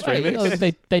last post Hey,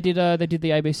 remix. they did the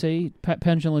ABC.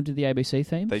 Pendulum did the ABC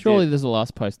theme. They Surely did. there's a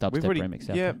last post dubstep We've already, remix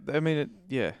out yeah, there. I mean,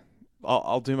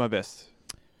 I'll do my best,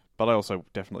 but I also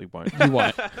definitely won't. You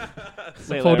won't. See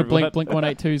you Look forward to later, Blink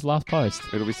 182's last post.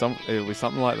 It'll be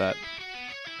something like that.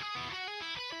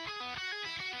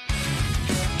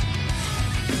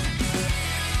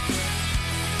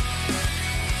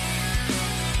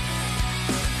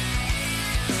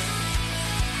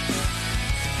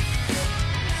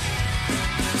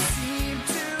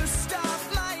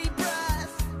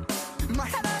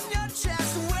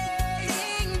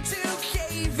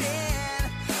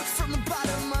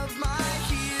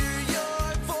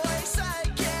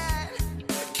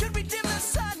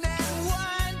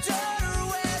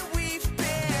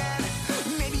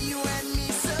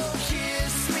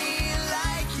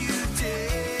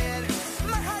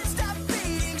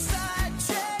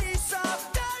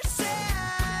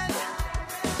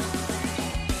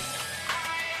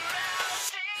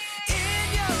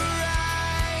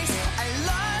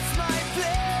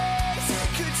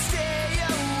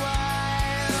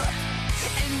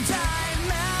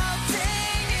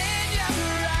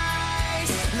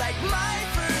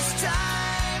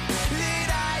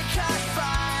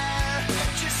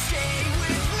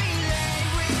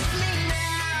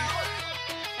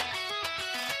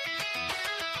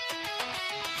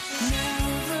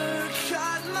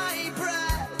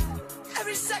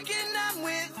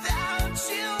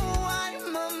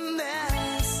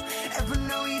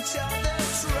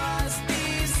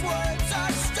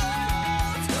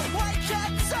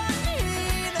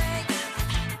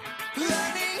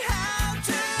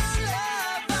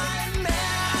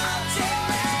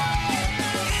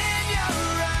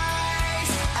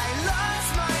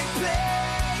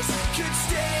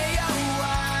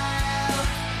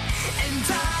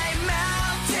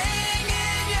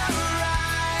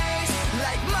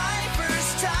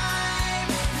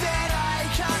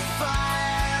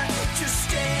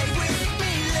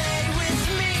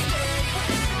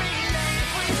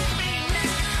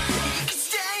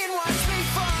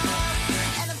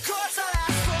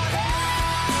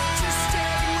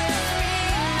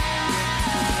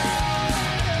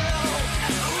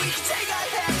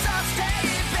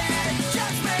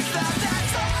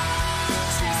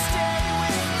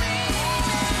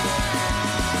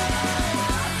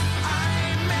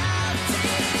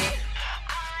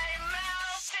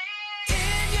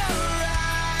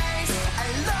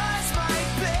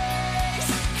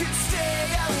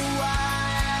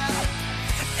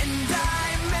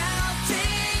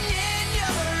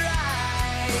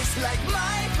 Like my